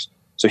peppers.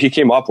 So he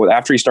came up with,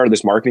 after he started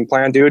this marketing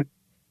plan, dude,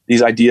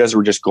 these ideas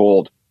were just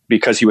gold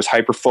because he was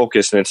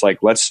hyper-focused. And it's like,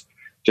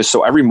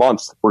 so every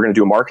month we're going to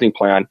do a marketing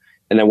plan.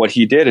 And then what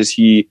he did is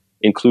he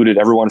included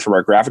everyone from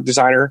our graphic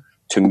designer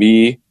to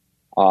me,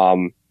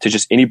 to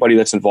just anybody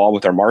that's involved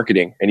with our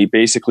marketing. And he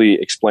basically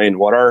explained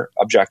what our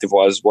objective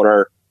was, what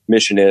our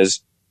mission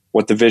is,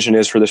 what the vision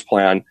is for this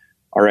plan.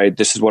 All right,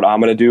 this is what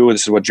I'm going to do.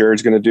 This is what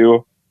Jared's going to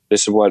do.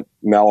 This is what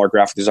Mel, our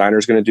graphic designer,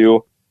 is going to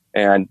do.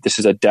 And this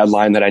is a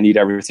deadline that I need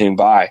everything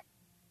by.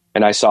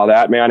 And I saw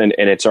that, man, and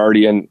it's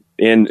already in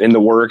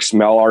the works.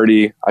 Mel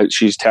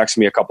she's texted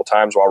me a couple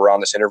times while we're on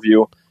this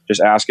interview,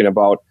 just asking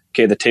about,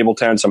 okay, the table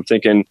tents, I'm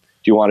thinking,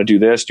 do you want to do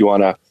this? Do you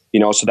want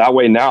to, so that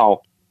way now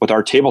with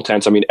our table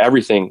tents,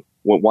 everything,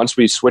 once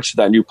we switch to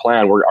that new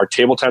plan, our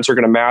table tents are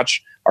going to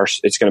match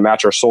it's going to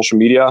match our social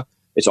media.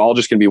 It's all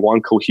just going to be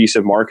one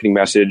cohesive marketing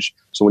message.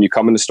 So when you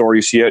come in the store,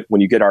 you see it. When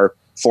you get our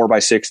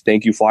 4x6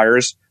 thank you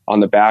flyers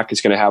on the back,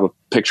 it's going to have a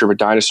picture of a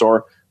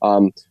dinosaur.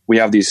 We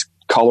have these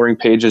coloring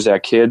pages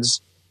that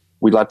kids,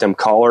 we let them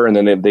color and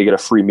then they get a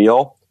free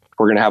meal.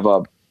 We're going to have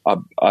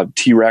a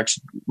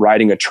T-Rex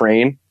riding a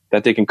train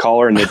that they can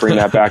color, and they bring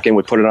that back in.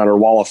 We put it on our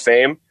wall of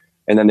fame,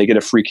 and then they get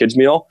a free kids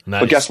meal.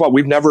 Nice. But guess what?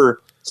 We've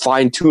never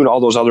fine-tuned all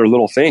those other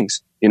little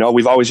things.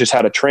 We've always just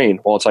had a train.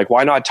 Well, it's like,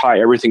 why not tie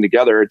everything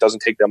together? It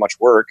doesn't take that much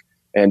work,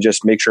 and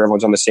just make sure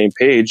everyone's on the same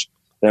page.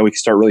 Then we can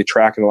start really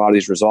tracking a lot of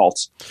these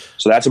results.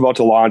 So that's about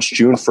to launch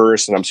June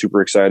 1st, and I'm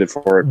super excited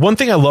for it. One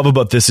thing I love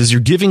about this is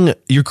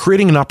you're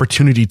creating an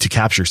opportunity to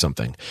capture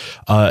something.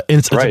 And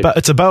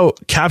it's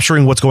about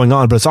capturing what's going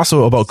on, but it's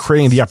also about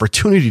creating the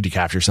opportunity to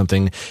capture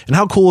something. And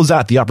how cool is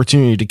that? The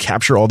opportunity to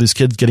capture all these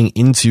kids getting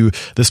into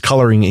this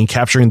coloring and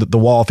capturing the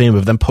wall of fame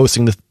of them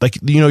posting this,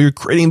 you're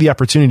creating the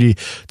opportunity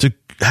to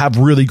have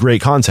really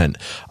great content.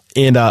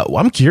 And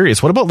I'm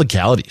curious, what about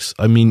legalities?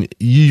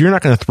 You're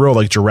not going to throw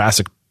like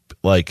Jurassic,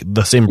 like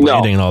the same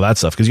branding and all that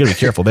stuff, because you got to be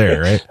careful there,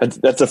 right?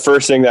 That's the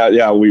first thing that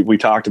we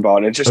talked about.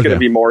 And it's just going to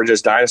be more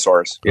just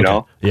dinosaurs, you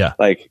know? Yeah,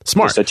 like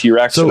smart. Just a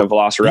T-Rex and a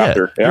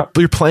Velociraptor. Yeah.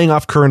 You're playing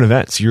off current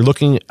events. You're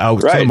looking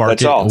out to the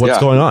market, what's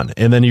going on,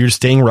 and then you're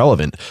staying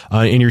relevant.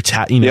 And you're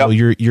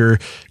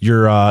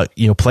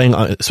you're playing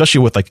on,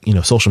 especially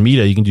with social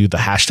media. You can do the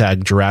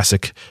hashtag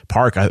Jurassic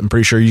Park. I'm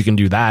pretty sure you can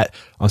do that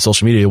on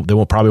social media.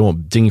 They probably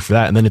won't ding you for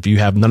that. And then if you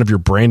have none of your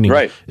branding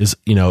is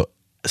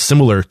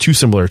too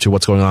similar to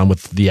what's going on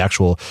with the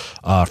actual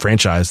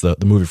franchise, the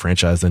movie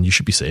franchise, then you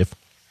should be safe.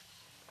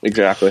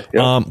 Exactly.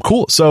 Yep.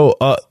 Cool. So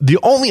the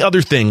only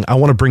other thing I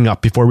want to bring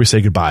up before we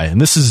say goodbye,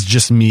 and this is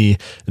just me,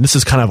 and this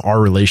is kind of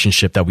our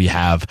relationship that we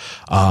have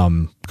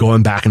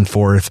going back and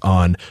forth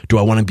on, do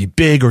I want to be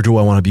big or do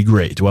I want to be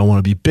great? Do I want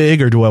to be big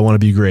or do I want to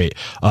be great?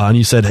 And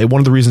you said, hey, one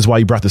of the reasons why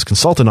you brought this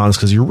consultant on is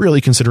because you're really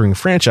considering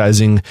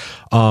franchising.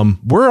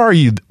 Where are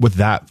you with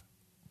that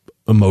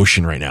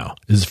emotion right now?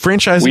 Is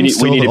franchising we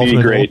need to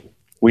be great.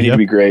 We need to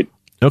be great.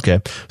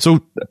 Okay.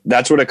 So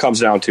that's what it comes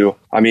down to.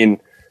 I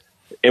mean,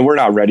 and we're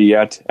not ready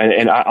yet.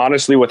 And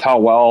honestly, with how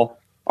well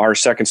our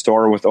second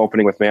store with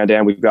opening with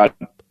Mandan, we've got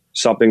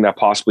something that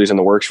possibly is in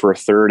the works for a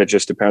third. It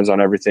just depends on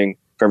everything.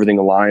 If everything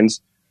aligns,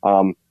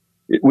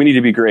 we need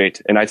to be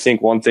great. And I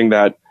think one thing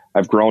that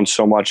I've grown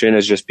so much in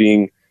is just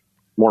being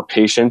more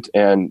patient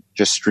and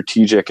just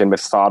strategic and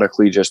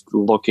methodically just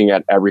looking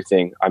at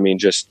everything. I mean,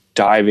 just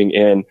diving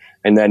in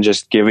and then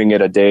just giving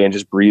it a day and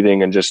just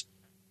breathing and just,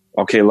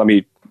 okay, let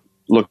me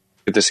look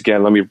at this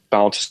again. Let me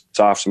bounce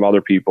off some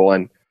other people.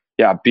 And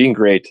yeah, being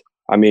great.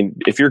 I mean,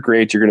 if you're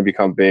great, you're going to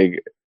become big.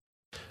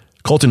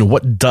 Colton,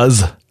 what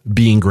does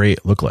being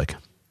great look like?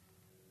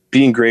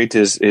 Being great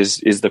is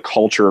the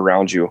culture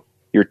around you,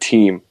 your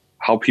team,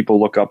 how people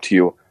look up to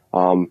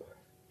you,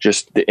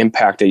 just the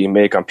impact that you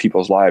make on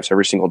people's lives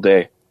every single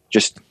day,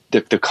 just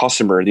the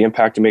customer, the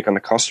impact you make on the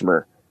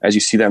customer as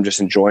you see them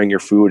just enjoying your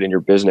food and your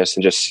business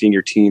and just seeing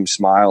your team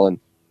smile and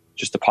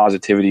just the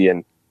positivity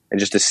and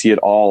just to see it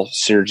all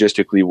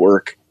synergistically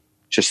work,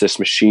 just this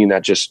machine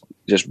that just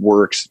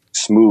works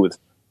smooth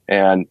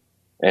and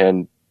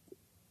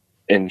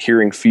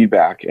hearing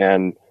feedback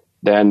and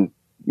then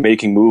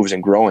making moves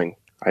and growing.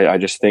 I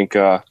just think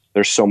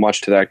there's so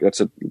much to that. It's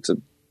a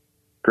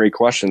great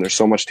question. There's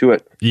so much to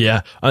it.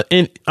 Yeah.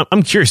 And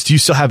I'm curious, do you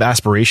still have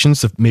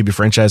aspirations to maybe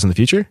franchise in the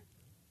future?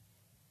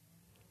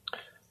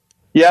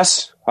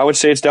 Yes, I would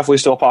say it's definitely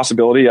still a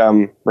possibility.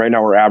 Right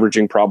now we're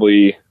averaging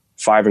probably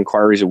 5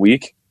 inquiries a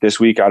week. This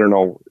week, I don't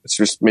know. It's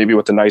just maybe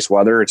with the nice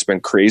weather, it's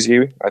been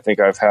crazy. I think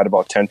I've had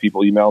about 10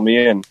 people email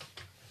me, and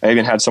I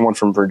even had someone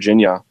from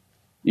Virginia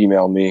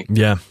email me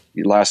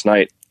last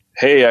night.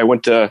 Hey, I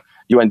went to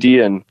UND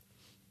and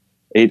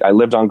I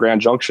lived on Grand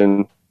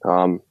Junction.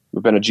 I've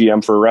been a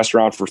GM for a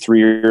restaurant for 3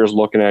 years,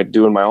 looking at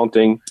doing my own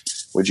thing.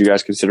 Would you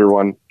guys consider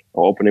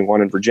opening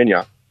one in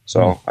Virginia?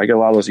 So I get a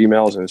lot of those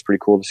emails, and it's pretty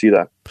cool to see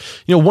that.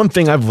 You know, one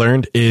thing I've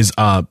learned is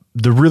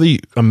the really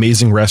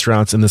amazing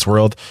restaurants in this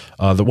world.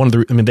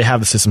 They have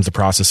the systems, the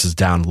processes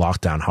down,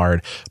 locked down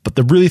hard. But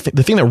the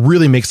thing that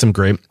really makes them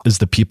great is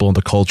the people and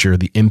the culture,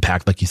 the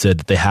impact, like you said,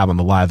 that they have on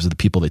the lives of the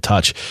people they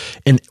touch.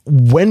 And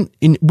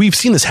we've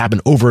seen this happen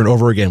over and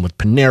over again with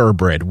Panera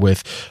Bread,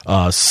 with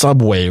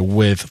Subway,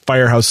 with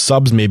Firehouse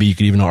Subs. Maybe you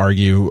could even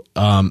argue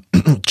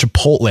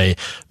Chipotle.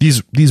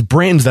 These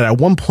brands that at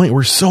one point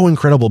were so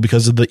incredible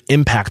because of the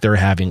impact they're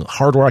having.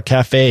 Hard Rock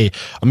Cafe.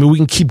 I mean, we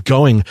can keep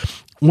going.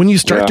 When you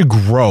start to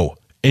grow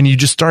and you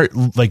just start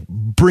like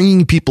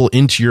bringing people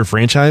into your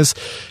franchise,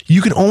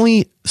 you can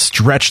only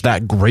stretch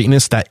that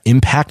greatness, that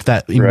impact,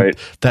 that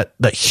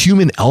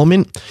human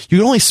element. You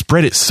can only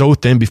spread it so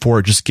thin before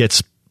it just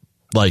gets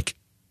like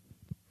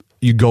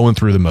you going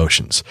through the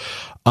motions.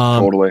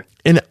 Totally.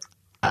 And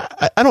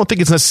I don't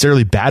think it's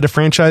necessarily bad to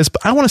franchise,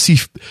 but I want to see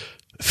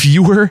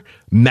fewer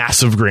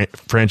massive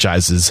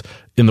franchises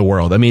in the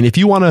world. I mean, if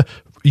you want to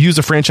use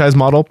a franchise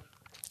model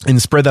and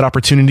spread that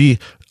opportunity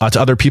to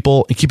other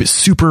people and keep it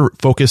super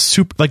focused,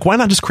 why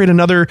not just create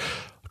another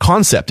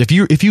concept? If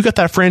you got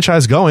that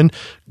franchise going,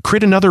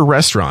 create another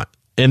restaurant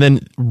and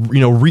then,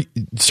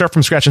 start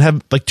from scratch and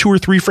have like 2 or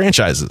 3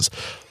 franchises.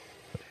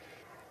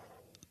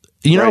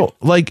 I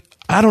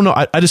don't know.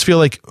 I just feel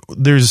like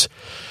there's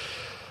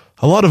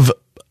a lot of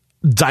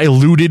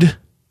diluted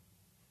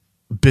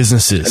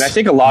businesses. And I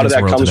think a lot of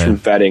that comes from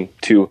vetting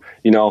too,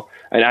 and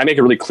I make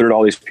it really clear to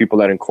all these people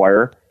that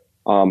inquire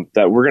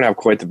that we're going to have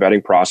quite the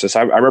vetting process.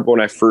 I remember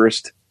when I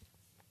first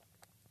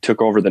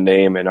took over the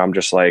name and I'm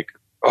just like,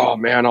 oh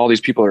man, all these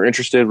people are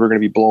interested. We're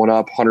going to be blowing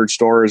up 100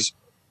 stores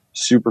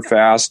super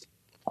fast.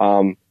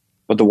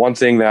 But the one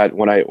thing that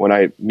when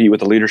I meet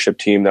with the leadership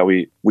team that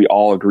we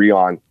all agree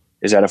on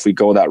is that if we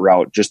go that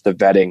route, just the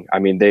vetting, I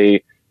mean,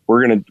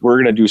 we're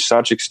going to do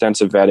such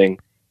extensive vetting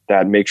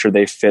that make sure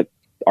they fit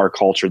our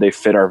culture, they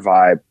fit our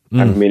vibe.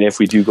 I mean, if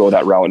we do go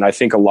that route, and I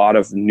think a lot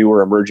of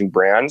newer emerging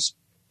brands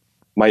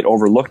might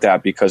overlook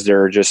that because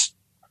they're just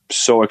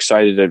so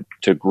excited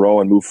to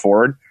grow and move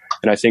forward.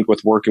 And I think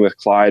with working with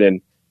Clyde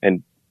and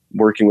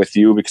working with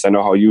you, because I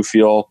know how you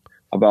feel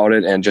about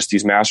it, and just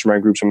these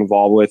mastermind groups I'm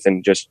involved with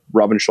and just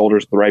rubbing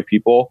shoulders with the right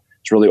people,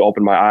 it's really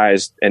opened my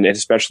eyes. And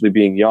especially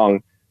being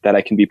young, that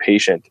I can be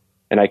patient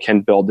and I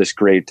can build this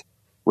great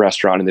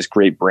restaurant and this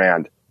great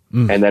brand.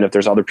 And then if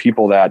there's other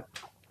people that,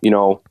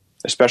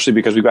 especially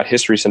because we've got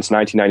history since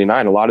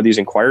 1999, a lot of these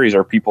inquiries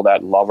are people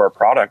that love our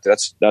product.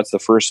 That's the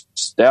first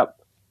step.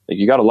 Like,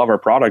 you got to love our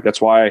product.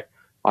 That's why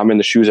I'm in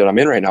the shoes that I'm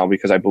in right now,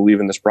 because I believe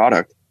in this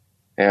product.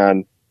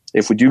 And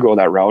if we do go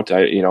that route,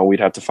 we'd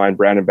have to find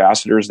brand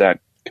ambassadors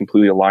that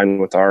completely align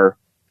with our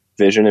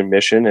vision and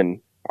mission.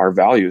 And our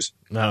values.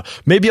 No,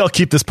 maybe I'll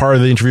keep this part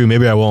of the interview.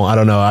 Maybe I won't. I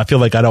don't know. I feel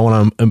like I don't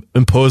want to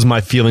impose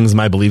my feelings,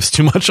 my beliefs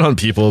too much on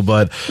people,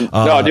 but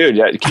no, dude,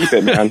 yeah, keep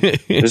it, man.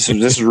 This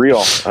is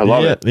real. I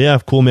love it. Yeah,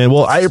 cool, man.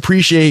 Well, I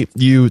appreciate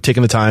you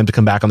taking the time to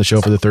come back on the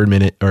show for the third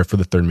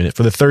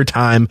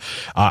time.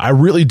 I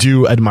really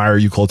do admire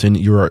you, Colton.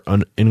 You're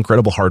an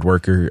incredible hard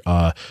worker.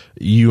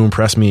 You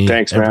impress me.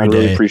 Thanks, man. Every I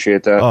really day.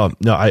 appreciate that. Oh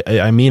no,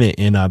 I mean it,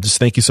 and just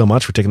thank you so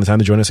much for taking the time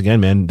to join us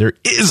again, man. There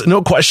is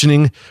no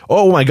questioning.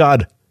 Oh my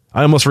God,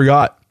 I almost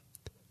forgot.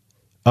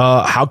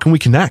 How can we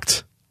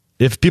connect?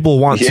 If people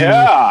want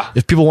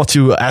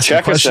to ask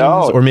you questions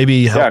or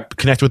maybe help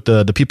connect with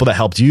the people that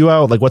helped you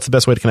out, like what's the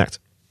best way to connect?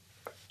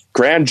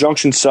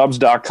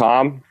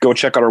 GrandJunctionSubs.com. Go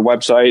check out our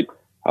website.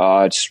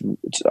 I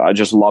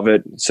just love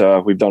it.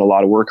 We've done a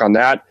lot of work on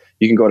that.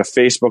 You can go to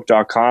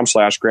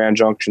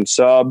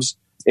Facebook.com/GrandJunctionSubs,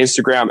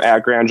 Instagram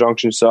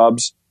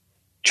 @GrandJunctionSubs.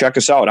 Check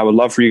us out. I would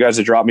love for you guys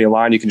to drop me a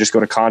line. You can just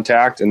go to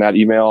contact, and that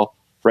email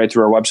right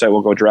through our website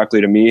will go directly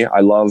to me.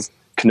 I love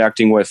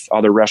connecting with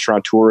other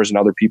restaurateurs and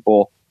other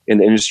people in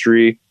the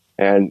industry.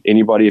 And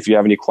anybody, if you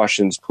have any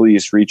questions,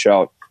 please reach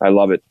out. I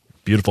love it.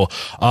 Beautiful.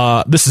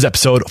 This is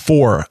episode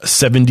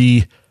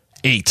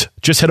 478.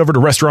 Just head over to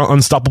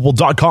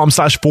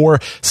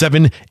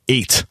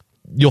restaurantunstoppable.com/478.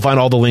 You'll find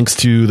all the links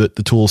to the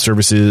tools,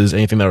 services,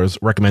 anything that was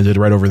recommended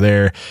right over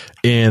there.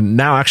 And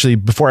now, actually,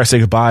 before I say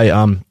goodbye,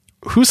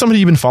 who's somebody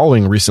you've been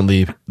following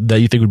recently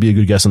that you think would be a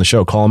good guest on the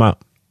show? Call them out.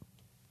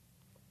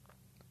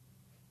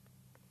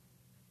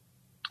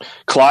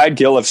 Clyde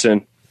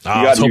Gillifson.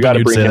 You got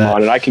to bring him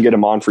on, and I can get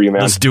him on for you,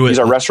 man. Let's do it. He's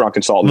our restaurant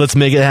consultant. Let's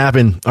make it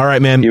happen. All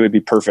right, man. He would be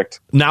perfect.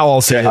 Now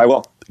I'll say I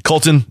will.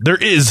 Colton, there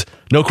is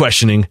no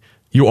questioning.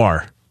 You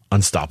are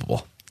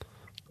unstoppable.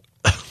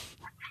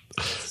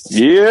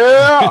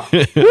 Yeah.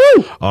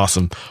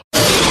 Awesome.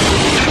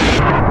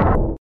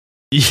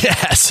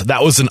 Yes,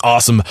 that was an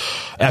awesome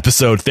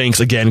episode. Thanks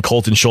again,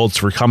 Colton Schultz,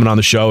 for coming on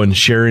the show and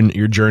sharing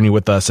your journey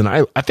with us. And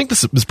I think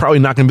this is probably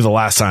not going to be the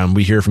last time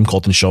we hear from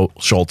Colton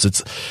Schultz.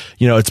 It's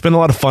been a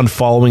lot of fun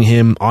following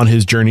him on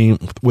his journey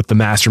with the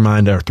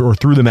mastermind or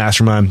through the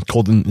mastermind.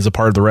 Colton is a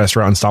part of the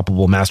Restaurant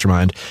Unstoppable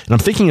mastermind. And I'm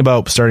thinking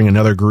about starting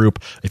another group.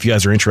 If you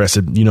guys are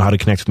interested, you know how to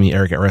connect with me,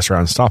 Eric at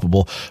Restaurant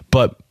Unstoppable.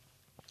 But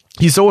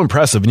he's so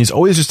impressive, and he's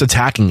always just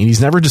attacking, and he's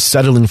never just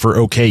settling for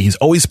okay. He's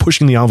always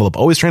pushing the envelope,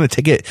 always trying to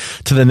take it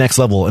to the next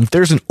level. And if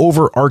there's an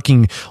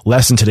overarching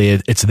lesson today,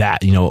 it's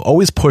that,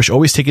 always push,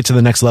 always take it to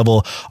the next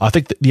level. I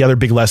think the other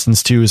big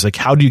lessons too is like,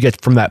 how do you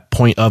get from that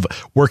point of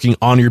working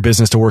on your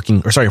business to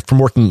from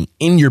working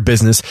in your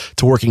business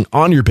to working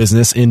on your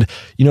business? And,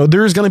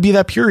 there's going to be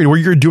that period where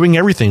you're doing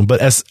everything. But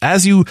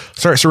as you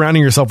start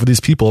surrounding yourself with these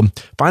people,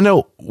 find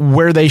out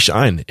where they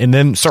shine and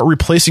then start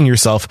replacing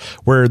yourself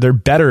where they're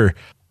better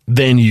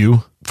than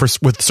you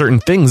with certain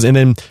things, and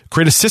then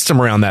create a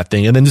system around that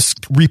thing, and then just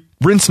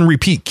rinse and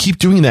repeat. Keep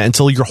doing that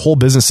until your whole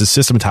business is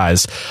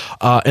systematized.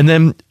 And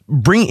then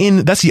bring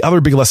in, that's the other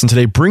big lesson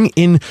today, bring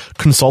in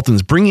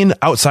consultants, bring in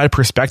outside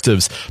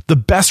perspectives. The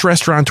best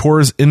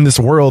restaurateurs in this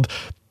world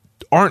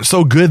aren't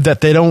so good that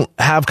they don't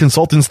have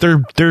consultants.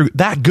 They're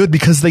that good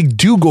because they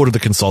do go to the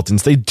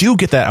consultants. They do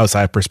get that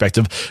outside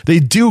perspective. They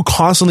do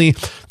constantly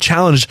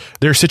challenge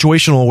their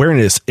situational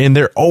awareness, and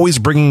they're always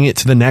bringing it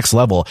to the next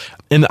level.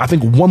 And I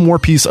think one more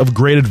piece of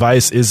great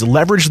advice is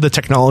leverage the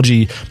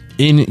technology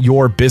in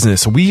your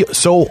business. We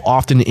so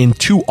often and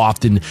too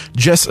often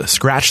just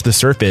scratch the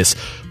surface.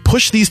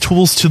 Push these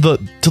tools to the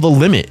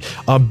limit.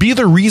 Be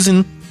the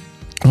reason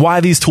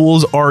why these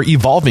tools are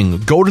evolving.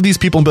 Go to these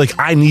people and be like,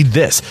 I need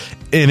this.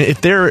 And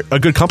if they're a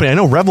good company, I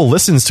know Revel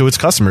listens to its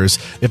customers.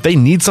 If they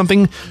need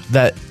something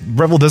that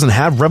Revel doesn't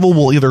have, Revel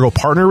will either go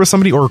partner with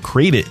somebody or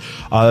create it.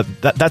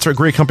 That's what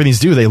great companies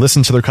do. They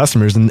listen to their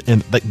customers, and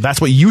that's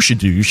what you should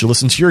do. You should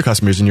listen to your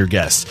customers and your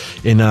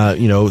guests, and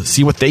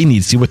see what they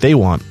need, see what they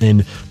want,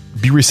 and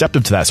be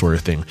receptive to that sort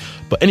of thing.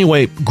 But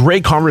anyway,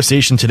 great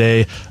conversation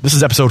today. This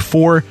is episode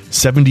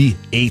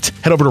 478.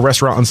 Head over to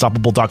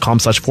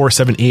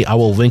restaurantunstoppable.com/478. I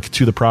will link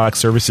to the products,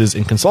 services,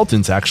 and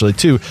consultants actually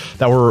too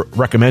that were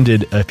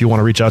recommended if you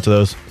want to reach out to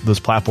those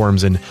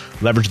platforms and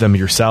leverage them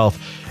yourself.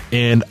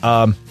 And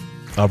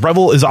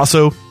Revel is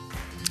also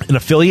an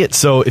affiliate.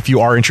 So if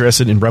you are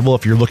interested in Revel,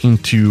 if you're looking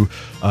to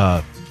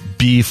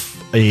be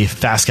a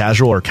fast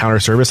casual or counter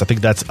service, I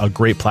think that's a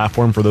great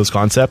platform for those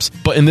concepts.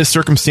 But in this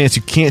circumstance,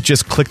 you can't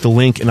just click the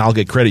link and I'll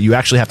get credit. You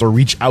actually have to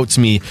reach out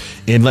to me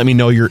and let me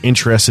know you're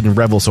interested in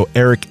Revel. So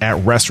Eric at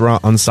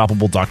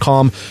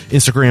restaurantunstoppable.com,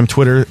 Instagram,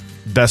 Twitter,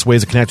 best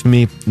ways to connect with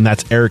me. And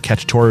that's Eric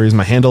Cacciatore is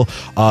my handle.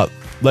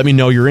 Let me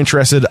know you're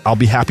interested. I'll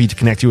be happy to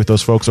connect you with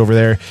those folks over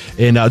there.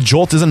 And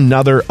Jolt is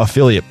another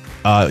affiliate.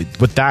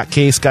 With that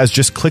case, guys,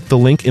 just click the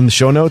link in the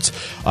show notes,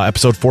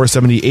 episode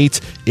 478,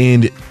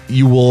 and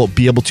you will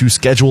be able to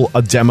schedule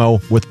a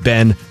demo with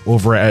Ben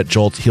over at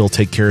Jolt. He'll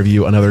take care of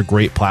you. Another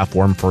great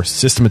platform for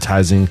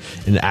systematizing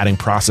and adding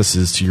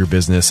processes to your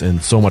business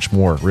and so much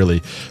more,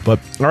 really. But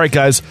all right,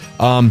 guys.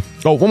 One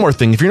more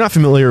thing. If you're not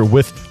familiar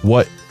with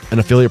what an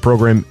affiliate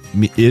program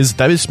is,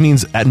 that just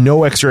means at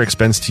no extra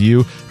expense to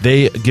you,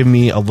 they give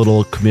me a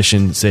little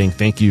commission saying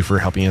thank you for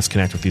helping us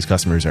connect with these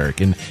customers,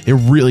 Eric. And it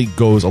really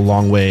goes a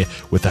long way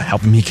with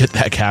helping me get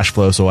that cash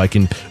flow so I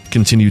can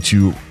continue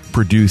to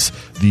produce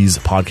these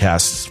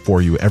podcasts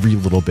for you. Every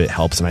little bit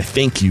helps, and I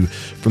thank you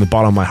from the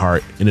bottom of my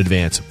heart in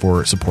advance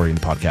for supporting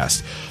the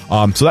podcast.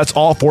 So that's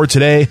all for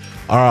today.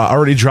 I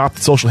already dropped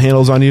the social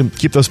handles on you.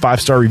 Keep those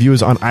 5-star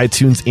reviews on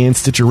iTunes and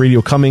Stitcher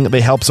Radio coming. They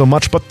help so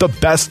much, but the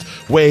best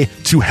way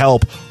to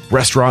help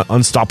Restaurant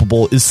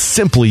Unstoppable is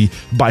simply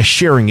by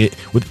sharing it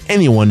with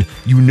anyone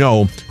you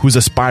know who's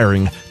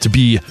aspiring to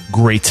be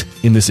great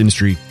in this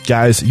industry.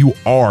 Guys, you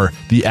are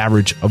the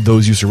average of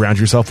those you surround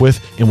yourself with,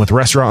 and with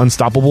Restaurant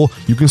Unstoppable,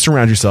 you can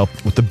surround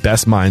yourself with the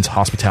best minds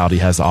hospitality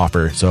has to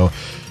offer. So,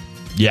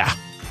 yeah,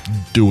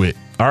 do it.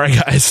 All right,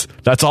 guys,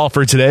 that's all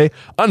for today.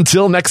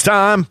 Until next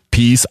time,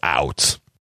 peace out.